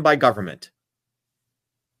brought to him by government.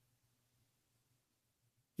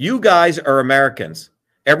 You guys are Americans.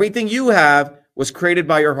 Everything you have was created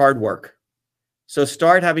by your hard work. So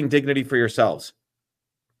start having dignity for yourselves.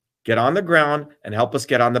 Get on the ground and help us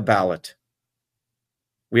get on the ballot.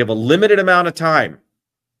 We have a limited amount of time.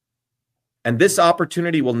 And this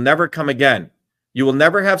opportunity will never come again. You will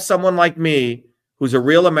never have someone like me who's a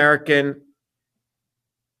real American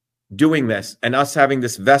doing this and us having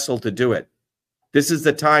this vessel to do it. This is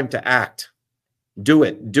the time to act. Do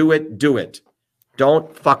it, do it, do it.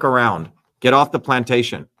 Don't fuck around. Get off the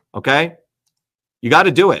plantation, okay? You got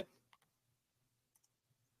to do it.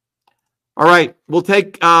 All right, we'll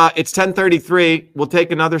take, it's 10:33. We'll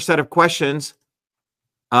take another set of questions.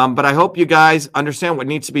 But I hope you guys understand what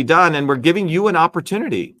needs to be done. And we're giving you an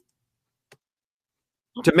opportunity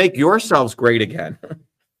to make yourselves great again.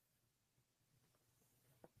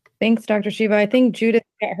 Thanks, Dr. Shiva. I think Judith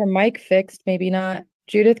got her mic fixed. Maybe not.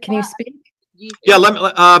 Judith, can you speak? Yeah,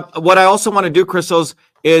 what I also want to do, Crystals,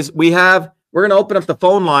 is we're going to open up the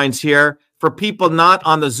phone lines here for people not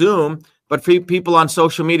on the Zoom, but for people on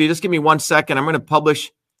social media. Just give me 1 second. I'm going to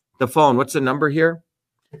publish the phone. What's the number here?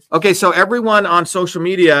 Okay, so everyone on social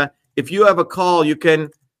media, if you have a call, you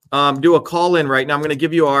can do a call in right now. I'm going to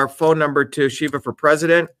give you our phone number to Shiva for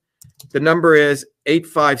President. The number is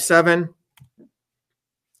 857-810.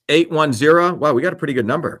 Wow, we got a pretty good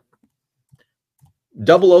number.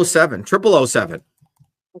 007.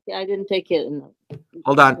 Okay, I didn't take it.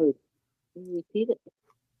 Hold on. Repeat it.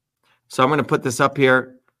 So I'm going to put this up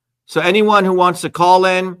here. So anyone who wants to call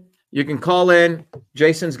in, you can call in.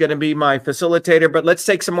 Jason's going to be my facilitator, but let's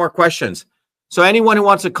take some more questions. So anyone who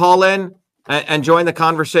wants to call in and join the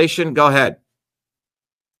conversation, go ahead.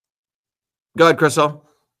 Go ahead, Crystal.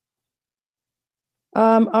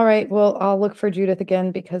 All right. Well, I'll look for Judith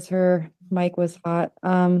again because her mic was hot.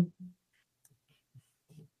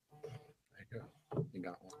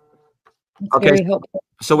 Okay.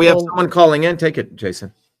 So we have someone calling in. Take it,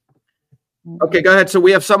 Jason. Okay, go ahead. So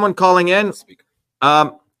we have someone calling in.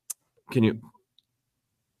 Can you?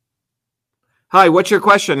 Hi, what's your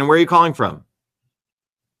question and where are you calling from?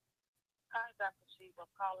 Hi, Dr. Shiva.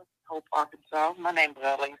 Calling from Hope, Arkansas. My name is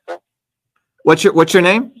Lisa. What's your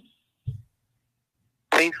name?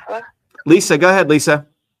 Lisa. Lisa, go ahead, Lisa.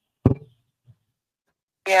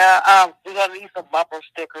 Yeah, we're gonna need some bumper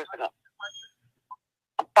stickers.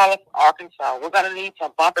 I'm calling from Arkansas. We're gonna need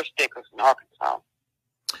some bumper stickers in Arkansas.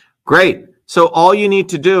 Great. So all you need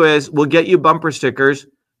to do is we'll get you bumper stickers.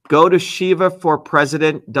 Go to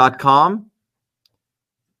shivaforpresident.com,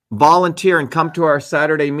 volunteer, and come to our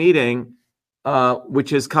Saturday meeting,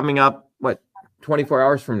 which is coming up, 24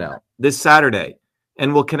 hours from now, this Saturday,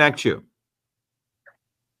 and we'll connect you.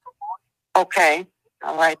 Okay.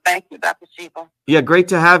 All right. Thank you, Dr. Shiva. Yeah, great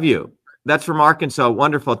to have you. That's from Arkansas.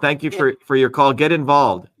 Wonderful. Thank you for your call. Get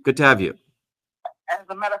involved. Good to have you. As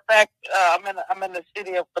a matter of fact, I'm in the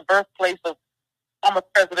city of the birthplace of former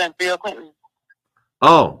President Bill Clinton.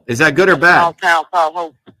 Oh, is that good or bad? Small town called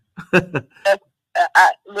Hope.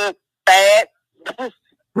 I look bad.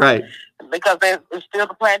 Right. Because it's still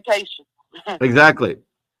the plantation. Exactly.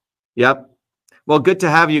 Yep. Well, good to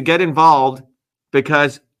have you. Get involved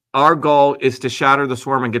because our goal is to shatter the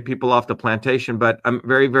swarm and get people off the plantation. But I'm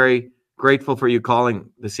very, very grateful for you calling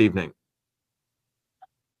this evening.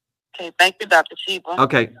 Okay. Thank you, Dr. Shiva.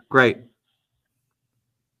 Okay, great.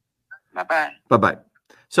 Bye-bye. Bye-bye.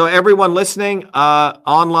 So everyone listening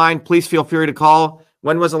online, please feel free to call.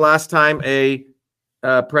 When was the last time a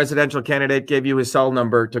presidential candidate gave you his cell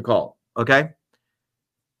number to call? Okay.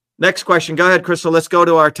 Next question. Go ahead, Crystal. Let's go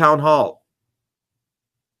to our town hall.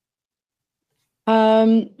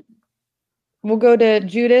 We'll go to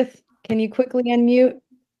Judith. Can you quickly unmute?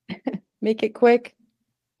 Make it quick.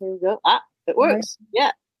 There we go. It works.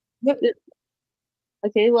 Yeah. Yep.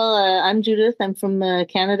 Okay, well, I'm Judith. I'm from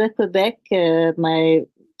Canada, Quebec. My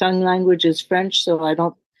tongue language is French, so I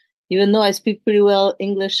don't, even though I speak pretty well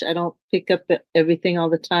English, I don't pick up everything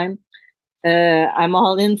all the time. I'm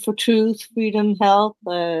all in for truth, freedom, health.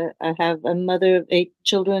 I have a mother of 8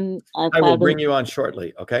 children. I will bring you on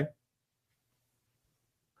shortly, okay?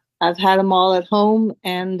 I've had them all at home,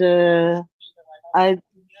 and I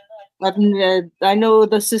know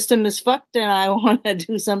the system is fucked, and I want to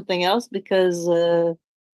do something else because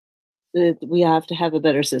we have to have a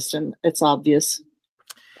better system. It's obvious.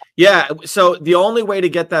 Yeah. So the only way to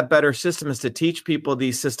get that better system is to teach people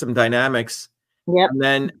these system dynamics. Yep.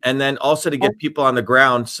 And then also to get people on the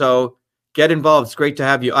ground. So get involved. It's great to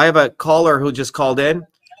have you. I have a caller who just called in.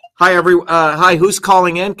 Hi, hi, who's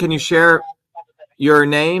calling in? Can you share your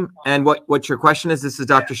name and what your question is? This is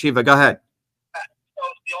Dr. Shiva. Go ahead.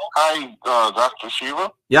 Hi, Dr.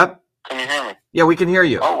 Shiva. Yep. Can you hear me? Yeah, we can hear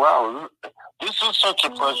you. Oh, wow. This is such a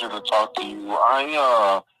pleasure to talk to you.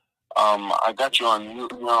 I got you on,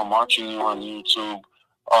 I'm watching you on YouTube.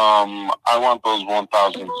 I want those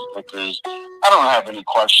 1,000 stickers. I don't have any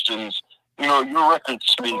questions. Your record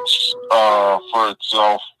speaks for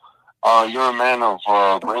itself. You're a man of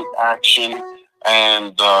great action,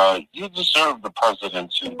 and you deserve the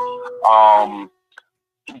presidency.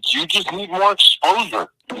 You just need more exposure,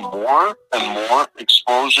 more and more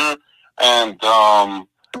exposure, and I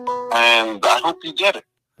hope you get it.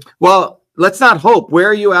 Well, let's not hope. Where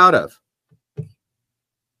are you out of?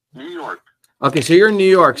 New York. Okay, so you're in New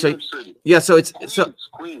York. So yeah, so it's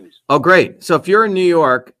Queens. Oh, great. So if you're in New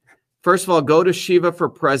York, first of all, go to Shiva for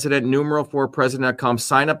President, #4president.com,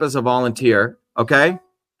 sign up as a volunteer, okay?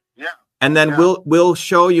 Yeah. And then we'll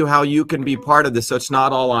show you how you can be part of this, so it's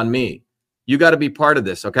not all on me. You got to be part of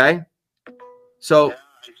this, okay? So I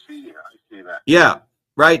see that. yeah,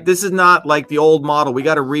 right. This is not like the old model. We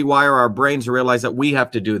got to rewire our brains to realize that we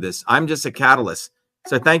have to do this. I'm just a catalyst.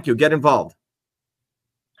 So thank you. Get involved.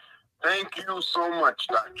 Thank you so much,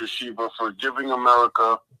 Dr. Shiva, for giving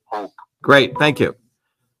America hope. Great. Thank you.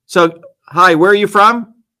 So, hi, where are you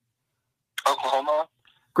from? Oklahoma.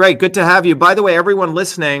 Great. Good to have you. By the way, everyone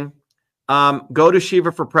listening, go to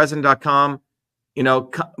shivaforpresident.com,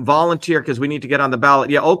 volunteer because we need to get on the ballot.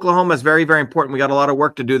 Yeah, Oklahoma is very, very important. We got a lot of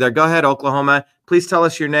work to do there. Go ahead, Oklahoma. Please tell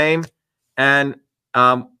us your name and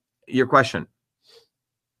your question.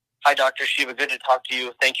 Hi, Dr. Shiva. Good to talk to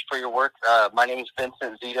you. Thank you for your work. My name is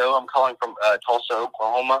Vincent Zito. I'm calling from Tulsa,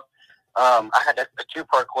 Oklahoma. I had a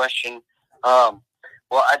two-part question.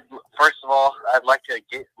 First of all, I'd like to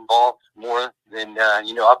get involved more than,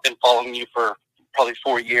 I've been following you for probably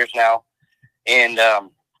 4 years now. And I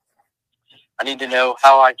need to know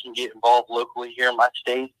how I can get involved locally here in my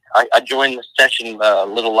state. I joined the session a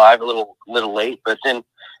little live, a little late. But then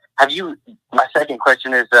my second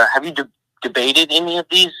question is, have you debated any of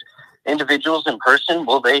these individuals in person?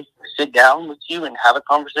 Will they sit down with you and have a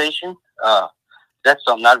conversation? That's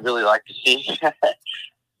something I'd really like to see.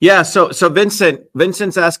 Yeah. So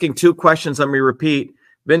Vincent's asking two questions. Let me repeat.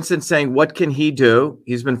 Vincent's saying, what can he do?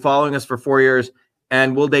 He's been following us for 4 years,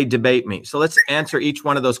 and will they debate me? So let's answer each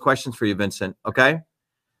one of those questions for you, Vincent. Okay.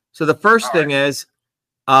 So the first thing is,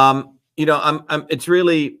 it's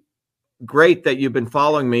really great that you've been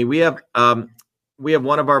following me. We have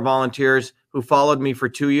one of our volunteers who followed me for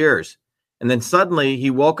 2 years. And then suddenly he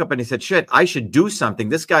woke up and he said, shit, I should do something.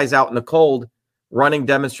 This guy's out in the cold running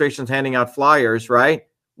demonstrations, handing out flyers, right?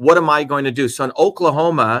 What am I going to do? So in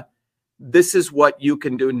Oklahoma, this is what you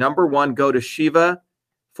can do. Number one, go to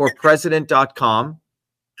shivaforpresident.com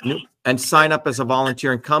and sign up as a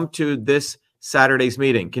volunteer and come to this Saturday's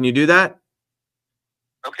meeting. Can you do that?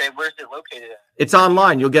 Okay, where's it located at? It's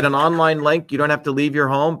online. You'll get an online link. You don't have to leave your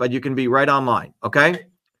home, but you can be right online. Okay.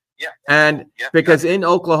 Yeah. And because in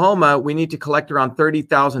Oklahoma, we need to collect around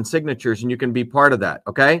 30,000 signatures, and you can be part of that.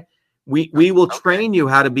 Okay. We will train you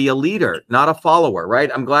how to be a leader, not a follower,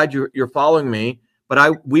 right? I'm glad you're following me,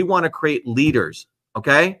 but we want to create leaders.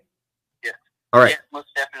 Okay. Yeah. All right. Yeah, most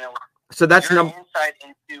definitely. So that's your insight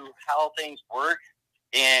into how things work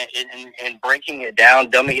and breaking it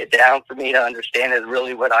down, dumbing it down for me to understand is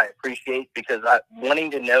really what I appreciate, because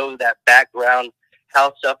wanting to know that background,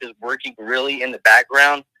 how stuff is working really in the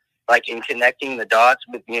background, like in connecting the dots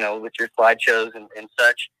with, with your slideshows and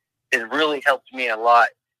such, has really helped me a lot,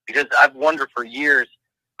 because I've wondered for years.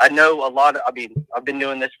 I know I've been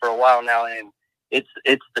doing this for a while now, and it's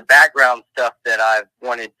the background stuff that I've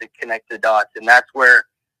wanted to connect the dots. And that's where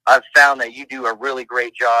I've found that you do a really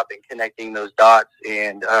great job in connecting those dots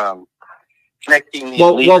and connecting these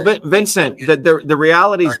leaders. Well, Vincent, the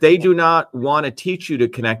reality is they do not want to teach you to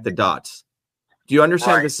connect the dots. Do you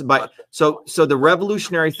understand? Right. This is so the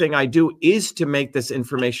revolutionary thing I do is to make this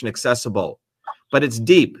information accessible, but it's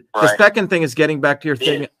deep. Right. The second thing is getting back to your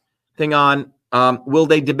thing on will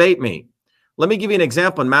they debate me? Let me give you an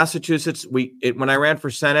example. In Massachusetts, when I ran for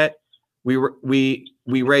Senate, we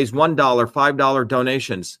raised $1, $5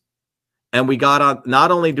 donations, and we got on.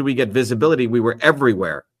 Not only did we get visibility, we were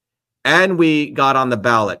everywhere, and we got on the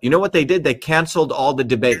ballot. You know what they did? They canceled all the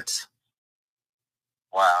debates.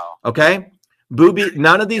 Wow. Okay. Booby,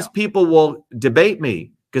 none of these people will debate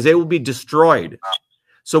me because they will be destroyed.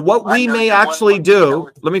 So what we may actually do,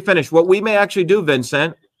 let me finish. What we may actually do,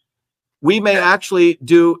 Vincent, we may actually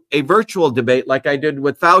do a virtual debate like I did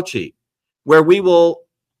with Fauci, where we will,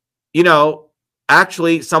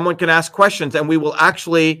 actually someone can ask questions and we will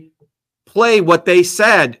actually play what they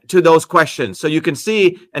said to those questions. So you can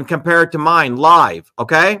see and compare it to mine live.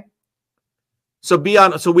 Okay. So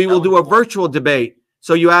we will do a virtual debate.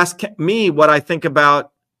 So you ask me what I think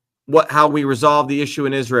about how we resolve the issue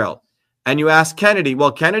in Israel. And you ask Kennedy.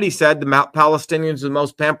 Well, Kennedy said the Palestinians are the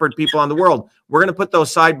most pampered people in the world. We're going to put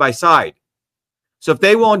those side by side. So if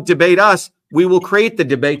they won't debate us, we will create the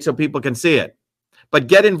debate so people can see it. But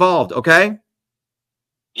get involved, okay?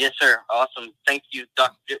 Yes, sir. Awesome. Thank you,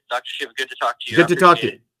 Dr. Shiva. Good to talk to you. Good to talk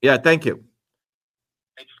to you. Yeah, thank you.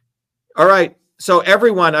 All right. So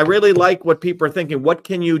everyone, I really like what people are thinking. What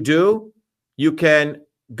can you do? You can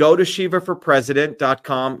go to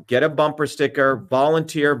shivaforpresident.com, get a bumper sticker,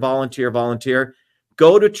 volunteer.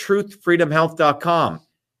 Go to truthfreedomhealth.com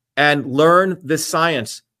and learn this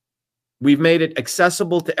science. We've made it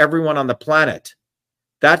accessible to everyone on the planet.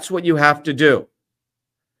 That's what you have to do.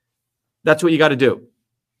 That's what you got to do.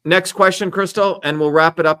 Next question, Crystal, and we'll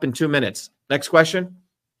wrap it up in 2 minutes. Next question.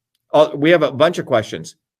 Oh, we have a bunch of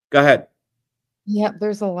questions. Go ahead. Yep,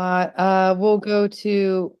 there's a lot. We'll go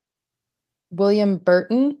to William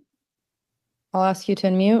Burton. I'll ask you to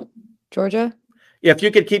unmute, Georgia. Yeah, if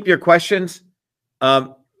you could keep your questions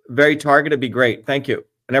very targeted, it'd be great. Thank you.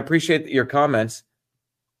 And I appreciate your comments.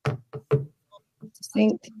 I'm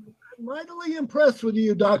mightily impressed with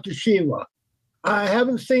you, Dr. Shiva. I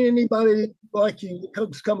haven't seen anybody like you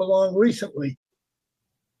who's come along recently.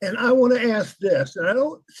 And I want to ask this, and I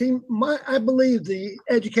believe the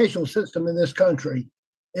educational system in this country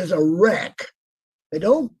is a wreck. They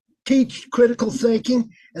don't teach critical thinking,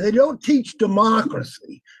 and they don't teach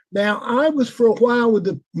democracy. Now, I was for a while with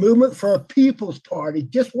the Movement for a People's Party,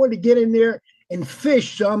 just wanted to get in there and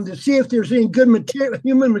fish some to see if there's any good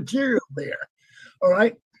human material there. All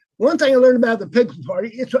right. One thing I learned about the People's Party,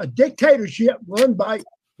 it's a dictatorship run by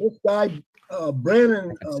this guy,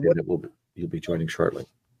 Brennan. You'll be joining shortly.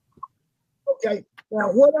 Okay.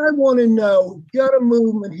 Now, what I want to know, you got a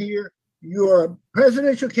movement here. You're a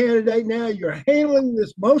presidential candidate now. You're handling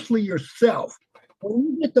this mostly yourself. When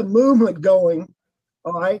you get the movement going,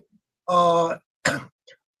 all right,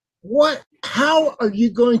 how are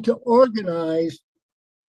you going to organize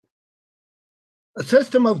a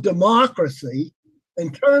system of democracy,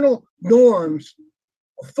 internal norms,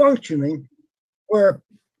 functioning where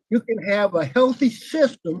you can have a healthy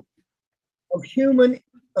system of human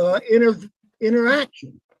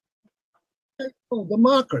interaction. That's called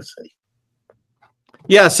democracy.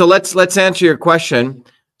 Yeah, so let's answer your question.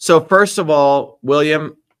 So first of all,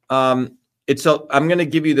 William, I'm going to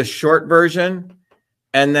give you the short version,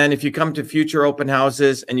 and then if you come to future open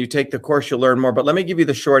houses and you take the course, you'll learn more. But let me give you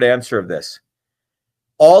the short answer of this.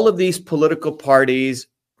 All of these political parties,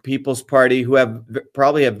 People's Party, who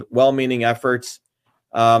probably have well-meaning efforts,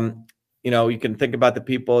 you can think about the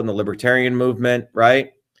people in the libertarian movement,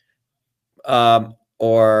 right?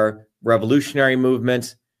 Or revolutionary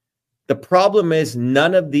movements. The problem is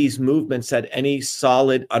none of these movements had any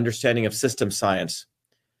solid understanding of system science.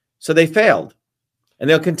 So they failed, and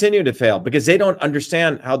they'll continue to fail because they don't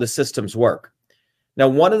understand how the systems work. Now,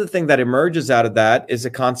 one of the things that emerges out of that is the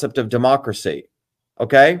concept of democracy.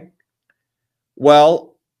 Okay?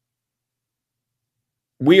 Well,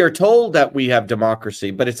 we are told that we have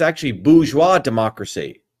democracy, but it's actually bourgeois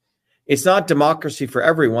democracy. It's not democracy for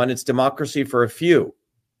everyone. It's democracy for a few,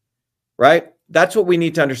 right? That's what we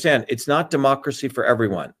need to understand. It's not democracy for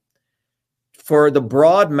everyone. For the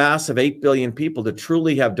broad mass of 8 billion people to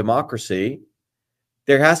truly have democracy,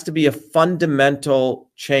 there has to be a fundamental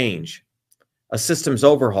change, a systems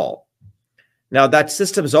overhaul. Now, that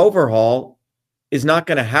systems overhaul is not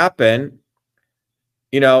going to happen,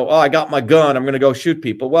 oh, I got my gun, I'm going to go shoot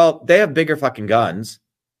people. Well, they have bigger fucking guns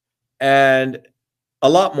and a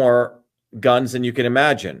lot more guns than you can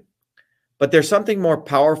imagine. But there's something more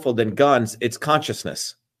powerful than guns. It's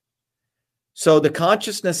consciousness. So the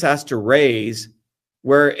consciousness has to raise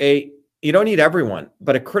where you don't need everyone,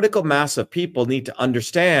 but a critical mass of people need to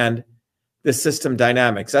understand the system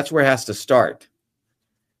dynamics. That's where it has to start.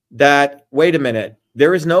 That, wait a minute,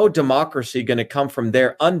 there is no democracy going to come from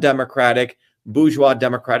their undemocratic, bourgeois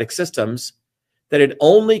democratic systems, that it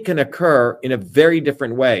only can occur in a very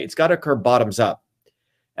different way. It's got to occur bottoms up.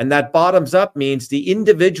 And that bottoms up means the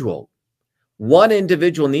individual. One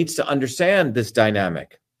individual needs to understand this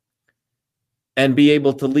dynamic and be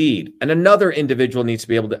able to lead. And another individual needs to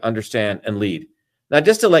be able to understand and lead. Now,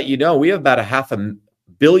 just to let you know, we have about 500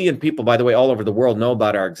 million people, by the way, all over the world know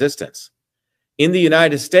about our existence. In the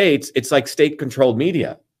United States, it's like state-controlled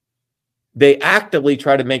media. They actively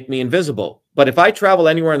try to make me invisible. But if I travel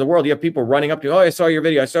anywhere in the world, you have people running up to me, oh, I saw your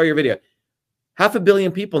video, I saw your video. 500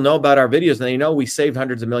 million people know about our videos, and they know we saved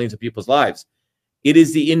hundreds of millions of people's lives. It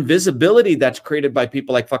is the invisibility that's created by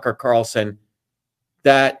people like Fucker Carlson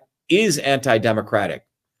that is anti-democratic.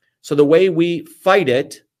 So the way we fight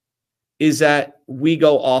it is that we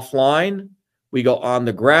go offline, we go on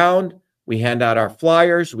the ground, we hand out our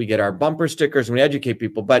flyers, we get our bumper stickers, and we educate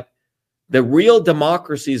people. But the real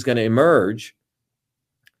democracy is going to emerge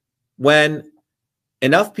when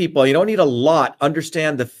enough people, you don't need a lot,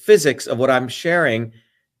 understand the physics of what I'm sharing,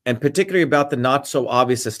 and particularly about the not so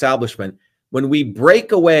obvious establishment. When we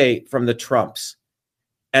break away from the Trumps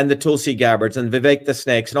and the Tulsi Gabbards and Vivek the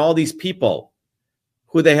Snakes and all these people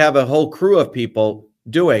who they have a whole crew of people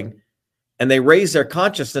doing, and they raise their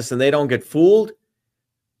consciousness and they don't get fooled,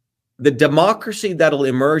 the democracy that'll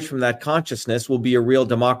emerge from that consciousness will be a real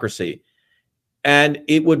democracy. And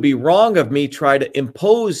it would be wrong of me try to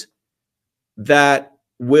impose that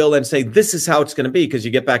will and say, this is how it's going to be, because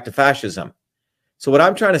you get back to fascism. So what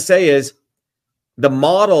I'm trying to say is the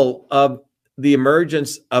model of the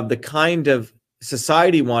emergence of the kind of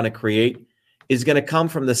society we want to create is going to come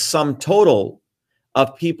from the sum total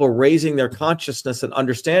of people raising their consciousness and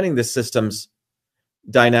understanding the system's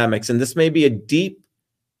dynamics. And this may be a deep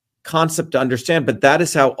concept to understand, but that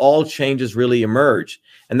is how all changes really emerge.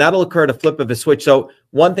 And that'll occur at a flip of a switch. So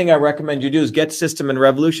one thing I recommend you do is get System and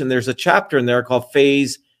Revolution. There's a chapter in there called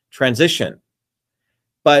Phase Transition.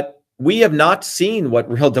 But we have not seen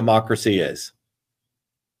what real democracy is.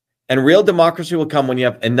 And real democracy will come when you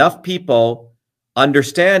have enough people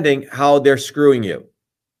understanding how they're screwing you.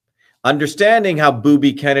 Understanding how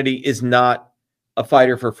Booby Kennedy is not a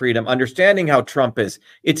fighter for freedom. Understanding how Trump is.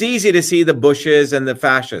 It's easy to see the Bushes and the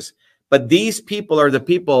fascists. But these people are the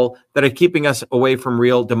people that are keeping us away from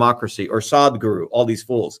real democracy, or Sadhguru, all these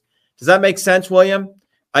fools. Does that make sense, William?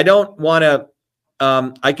 I don't want to,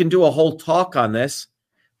 I can do a whole talk on this,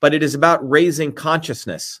 but it is about raising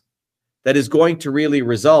consciousness that is going to really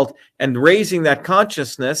result. And raising that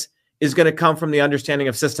consciousness is going to come from the understanding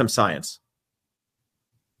of system science.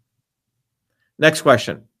 Next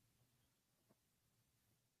question.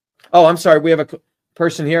 Oh, I'm sorry. We have a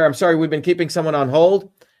person here. I'm sorry. We've been keeping someone on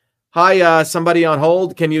hold. Hi, somebody on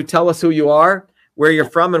hold. Can you tell us who you are, where you're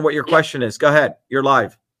from, and what your question is? Go ahead. You're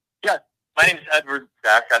live. Yeah, my name is Edward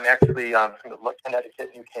Beck. I'm actually from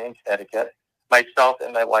Connecticut, UK, and Connecticut. myself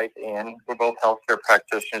and my wife, Ann. We're both healthcare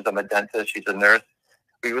practitioners. I'm a dentist. She's a nurse.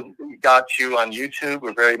 We got you on YouTube.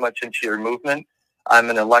 We're very much into your movement. I'm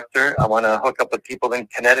an elector. I want to hook up with people in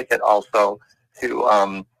Connecticut also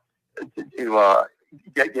to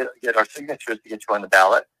get our signatures to get you on the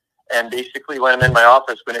ballot. And basically, when I'm in my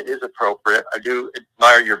office, when it is appropriate, I do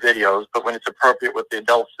admire your videos, but when it's appropriate with the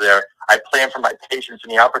adults there, I plan for my patients in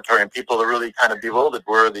the operatory, and people are really kind of bewildered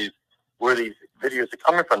where these videos are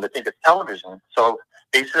coming from. They think it's television. So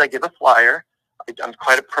basically, I give a flyer. I'm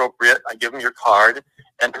quite appropriate. I give them your card,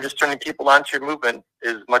 and I'm just turning people onto your movement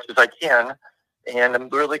as much as I can. And I'm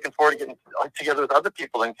really looking forward to getting together with other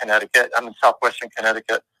people in Connecticut. I'm in southwestern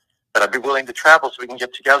Connecticut. But I'd be willing to travel so we can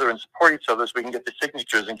get together and support each other so we can get the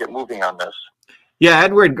signatures and get moving on this. Yeah,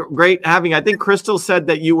 Edward, great having. I think Crystal said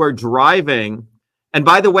that you were driving. And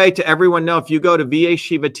by the way, to everyone know, if you go to VA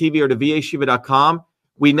Shiva TV or to vashiva.com,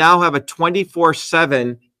 we now have a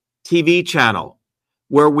 24/7 TV channel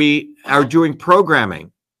where we are doing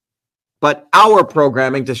programming, but our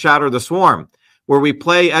programming to shatter the swarm, where we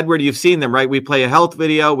play, Edward, you've seen them, right? We play a health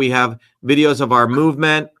video. We have videos of our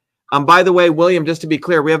movement. By the way, William, just to be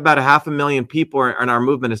clear, we have about 500,000 people in our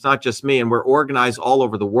movement. It's not just me, and we're organized all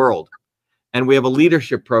over the world. And we have a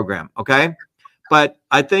leadership program, okay? But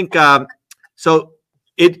I think,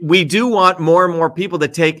 we do want more and more people to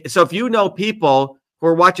take. So if you know people who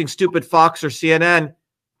are watching stupid Fox or CNN,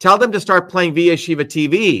 tell them to start playing VA Shiva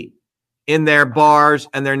TV in their bars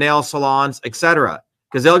and their nail salons, etc.,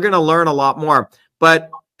 because they're going to learn a lot more. But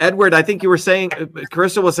Edward, I think you were saying,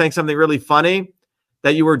 Carissa was saying something really funny,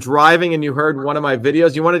 that you were driving and you heard one of my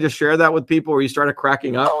videos. You want to just share that with people where you started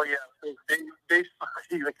cracking up? Oh, yeah.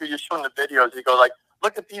 Basically, like you're showing the videos, you go like,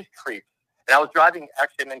 look at these creeps. And I was driving,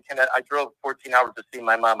 actually, I'm in Connecticut. I drove 14 hours to see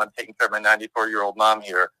my mom. I'm taking care of my 94-year-old mom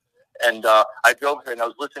here. And I drove here and I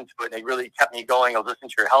was listening to it, and it really kept me going. I was listening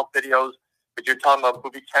to your health videos. But you're talking about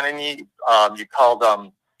Booby Kennedy. You called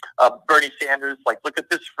Bernie Sanders, like, look at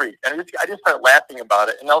this freak. And I just started laughing about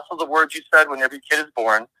it. And also the words you said when every kid is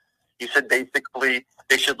born. You said basically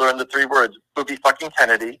they should learn the 3 words: Booby fucking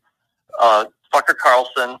Kennedy, fucker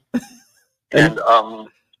Carlson, and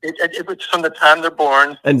it was from the time they're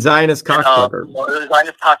born. And Zionist cocksucker.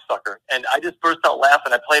 Zionist cocksucker. And I just burst out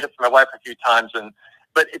laughing. I played it for my wife a few times,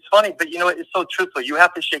 but it's funny. But you know, it's so truthful. You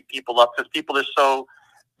have to shake people up because people are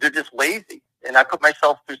they're just lazy. And I put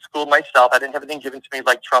myself through school myself. I didn't have anything given to me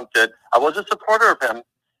like Trump did. I was a supporter of him.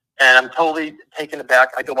 And I'm totally taken aback.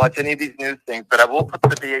 I don't watch any of these news things, but I will put the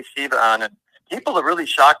VA Shiva on, and people are really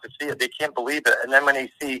shocked to see it. They can't believe it. And then when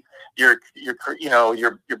they see your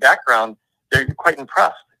background, they're quite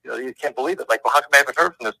impressed. You can't believe it. Like, well, how come I haven't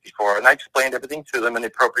heard from this before? And I explained everything to them in the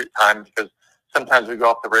appropriate time, because sometimes we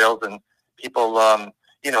go off the rails and people,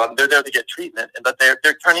 they're there to get treatment, but they're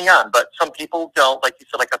turning on. But some people don't, like you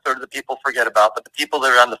said, like a third of the people forget about. But the people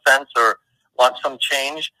that are on the fence or want some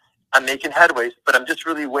change, I'm making headways, but I'm just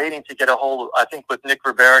really waiting to get a hold of, I think, with Nick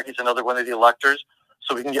Rivera. He's another one of the electors,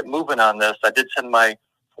 so we can get moving on this. I did send my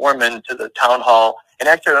form in to the town hall, and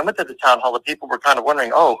actually, when I went to the town hall, the people were kind of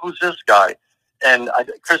wondering, oh, who's this guy? And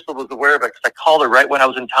Crystal was aware of it because I called her right when I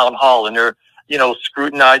was in town hall, and they're,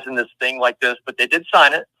 scrutinizing this thing like this, but they did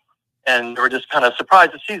sign it, and they were just kind of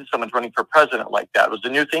surprised to see that someone's running for president like that. It was a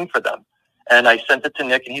new thing for them. And I sent it to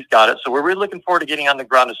Nick, and he's got it. So we're really looking forward to getting on the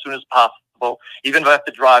ground as soon as possible, even if I have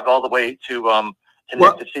to drive all the way to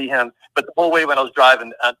Nick to see him. But the whole way when I was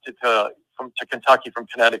driving to Kentucky from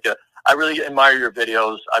Connecticut, I really admire your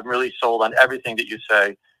videos. I'm really sold on everything that you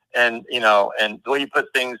say. And, and the way you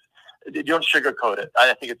put things, you don't sugarcoat it.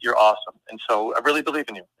 I think you're awesome. And so I really believe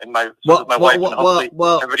in you. And my wife and hopefully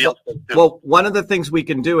everybody else does too. Well, one of the things we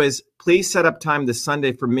can do is please set up time this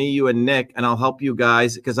Sunday for me, you, and Nick, and I'll help you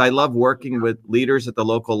guys, because I love working with leaders at the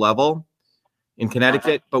local level in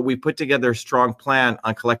Connecticut, but we put together a strong plan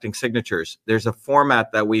on collecting signatures. There's a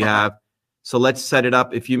format that we have. So let's set it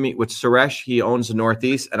up. If you meet with Suresh, he owns the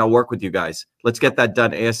Northeast, and I'll work with you guys. Let's get that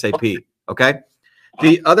done ASAP. Okay.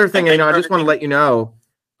 The other thing, I just want to let you know,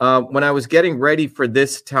 when I was getting ready for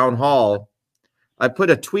this town hall, I put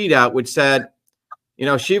a tweet out which said,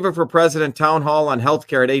 Shiva for President Town Hall on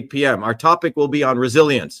Healthcare at 8 p.m. Our topic will be on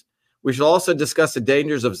resilience. We shall also discuss the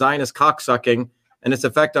dangers of Zionist cocksucking and its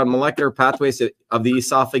effect on molecular pathways of the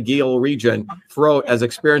esophageal region, throat, as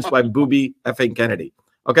experienced by Booby effing Kennedy.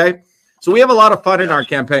 Okay? So we have a lot of fun in our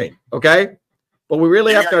campaign. Okay? But we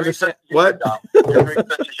really have to understand what. Your sense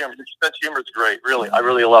of humor is great. Really, I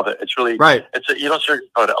really love it. It's really right. You don't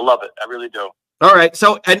sugarcoat it. I love it. I really do. All right.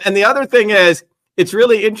 So, and the other thing is, it's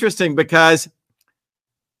really interesting because,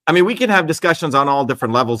 we can have discussions on all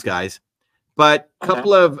different levels, guys. But a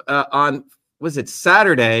couple of on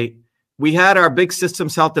Saturday, we had our big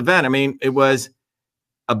Systems Health event. I mean, it was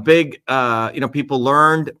a big, people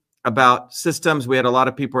learned about systems. We had a lot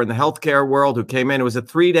of people in the healthcare world who came in. It was a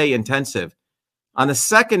 3-day intensive. On the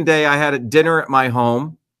second day, I had a dinner at my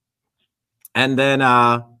home. And then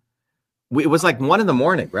it was like 1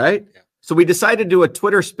 a.m, right? Yeah. So we decided to do a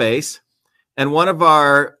Twitter space. And one of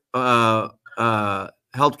our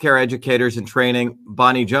healthcare educators in training,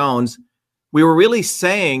 Bonnie Jones, we were really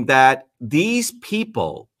saying that these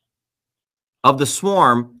people of the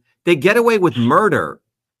swarm, they get away with murder.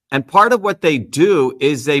 And part of what they do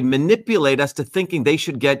is they manipulate us to thinking they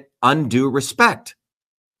should get undue respect.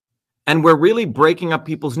 And we're really breaking up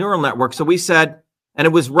people's neural networks. So we said, and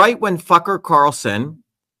it was right when Fucker Carlson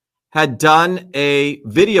had done a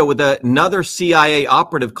video with another CIA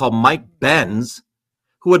operative called Mike Benz,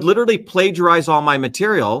 who had literally plagiarized all my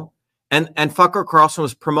material. And Fucker Carlson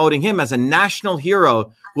was promoting him as a national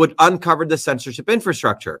hero who had uncovered the censorship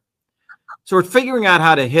infrastructure. So we're figuring out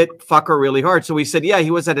how to hit Fucker really hard. So we said, yeah, he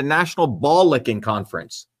was at a national ball licking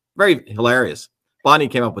conference. Very hilarious. Bonnie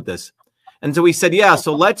came up with this. And so we said, yeah,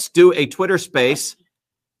 so let's do a Twitter space.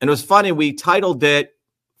 And it was funny. We titled it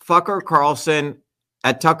Fucker Carlson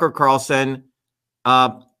at Tucker Carlson,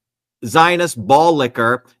 Zionist ball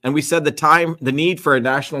licker. And we said the need for a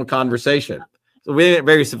national conversation. So we made it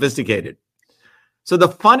very sophisticated. So the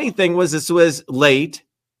funny thing was this was late.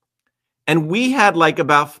 And we had like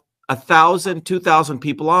about 1,000, 2,000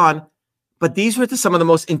 people on. But these were some of the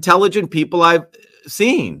most intelligent people I've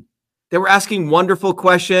seen. They were asking wonderful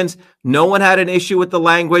questions. No one had an issue with the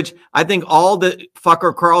language. I think all the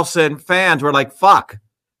Fucker Carlson fans were like, fuck,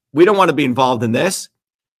 we don't want to be involved in this.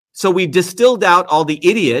 So we distilled out all the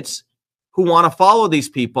idiots who want to follow these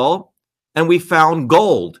people, and we found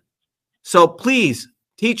gold. So please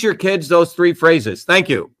teach your kids those 3 phrases. Thank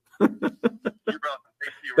you.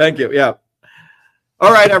 Thank you. Yeah.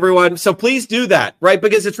 All right, everyone. So please do that, right?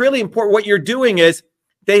 Because it's really important. What you're doing is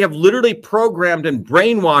they have literally programmed and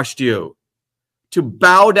brainwashed you to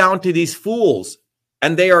bow down to these fools,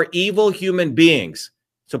 and they are evil human beings.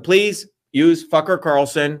 So please use Fucker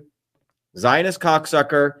Carlson, Zionist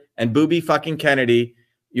cocksucker, and Booby fucking Kennedy.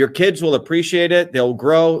 Your kids will appreciate it. They'll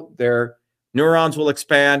grow. Their neurons will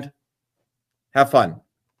expand. Have fun.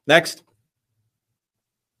 Next.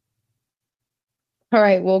 All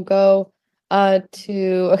right, we'll go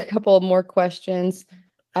to a couple more questions.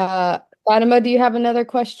 Fatima, do you have another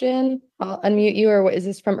question? I'll unmute you, or is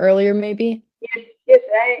this from earlier maybe? Yes,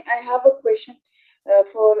 I have a question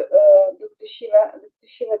for Dr. Shiva. Dr.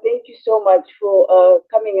 Shiva, thank you so much for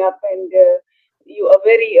coming up, and you are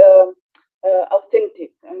very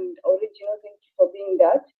authentic and original. Thank you for being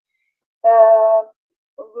that.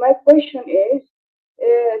 My question is,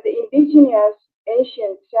 the indigenous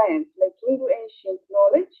ancient science, like Hindu ancient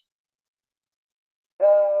knowledge,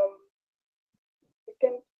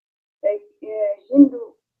 Hindu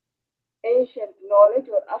ancient knowledge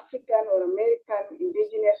or African or American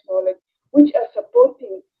indigenous knowledge, which are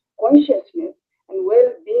supporting consciousness and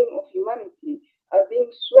well-being of humanity, are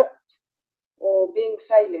being swept or being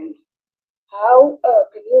silenced. How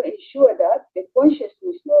can you ensure that the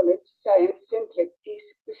consciousness knowledge science-centric is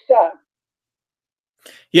preserved?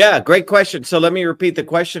 Yeah, great question. So let me repeat the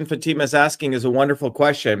question Fatima's asking is a wonderful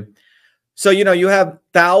question. So, you have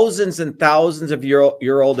thousands and thousands of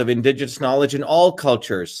year old of indigenous knowledge in all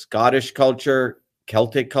cultures, Scottish culture,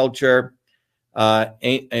 Celtic culture,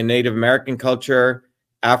 and Native American culture,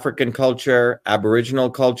 African culture, Aboriginal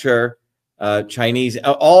culture, Chinese,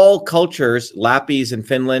 all cultures, Lappies in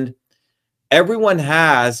Finland. Everyone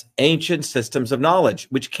has ancient systems of knowledge,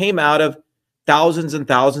 which came out of thousands and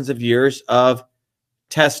thousands of years of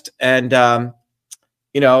test and,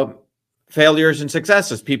 failures and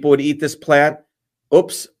successes. People would eat this plant.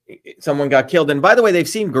 Oops, someone got killed. And by the way, they've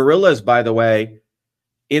seen gorillas, by the way,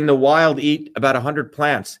 in the wild eat about 100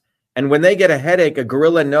 plants. And when they get a headache, a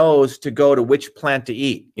gorilla knows to go to which plant to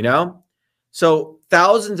eat, So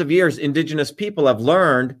thousands of years, indigenous people have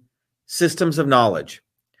learned systems of knowledge.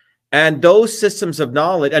 And those systems of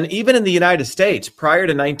knowledge, and even in the United States, prior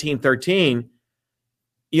to 1913,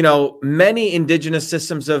 many indigenous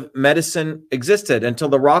systems of medicine existed until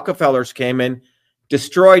the Rockefellers came in,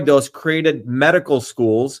 destroyed those, created medical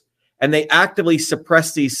schools, and they actively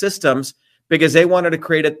suppressed these systems because they wanted to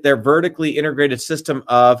create their vertically integrated system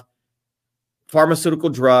of pharmaceutical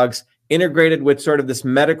drugs integrated with sort of this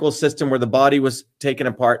medical system where the body was taken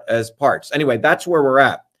apart as parts. Anyway, that's where we're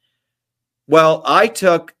at. Well, I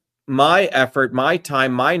took my effort, my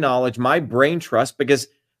time, my knowledge, my brain trust, because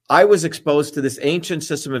I was exposed to this ancient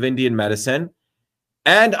system of Indian medicine,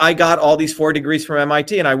 and I got all these 4 degrees from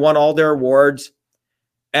MIT, and I won all their awards.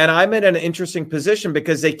 And I'm in an interesting position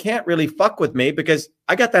because they can't really fuck with me because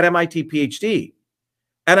I got that MIT PhD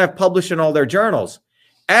and I've published in all their journals.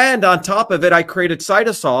 And on top of it, I created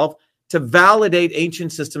Cytosolve to validate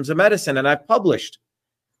ancient systems of medicine, and I've published.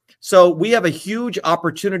 So we have a huge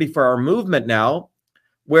opportunity for our movement now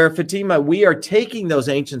where, Fatima, we are taking those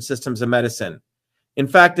ancient systems of medicine. In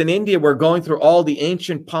fact, in India, we're going through all the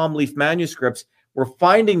ancient palm leaf manuscripts. We're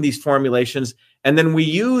finding these formulations, and then we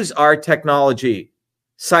use our technology,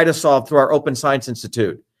 Cytosolve, through our Open Science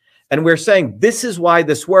Institute. And we're saying, this is why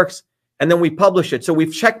this works, and then we publish it. So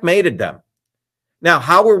we've checkmated them. Now,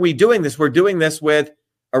 how are we doing this? We're doing this with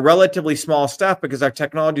a relatively small staff because our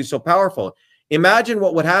technology is so powerful. Imagine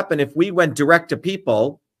what would happen if we went direct to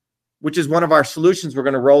people, which is one of our solutions we're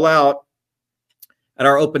going to roll out at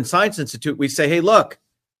our Open Science Institute. We say, hey, look,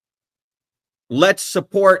 let's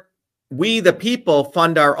support, we the people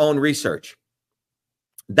fund our own research.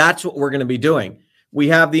 That's what we're going to be doing. We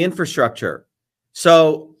have the infrastructure.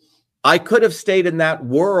 So I could have stayed in that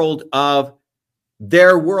world of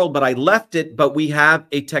their world, but I left it, but we have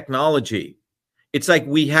a technology. It's like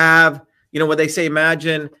we have, you know, what they say,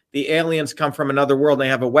 imagine the aliens come from another world and they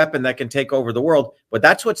have a weapon that can take over the world. But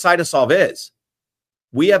that's what Cytosolve is.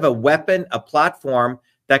 We have a weapon, a platform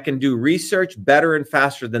that can do research better and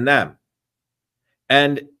faster than them.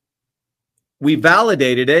 And we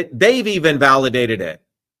validated it. They've even validated it.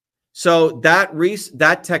 So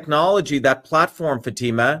that technology, that platform,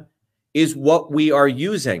 Fatima, is what we are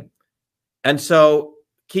using. And so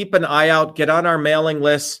keep an eye out, get on our mailing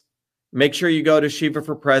list. Make sure you go to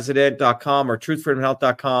shivaforpresident.com or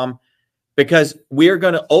truthfreedomhealth.com, because we're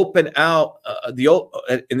going to open out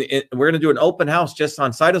we're going to do an open house just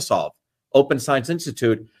on Cytosolve, Open Science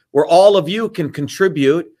Institute, where all of you can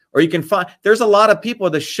contribute, or you can find, there's a lot of people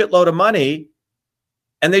with a shitload of money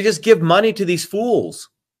and they just give money to these fools.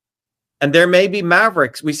 And there may be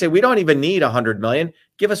mavericks. We say, we don't even need 100 million.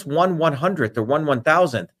 Give us 1/100th or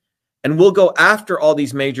 1/1000th. And we'll go after all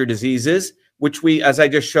these major diseases, which we, as I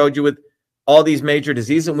just showed you with all these major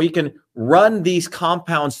diseases, and we can run these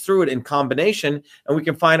compounds through it in combination, and we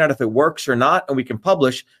can find out if it works or not, and we can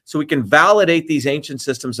publish, so we can validate these ancient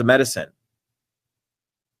systems of medicine.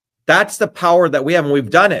 That's the power that we have, and we've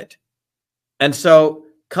done it. And so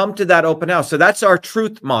come to that open house. So that's our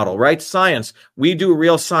truth model, right? Science. We do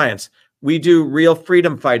real science. We do real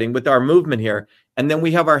freedom fighting with our movement here. And then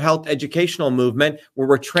we have our health educational movement where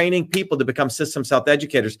we're training people to become systems health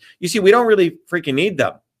educators. You see, we don't really freaking need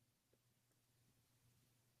them.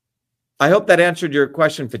 I hope that answered your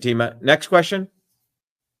question, Fatima. Next question.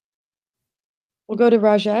 We'll go to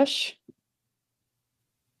Rajesh.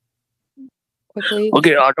 Quickly.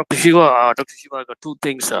 Okay, Dr. Shiva, I got two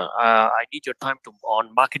things. I need your time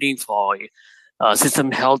on marketing for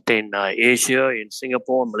system health in Asia, in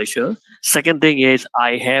Singapore, and Malaysia. Second thing is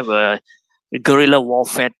I have a guerrilla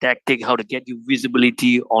warfare tactic, how to get you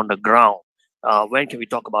visibility on the ground. When can we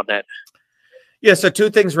talk about that? Yeah, so two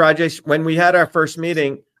things, Rajesh. When we had our first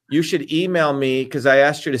meeting, you should email me because I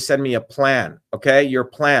asked you to send me a plan, okay? Your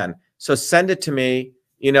plan. So send it to me,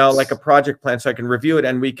 you know, like a project plan so I can review it,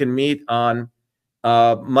 and we can meet on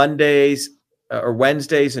Mondays or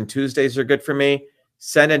Wednesdays, and Tuesdays are good for me.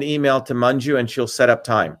 Send an email to Manju and she'll set up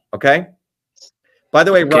time, okay? By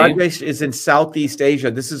the way, Okay. Rajesh is in Southeast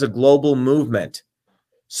Asia. This is a global movement.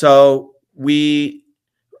 So we,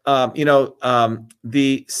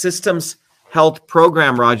 the Systems Health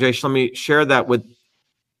Program, Rajesh, let me share that with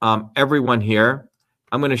everyone here.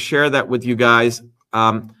 I'm going to share that with you guys.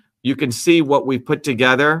 You can see what we put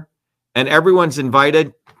together, and everyone's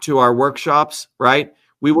invited to our workshops, right?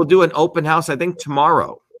 We will do an open house, I think,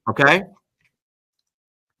 tomorrow, okay?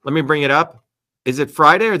 Let me bring it up. Is it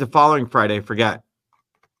Friday or the following Friday? I forget.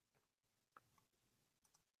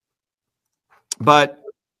 But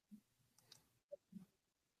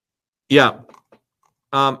yeah,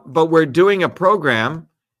 but we're doing a program,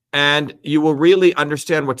 and you will really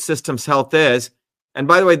understand what systems health is. And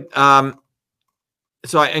by the way,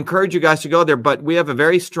 so I encourage you guys to go there, but we have a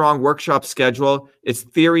very strong workshop schedule. It's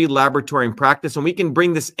theory, laboratory, and practice, and we can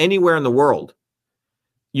bring this anywhere in the world.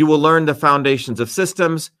 You will learn the foundations of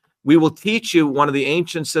systems. We will teach you one of the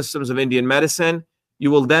ancient systems of Indian medicine. You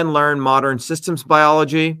will then learn modern systems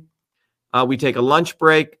biology. We take a lunch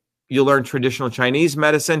break. You'll learn traditional Chinese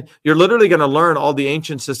medicine. You're literally going to learn all the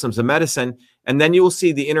ancient systems of medicine, and then you will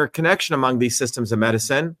see the interconnection among these systems of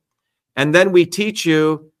medicine. And then we teach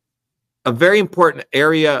you a very important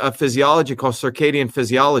area of physiology called circadian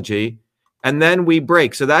physiology, and then we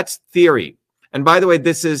break. So that's theory. And by the way,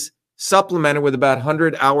 this is supplemented with about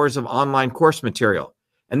 100 hours of online course material.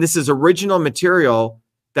 And this is original material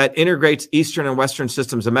that integrates Eastern and Western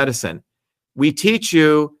systems of medicine. we teach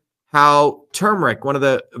you how turmeric, one of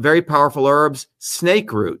the very powerful herbs,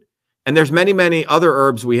 snake root, and there's many, many other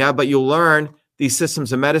herbs we have, but you'll learn these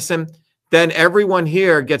systems of medicine. Then everyone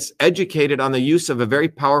here gets educated on the use of a very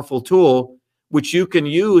powerful tool, which you can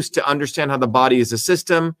use to understand how the body is a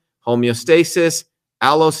system, homeostasis,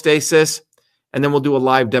 allostasis, and then we'll do a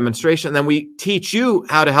live demonstration. And then we teach you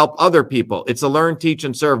how to help other people. It's a learn, teach,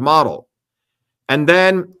 and serve model. And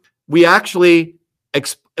then we actually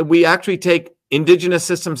take indigenous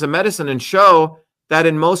systems of medicine and show that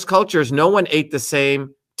in most cultures, no one ate the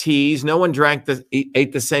same teas, no one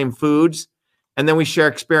ate the same foods, and then we share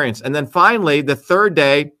experience. And then finally, the third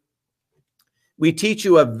day, we teach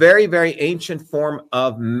you a very, very ancient form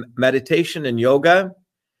of meditation and yoga.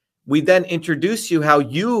 We then introduce you how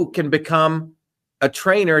you can become a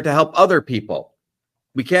trainer to help other people.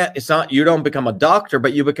 You don't become a doctor,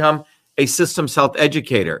 but you become a systems health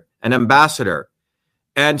educator, an ambassador.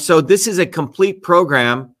 And so this is a complete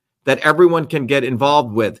program that everyone can get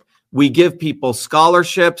involved with. We give people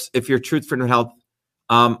scholarships if you're Truth for New Health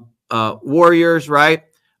warriors, right?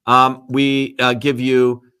 We give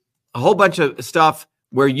you a whole bunch of stuff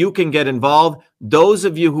where you can get involved. Those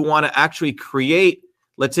of you who want to actually create,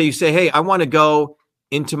 let's say you say, hey, I want to go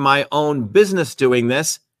into my own business doing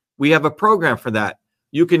this. We have a program for that.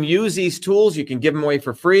 You can use these tools. You can give them away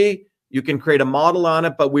for free. You can create a model on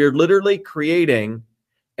it, but we're literally creating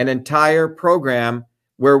an entire program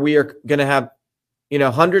where we are going to have,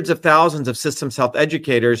 hundreds of thousands of systems health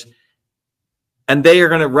educators, and they are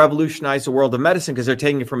going to revolutionize the world of medicine because they're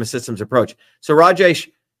taking it from a systems approach. So Rajesh,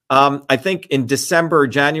 I think in December or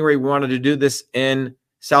January, we wanted to do this in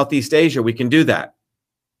Southeast Asia. We can do that.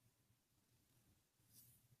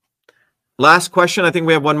 Last question. I think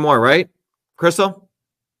we have one more, right? Crystal?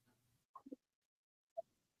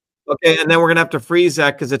 Okay, and then we're going to have to freeze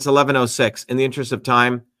that because it's 11:06 in the interest of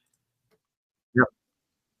time. Yep.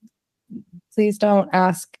 Please don't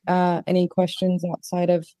ask any questions outside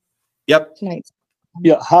of tonight.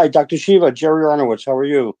 Yeah. Hi, Dr. Shiva, Jerry Arnowitz. How are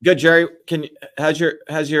you? Good, Jerry. How's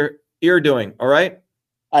your ear doing? All right?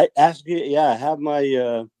 I asked you, I have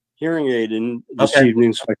my hearing aid in this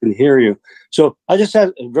evening so I can hear you. So I just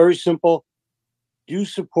had a very simple, do you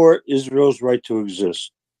support Israel's right to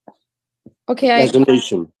exist? Okay. As a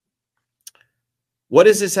nation. What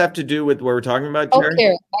does this have to do with what we're talking about, Jerry?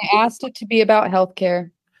 Healthcare. I asked it to be about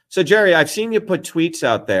healthcare. So, Jerry, I've seen you put tweets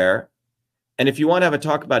out there, and if you want to have a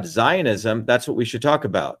talk about Zionism, that's what we should talk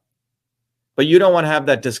about. But you don't want to have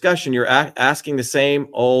that discussion. You're asking the same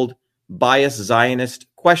old biased Zionist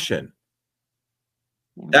question.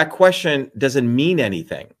 Yeah. That question doesn't mean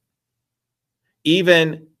anything.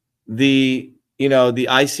 Even the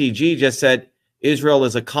ICG just said Israel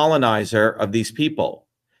is a colonizer of these people.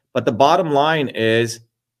 But the bottom line is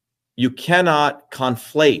you cannot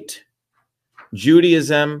conflate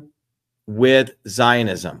Judaism with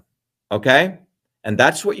Zionism, okay? And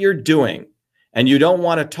that's what you're doing. And you don't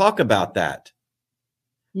want to talk about that.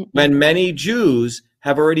 When many Jews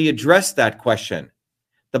have already addressed that question.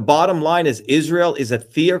 The bottom line is Israel is a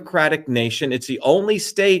theocratic nation. It's the only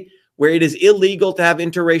state where it is illegal to have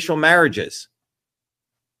interracial marriages.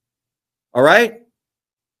 All right?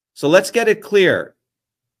 So let's get it clear.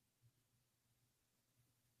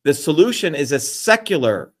 The solution is a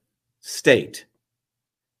secular state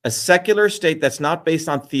that's not based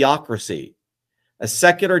on theocracy, a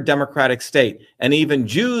secular democratic state. And even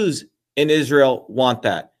Jews in Israel want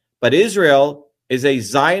that. But Israel is a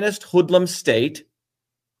Zionist hoodlum state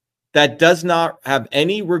that does not have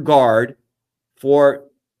any regard for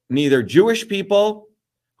neither Jewish people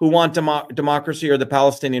who want democracy or the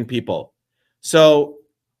Palestinian people. So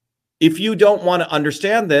if you don't want to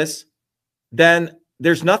understand this, then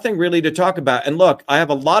there's nothing really to talk about. And look, I have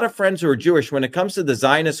a lot of friends who are Jewish. When it comes to the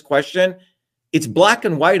Zionist question, it's black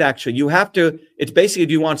and white, actually. It's basically,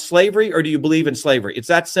 do you want slavery or do you believe in slavery? It's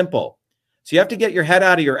that simple. So you have to get your head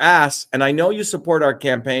out of your ass. And I know you support our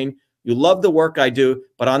campaign. You love the work I do.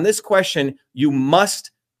 But on this question, you must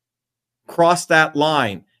cross that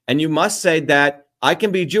line. And you must say that I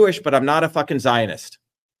can be Jewish, but I'm not a fucking Zionist.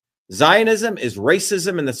 Zionism is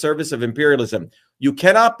racism in the service of imperialism. You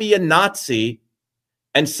cannot be a Nazi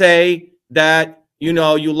and say that, you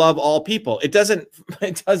love all people. It doesn't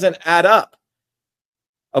add up.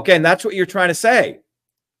 Okay, and that's what you're trying to say.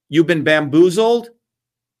 You've been bamboozled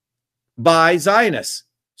by Zionists.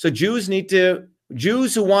 So Jews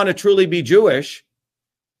who want to truly be Jewish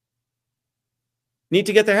need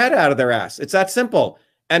to get their head out of their ass. It's that simple.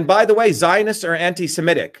 And by the way, Zionists are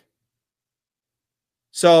anti-Semitic.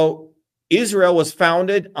 So Israel was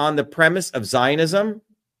founded on the premise of Zionism,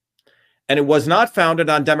 and it was not founded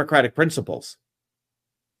on democratic principles.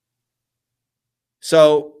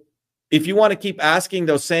 So if you want to keep asking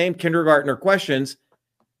those same kindergartner questions,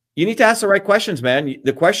 you need to ask the right questions, man.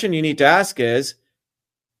 The question you need to ask is,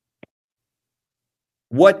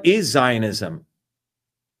 what is Zionism?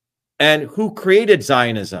 And who created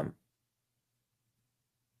Zionism?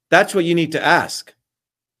 That's what you need to ask.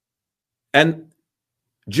 And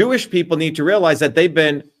Jewish people need to realize that they've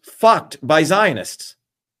been fucked by Zionists.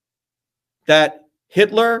 That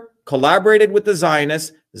Hitler collaborated with the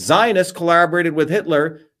Zionists, Zionists collaborated with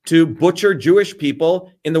Hitler to butcher Jewish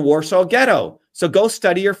people in the Warsaw Ghetto. So go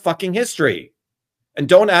study your fucking history. And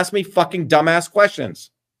don't ask me fucking dumbass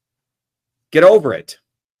questions. Get over it.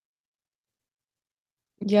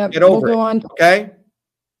 Yep. Get over we'll go it. on. Okay?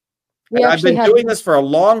 We And I've actually been had doing this for a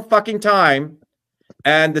long fucking time.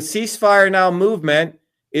 And the Ceasefire Now movement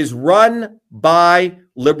is run by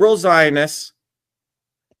liberal Zionists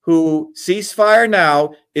who ceasefire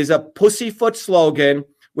now is a pussyfoot slogan,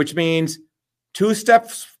 which means 2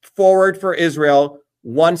 steps forward for Israel,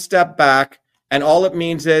 1 step back. And all it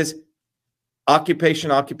means is occupation,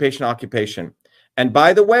 occupation, occupation. And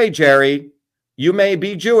by the way, Jerry, you may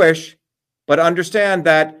be Jewish, but understand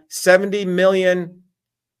that 70 million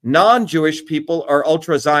non-Jewish people are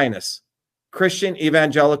ultra-Zionists, Christian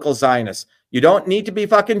evangelical Zionists. You don't need to be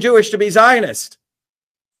fucking Jewish to be Zionist.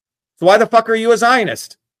 So why the fuck are you a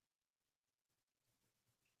Zionist?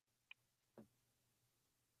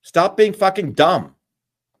 Stop being fucking dumb.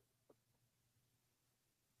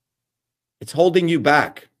 It's holding you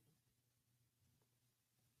back.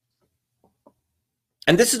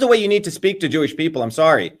 And this is the way you need to speak to Jewish people. I'm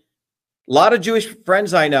sorry. A lot of Jewish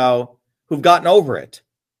friends I know who've gotten over it.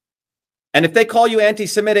 And if they call you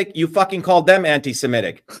anti-Semitic, you fucking call them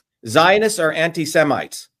anti-Semitic. Zionists are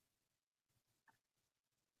anti-Semites.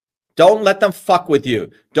 Don't let them fuck with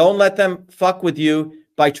you. Don't let them fuck with you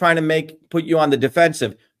by trying to put you on the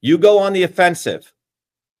defensive. You go on the offensive.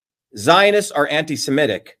 Zionists are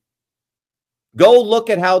anti-Semitic. Go look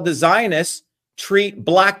at how the Zionists treat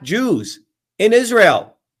black Jews in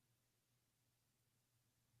Israel.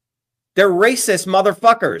 They're racist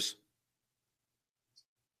motherfuckers.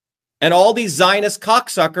 And all these Zionist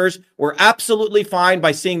cocksuckers were absolutely fine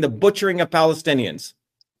by seeing the butchering of Palestinians.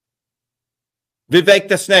 Vivek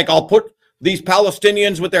the Snake, I'll put these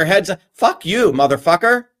Palestinians with their heads. Fuck you,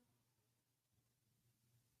 motherfucker.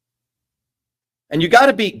 And you got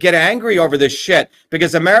to get angry over this shit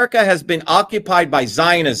because America has been occupied by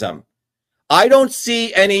Zionism. I don't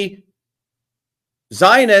see any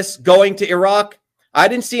Zionists going to Iraq. I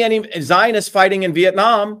didn't see any Zionists fighting in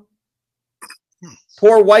Vietnam.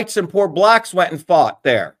 Poor whites and poor blacks went and fought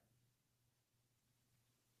there.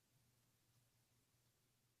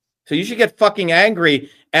 So you should get fucking angry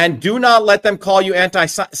and do not let them call you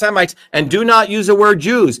anti-Semites and do not use the word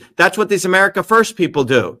Jews. That's what these America First people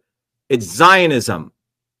do. It's Zionism.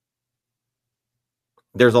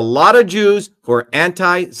 There's a lot of Jews who are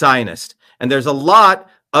anti-Zionist, and there's a lot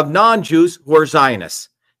of non-Jews who are Zionists.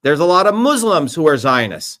 There's a lot of Muslims who are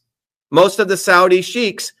Zionists. Most of the Saudi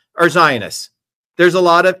sheiks are Zionists. There's a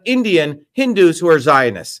lot of Indian Hindus who are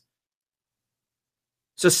Zionists.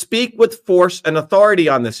 So speak with force and authority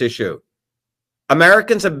on this issue.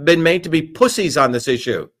 Americans have been made to be pussies on this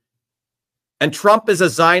issue. And Trump is a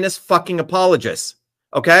Zionist fucking apologist.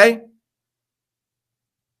 Okay?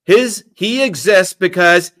 He exists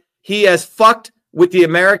because he has fucked with the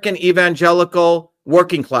American evangelical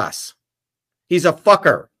working class. He's a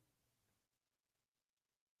fucker.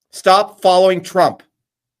 Stop following Trump.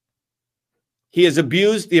 He has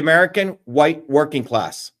abused the American white working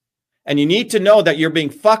class. And you need to know that you're being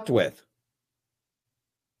fucked with.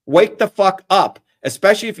 Wake the fuck up,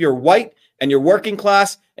 especially if you're white and you're working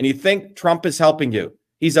class and you think Trump is helping you.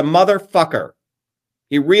 He's a motherfucker.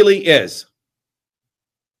 He really is.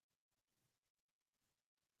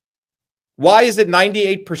 Why is it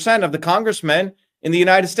 98% of the congressmen in the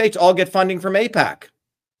United States all get funding from AIPAC?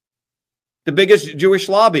 The biggest Jewish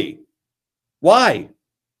lobby. Why?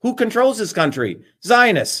 Who controls this country?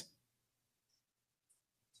 Zionists.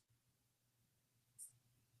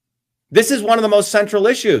 This is one of the most central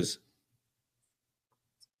issues.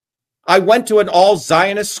 I went to an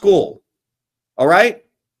all-Zionist school. All right?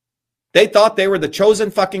 They thought they were the chosen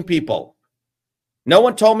fucking people. No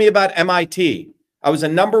one told me about MIT. I was a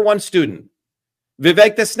 #1 student.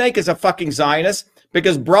 Vivek the Snake is a fucking Zionist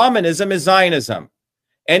because Brahmanism is Zionism.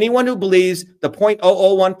 Anyone who believes the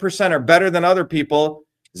 0.001% are better than other people,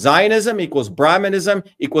 Zionism equals Brahmanism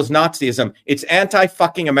equals Nazism. It's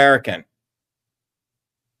anti-fucking American.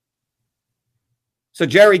 So,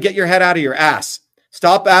 Jerry, get your head out of your ass.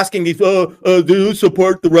 Stop asking these, do you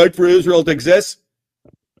support the right for Israel to exist?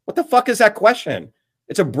 What the fuck is that question?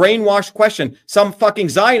 It's a brainwashed question. Some fucking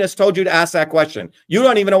Zionist told you to ask that question. You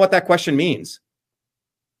don't even know what that question means.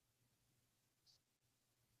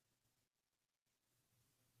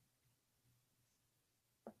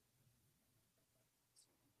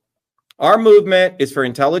 Our movement is for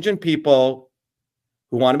intelligent people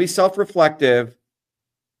who want to be self-reflective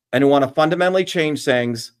and who want to fundamentally change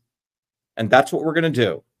things. And that's what we're going to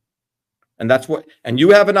do. And you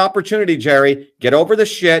have an opportunity, Jerry. Get over the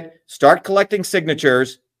shit, start collecting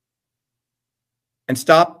signatures, and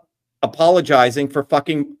stop apologizing for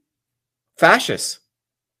fucking fascists.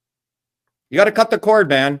 You got to cut the cord,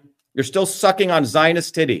 man. You're still sucking on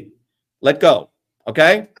Zionist titty. Let go.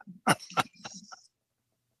 Okay?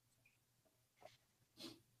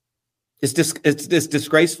 It's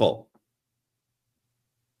disgraceful.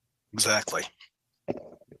 Exactly.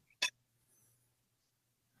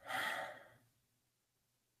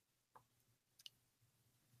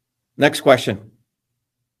 Next question.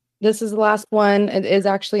 This is the last one. It is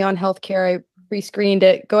actually on healthcare. I pre-screened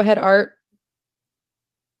it. Go ahead, Art.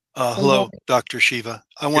 Hello, Dr. Shiva.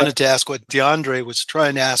 I wanted to ask what DeAndre was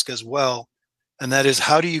trying to ask as well, and that is,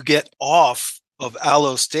 how do you get off of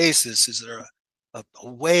allostasis? Is there a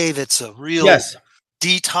way that's a real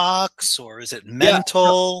detox, or is it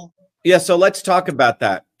mental? Yeah, so let's talk about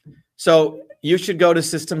that. So you should go to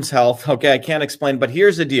Systems Health. Okay, I can't explain, but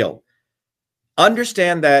here's the deal.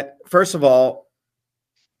 Understand that, first of all,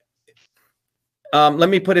 let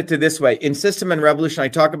me put it to this way. In System and Revolution, I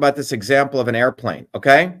talk about this example of an airplane,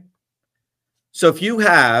 okay? So if you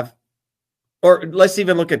have, or let's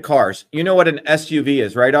even look at cars. You know what an SUV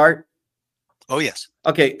is, right, Art? Oh, yes.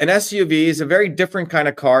 Okay, an SUV is a very different kind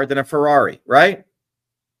of car than a Ferrari, right?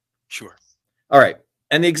 Sure. All right.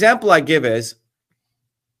 And the example I give is,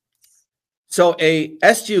 so a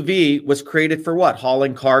SUV was created for what?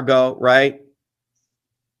 Hauling cargo, right?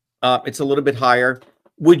 It's a little bit higher.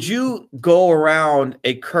 Would you go around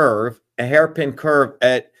a curve, a hairpin curve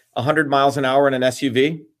at 100 miles an hour in an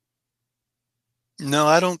SUV? No,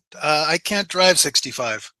 I don't. I can't drive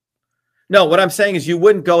 65. No, what I'm saying is you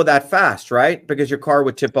wouldn't go that fast, right? Because your car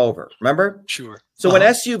would tip over. Remember? Sure. So when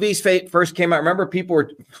SUVs first came out, remember people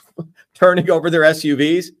were turning over their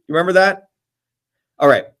SUVs? You remember that? All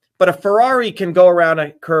right. But a Ferrari can go around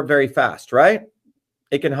a curve very fast, right?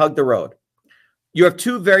 It can hug the road. You have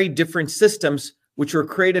two very different systems which were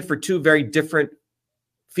created for two very different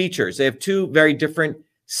features. They have two very different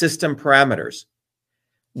system parameters.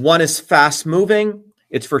 One is fast moving.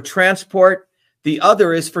 It's for transport. The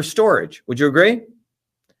other is for storage. Would you agree?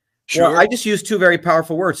 Sure. Well, I just used two very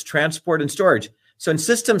powerful words, transport and storage. So in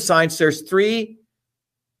system science, there's three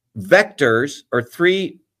vectors or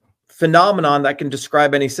three phenomenon that can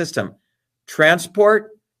describe any system: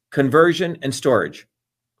 transport, conversion, and storage.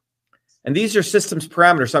 And these are systems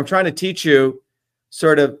parameters. So I'm trying to teach you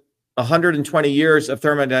sort of 120 years of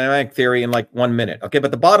thermodynamic theory in like 1 minute. Okay,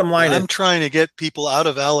 but the bottom line is I'm trying to get people out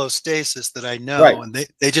of allostasis that I know, right. And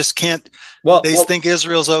they just can't. Well, they think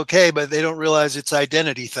Israel's okay, but they don't realize it's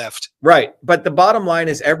identity theft. Right. But the bottom line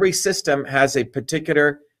is every system has a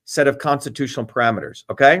particular set of constitutional parameters.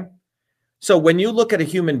 Okay. So when you look at a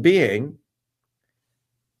human being,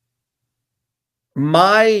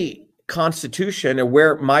 my constitution and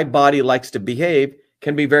where my body likes to behave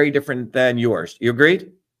can be very different than yours. You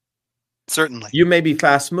agreed? Certainly. You may be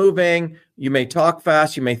fast moving. You may talk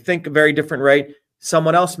fast. You may think a very different rate.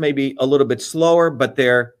 Someone else may be a little bit slower, but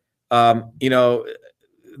they're,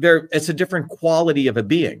 it's a different quality of a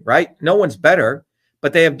being, right? No one's better,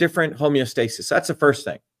 but they have different homeostasis. That's the first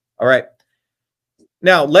thing. All right.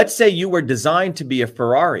 Now, let's say you were designed to be a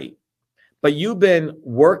Ferrari, but you've been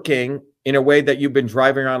working in a way that you've been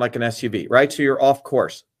driving around like an SUV, right? So you're off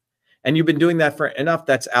course. And you've been doing that for enough,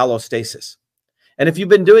 that's allostasis. And if you've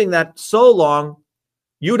been doing that so long,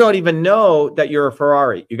 you don't even know that you're a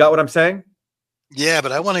Ferrari. You got what I'm saying? Yeah,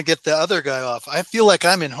 but I want to get the other guy off. I feel like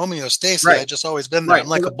I'm in homeostasis. Right. I've just always been there. Right. I'm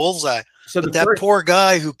like a bullseye. So but that poor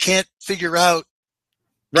guy who can't figure out,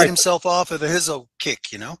 get himself off of his own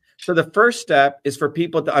kick, you know? So the first step is for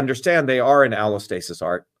people to understand they are in allostasis,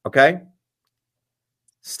 Art. Okay?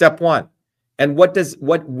 Step one. And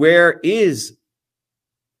where is,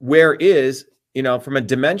 from a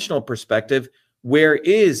dimensional perspective, where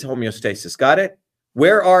is homeostasis? Got it?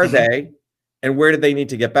 Where are they and where do they need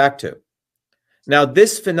to get back to? Now,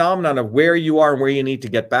 this phenomenon of where you are and where you need to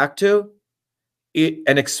get back to,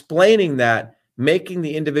 and explaining that, making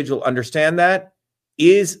the individual understand that,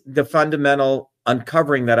 is the fundamental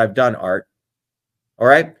uncovering that I've done, Art. All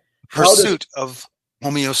right? Pursuit of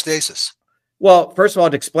homeostasis. Well, first of all,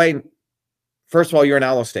 to explain, you're in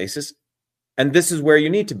allostasis, and this is where you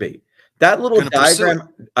need to be. That little diagram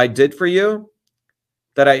I did for you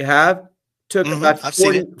that I have took about I've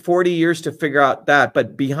seen 40 years to figure out that.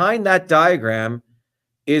 But behind that diagram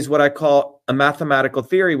is what I call a mathematical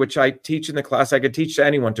theory, which I teach in the class. I could teach to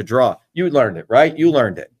anyone to draw. You learned it, right? You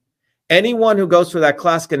learned it. Anyone who goes through that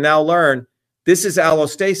class can now learn this is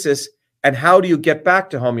allostasis. And how do you get back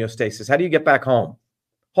to homeostasis? How do you get back home?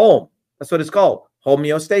 Home. That's what it's called.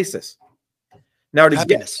 Homeostasis. Now to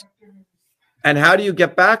happiness. And how do you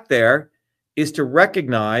get back there is to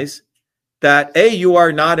recognize that A, you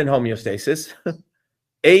are not in homeostasis.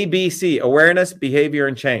 A, B, C, awareness, behavior,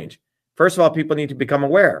 and change. First of all, people need to become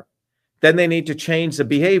aware. Then they need to change the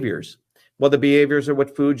behaviors. Well, the behaviors are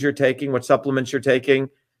what foods you're taking, what supplements you're taking,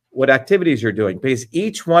 what activities you're doing. Because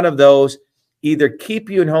each one of those either keep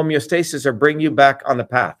you in homeostasis or bring you back on the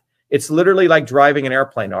path. It's literally like driving an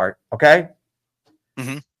airplane, Art. Okay?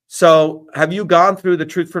 So have you gone through the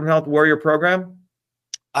Truth from Health Warrior program?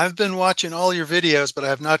 I've been watching all your videos, but I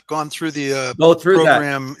have not gone through the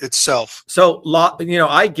program itself. So,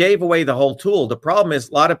 I gave away the whole tool. The problem is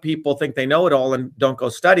a lot of people think they know it all and don't go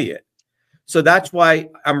study it. So that's why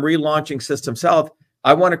I'm relaunching Systems Health.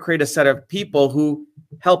 I want to create a set of people who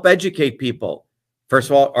help educate people. First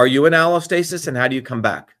of all, are you in allostasis and how do you come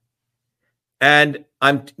back? And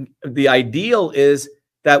the ideal is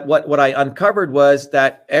that what I uncovered was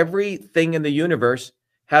that everything in the universe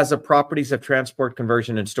has the properties of transport,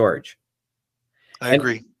 conversion, and storage. I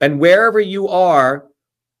agree. And wherever you are,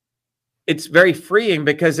 it's very freeing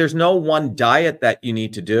because there's no one diet that you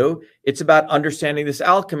need to do. It's about understanding this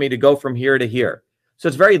alchemy to go from here to here. So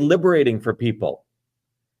it's very liberating for people.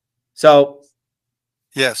 So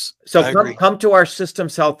yes, so come to our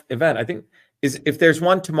Systems Health event. I think if there's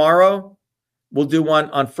one tomorrow, we'll do one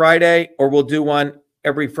on Friday, or we'll do one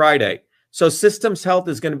every Friday. So Systems Health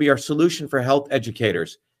is going to be our solution for health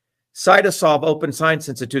educators. Cytosolve Open Science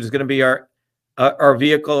Institute is going to be our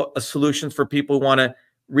vehicle solutions for people who want to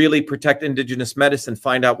really protect indigenous medicine,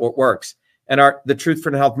 find out what works. And the Truth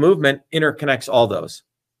for Health movement interconnects all those.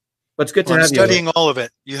 But it's good to have you. I'm studying all of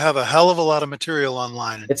it. You have a hell of a lot of material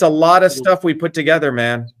online. It's a lot of stuff we put together,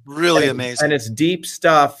 man. Really amazing. And it's deep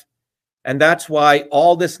stuff. And that's why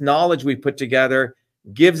all this knowledge we put together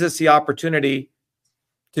gives us the opportunity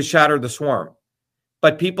to shatter the swarm.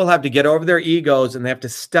 But people have to get over their egos and they have to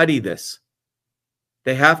study this.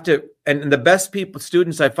 They have to, and the best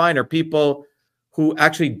students I find are people who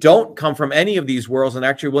actually don't come from any of these worlds and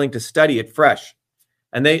actually willing to study it fresh.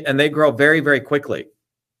 And they grow very, very quickly.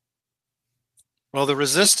 Well, the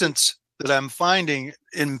resistance that I'm finding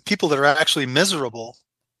in people that are actually miserable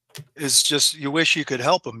is just, you wish you could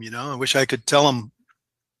help them, I wish I could tell them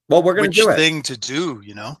well, we're going to do it. Thing to do,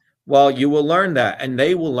 Well, you will learn that and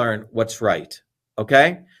they will learn what's right.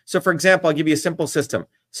 Okay. So for example, I'll give you a simple system.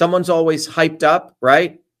 Someone's always hyped up,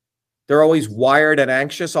 right? They're always wired and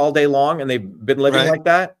anxious all day long and they've been living like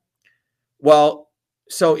that. Well,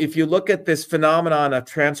 so if you look at this phenomenon of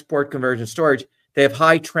transport, conversion, storage, they have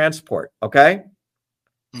high transport. Okay.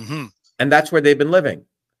 And that's where they've been living.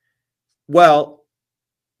 Well,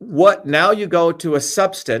 now you go to a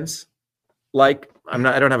substance like, I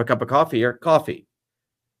don't have a cup of coffee here, coffee.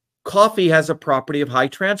 Coffee has a property of high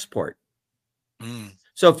transport.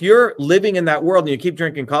 So if you're living in that world and you keep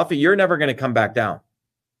drinking coffee, you're never going to come back down.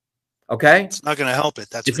 Okay? It's not going to help it.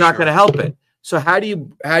 It's not going to help it. So how do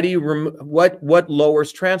you remove what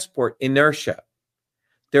lowers transport? Inertia.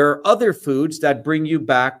 There are other foods that bring you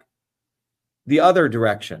back the other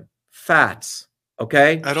direction. Fats.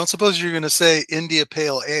 Okay? I don't suppose you're going to say India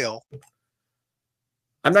Pale Ale.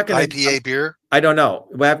 I'm not going to IPA beer. I don't know.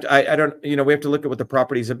 We have to. I don't. We have to look at what the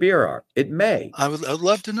properties of beer are. It may. I'd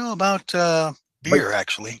love to know about beer.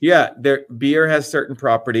 Actually, yeah. Beer has certain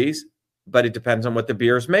properties, but it depends on what the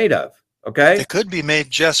beer is made of. Okay. It could be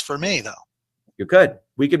made just for me, though. You could.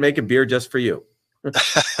 We could make a beer just for you.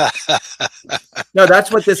 No,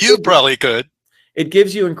 that's what this. You probably could. It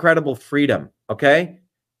gives you incredible freedom. Okay.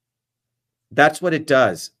 That's what it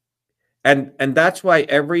does. And that's why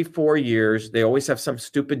every 4 years, they always have some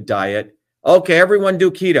stupid diet. Okay, everyone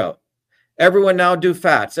do keto. Everyone now do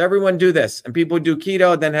fats. Everyone do this. And people who do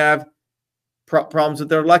keto then have problems with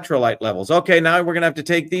their electrolyte levels. Okay, now we're going to have to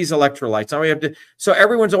take these electrolytes. Now we have to. So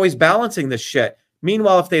everyone's always balancing this shit.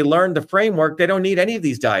 Meanwhile, if they learn the framework, they don't need any of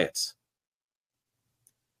these diets.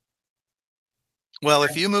 Well,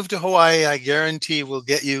 if you move to Hawaii, I guarantee we'll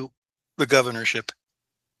get you the governorship.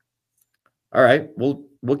 All right, we'll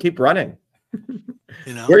keep running.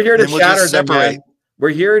 We're here to shatter them, man. We're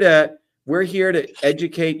here to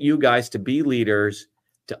educate you guys to be leaders,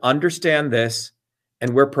 to understand this,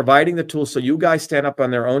 and we're providing the tools so you guys stand up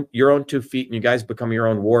on your own 2 feet and you guys become your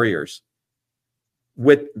own warriors.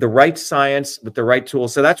 with the right science, with the right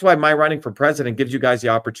tools. So that's why my running for president gives you guys the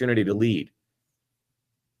opportunity to lead.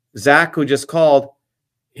 Zach, who just called,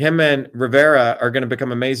 him and Rivera are going to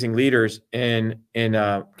become amazing leaders in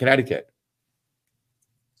Connecticut.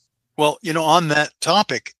 Well, on that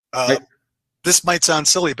topic, this might sound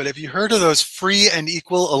silly, but have you heard of those free and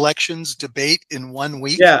equal elections debate in 1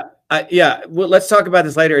 week? Yeah. Well, let's talk about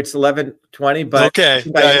this later. It's 11:20, but okay. I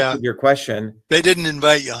think I answered your question. They didn't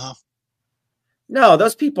invite you, huh? No,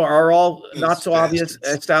 those people are all not so obvious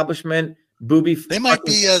establishment, booby. They might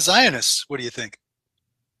be Zionists. What do you think?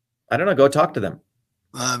 I don't know. Go talk to them.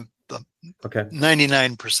 Okay.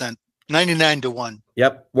 99%, 99 to 1.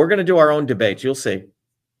 Yep. We're going to do our own debates. You'll see.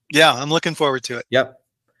 Yeah, I'm looking forward to it. Yep.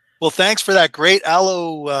 Well, thanks for that great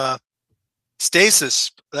allo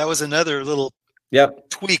stasis. That was another little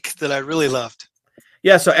tweak that I really loved.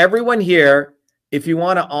 Yeah. So everyone here, if you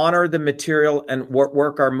want to honor the material and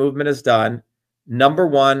work our movement has done, number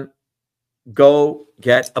one, go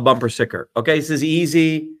get a bumper sticker. Okay. This is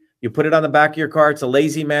easy. You put it on the back of your car. It's a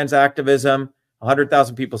lazy man's activism.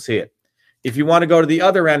 100,000 people see it. If you want to go to the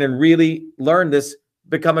other end and really learn this,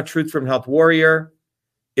 become a Truth from Health warrior.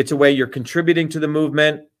 It's a way you're contributing to the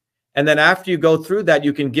movement. And then after you go through that,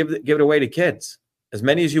 you can give it away to kids, as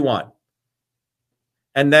many as you want.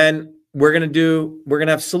 And then we're going to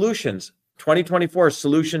have solutions. 2024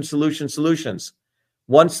 solutions.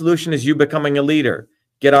 One solution is you becoming a leader.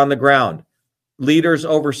 Get on the ground. Leaders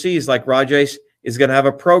overseas, like Rajesh, is going to have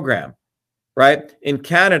a program, right? In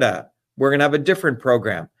Canada, we're going to have a different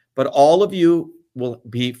program. But all of you will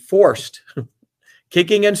be forced,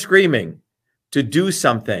 kicking and screaming, to do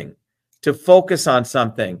something, to focus on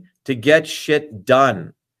something, to get shit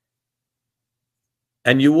done.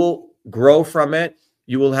 And you will grow from it.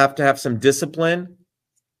 You will have to have some discipline,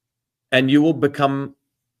 and you will become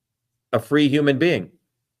a free human being.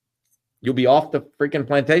 You'll be off the freaking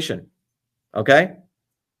plantation. Okay?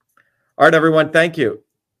 All right, everyone. Thank you.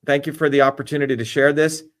 Thank you for the opportunity to share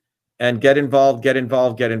this and get involved.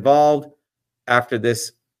 After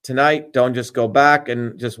this tonight, don't just go back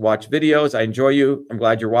and just watch videos. I enjoy you. I'm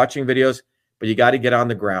glad you're watching videos, but you got to get on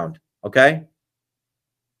the ground. Okay?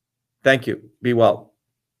 Thank you. Be well.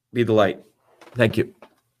 Be the light. Thank you.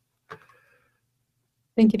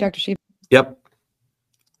 Thank you, Dr. Shiva. Yep.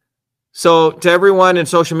 So to everyone in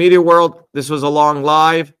social media world, this was a long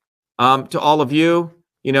live. To all of you,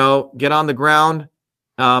 get on the ground.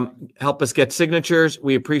 Help us get signatures.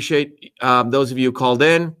 We appreciate those of you who called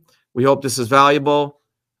in. We hope this is valuable.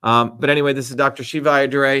 But anyway, this is Dr. Shiva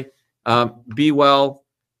Ayyadurai. Be well.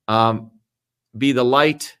 Be the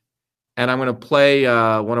light. And I'm going to play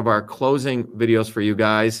one of our closing videos for you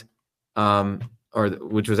guys,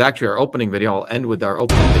 which was actually our opening video. I'll end with our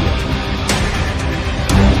opening video.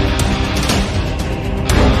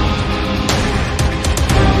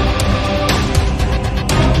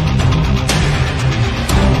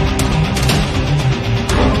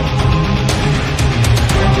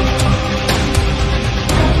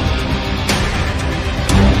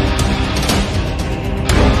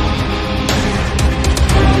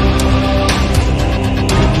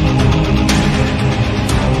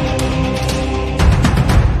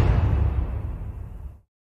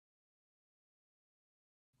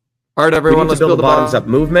 All right, everyone, let's build the bottoms-up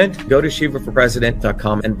movement. Go to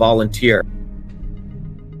ShivaForPresident.com and volunteer.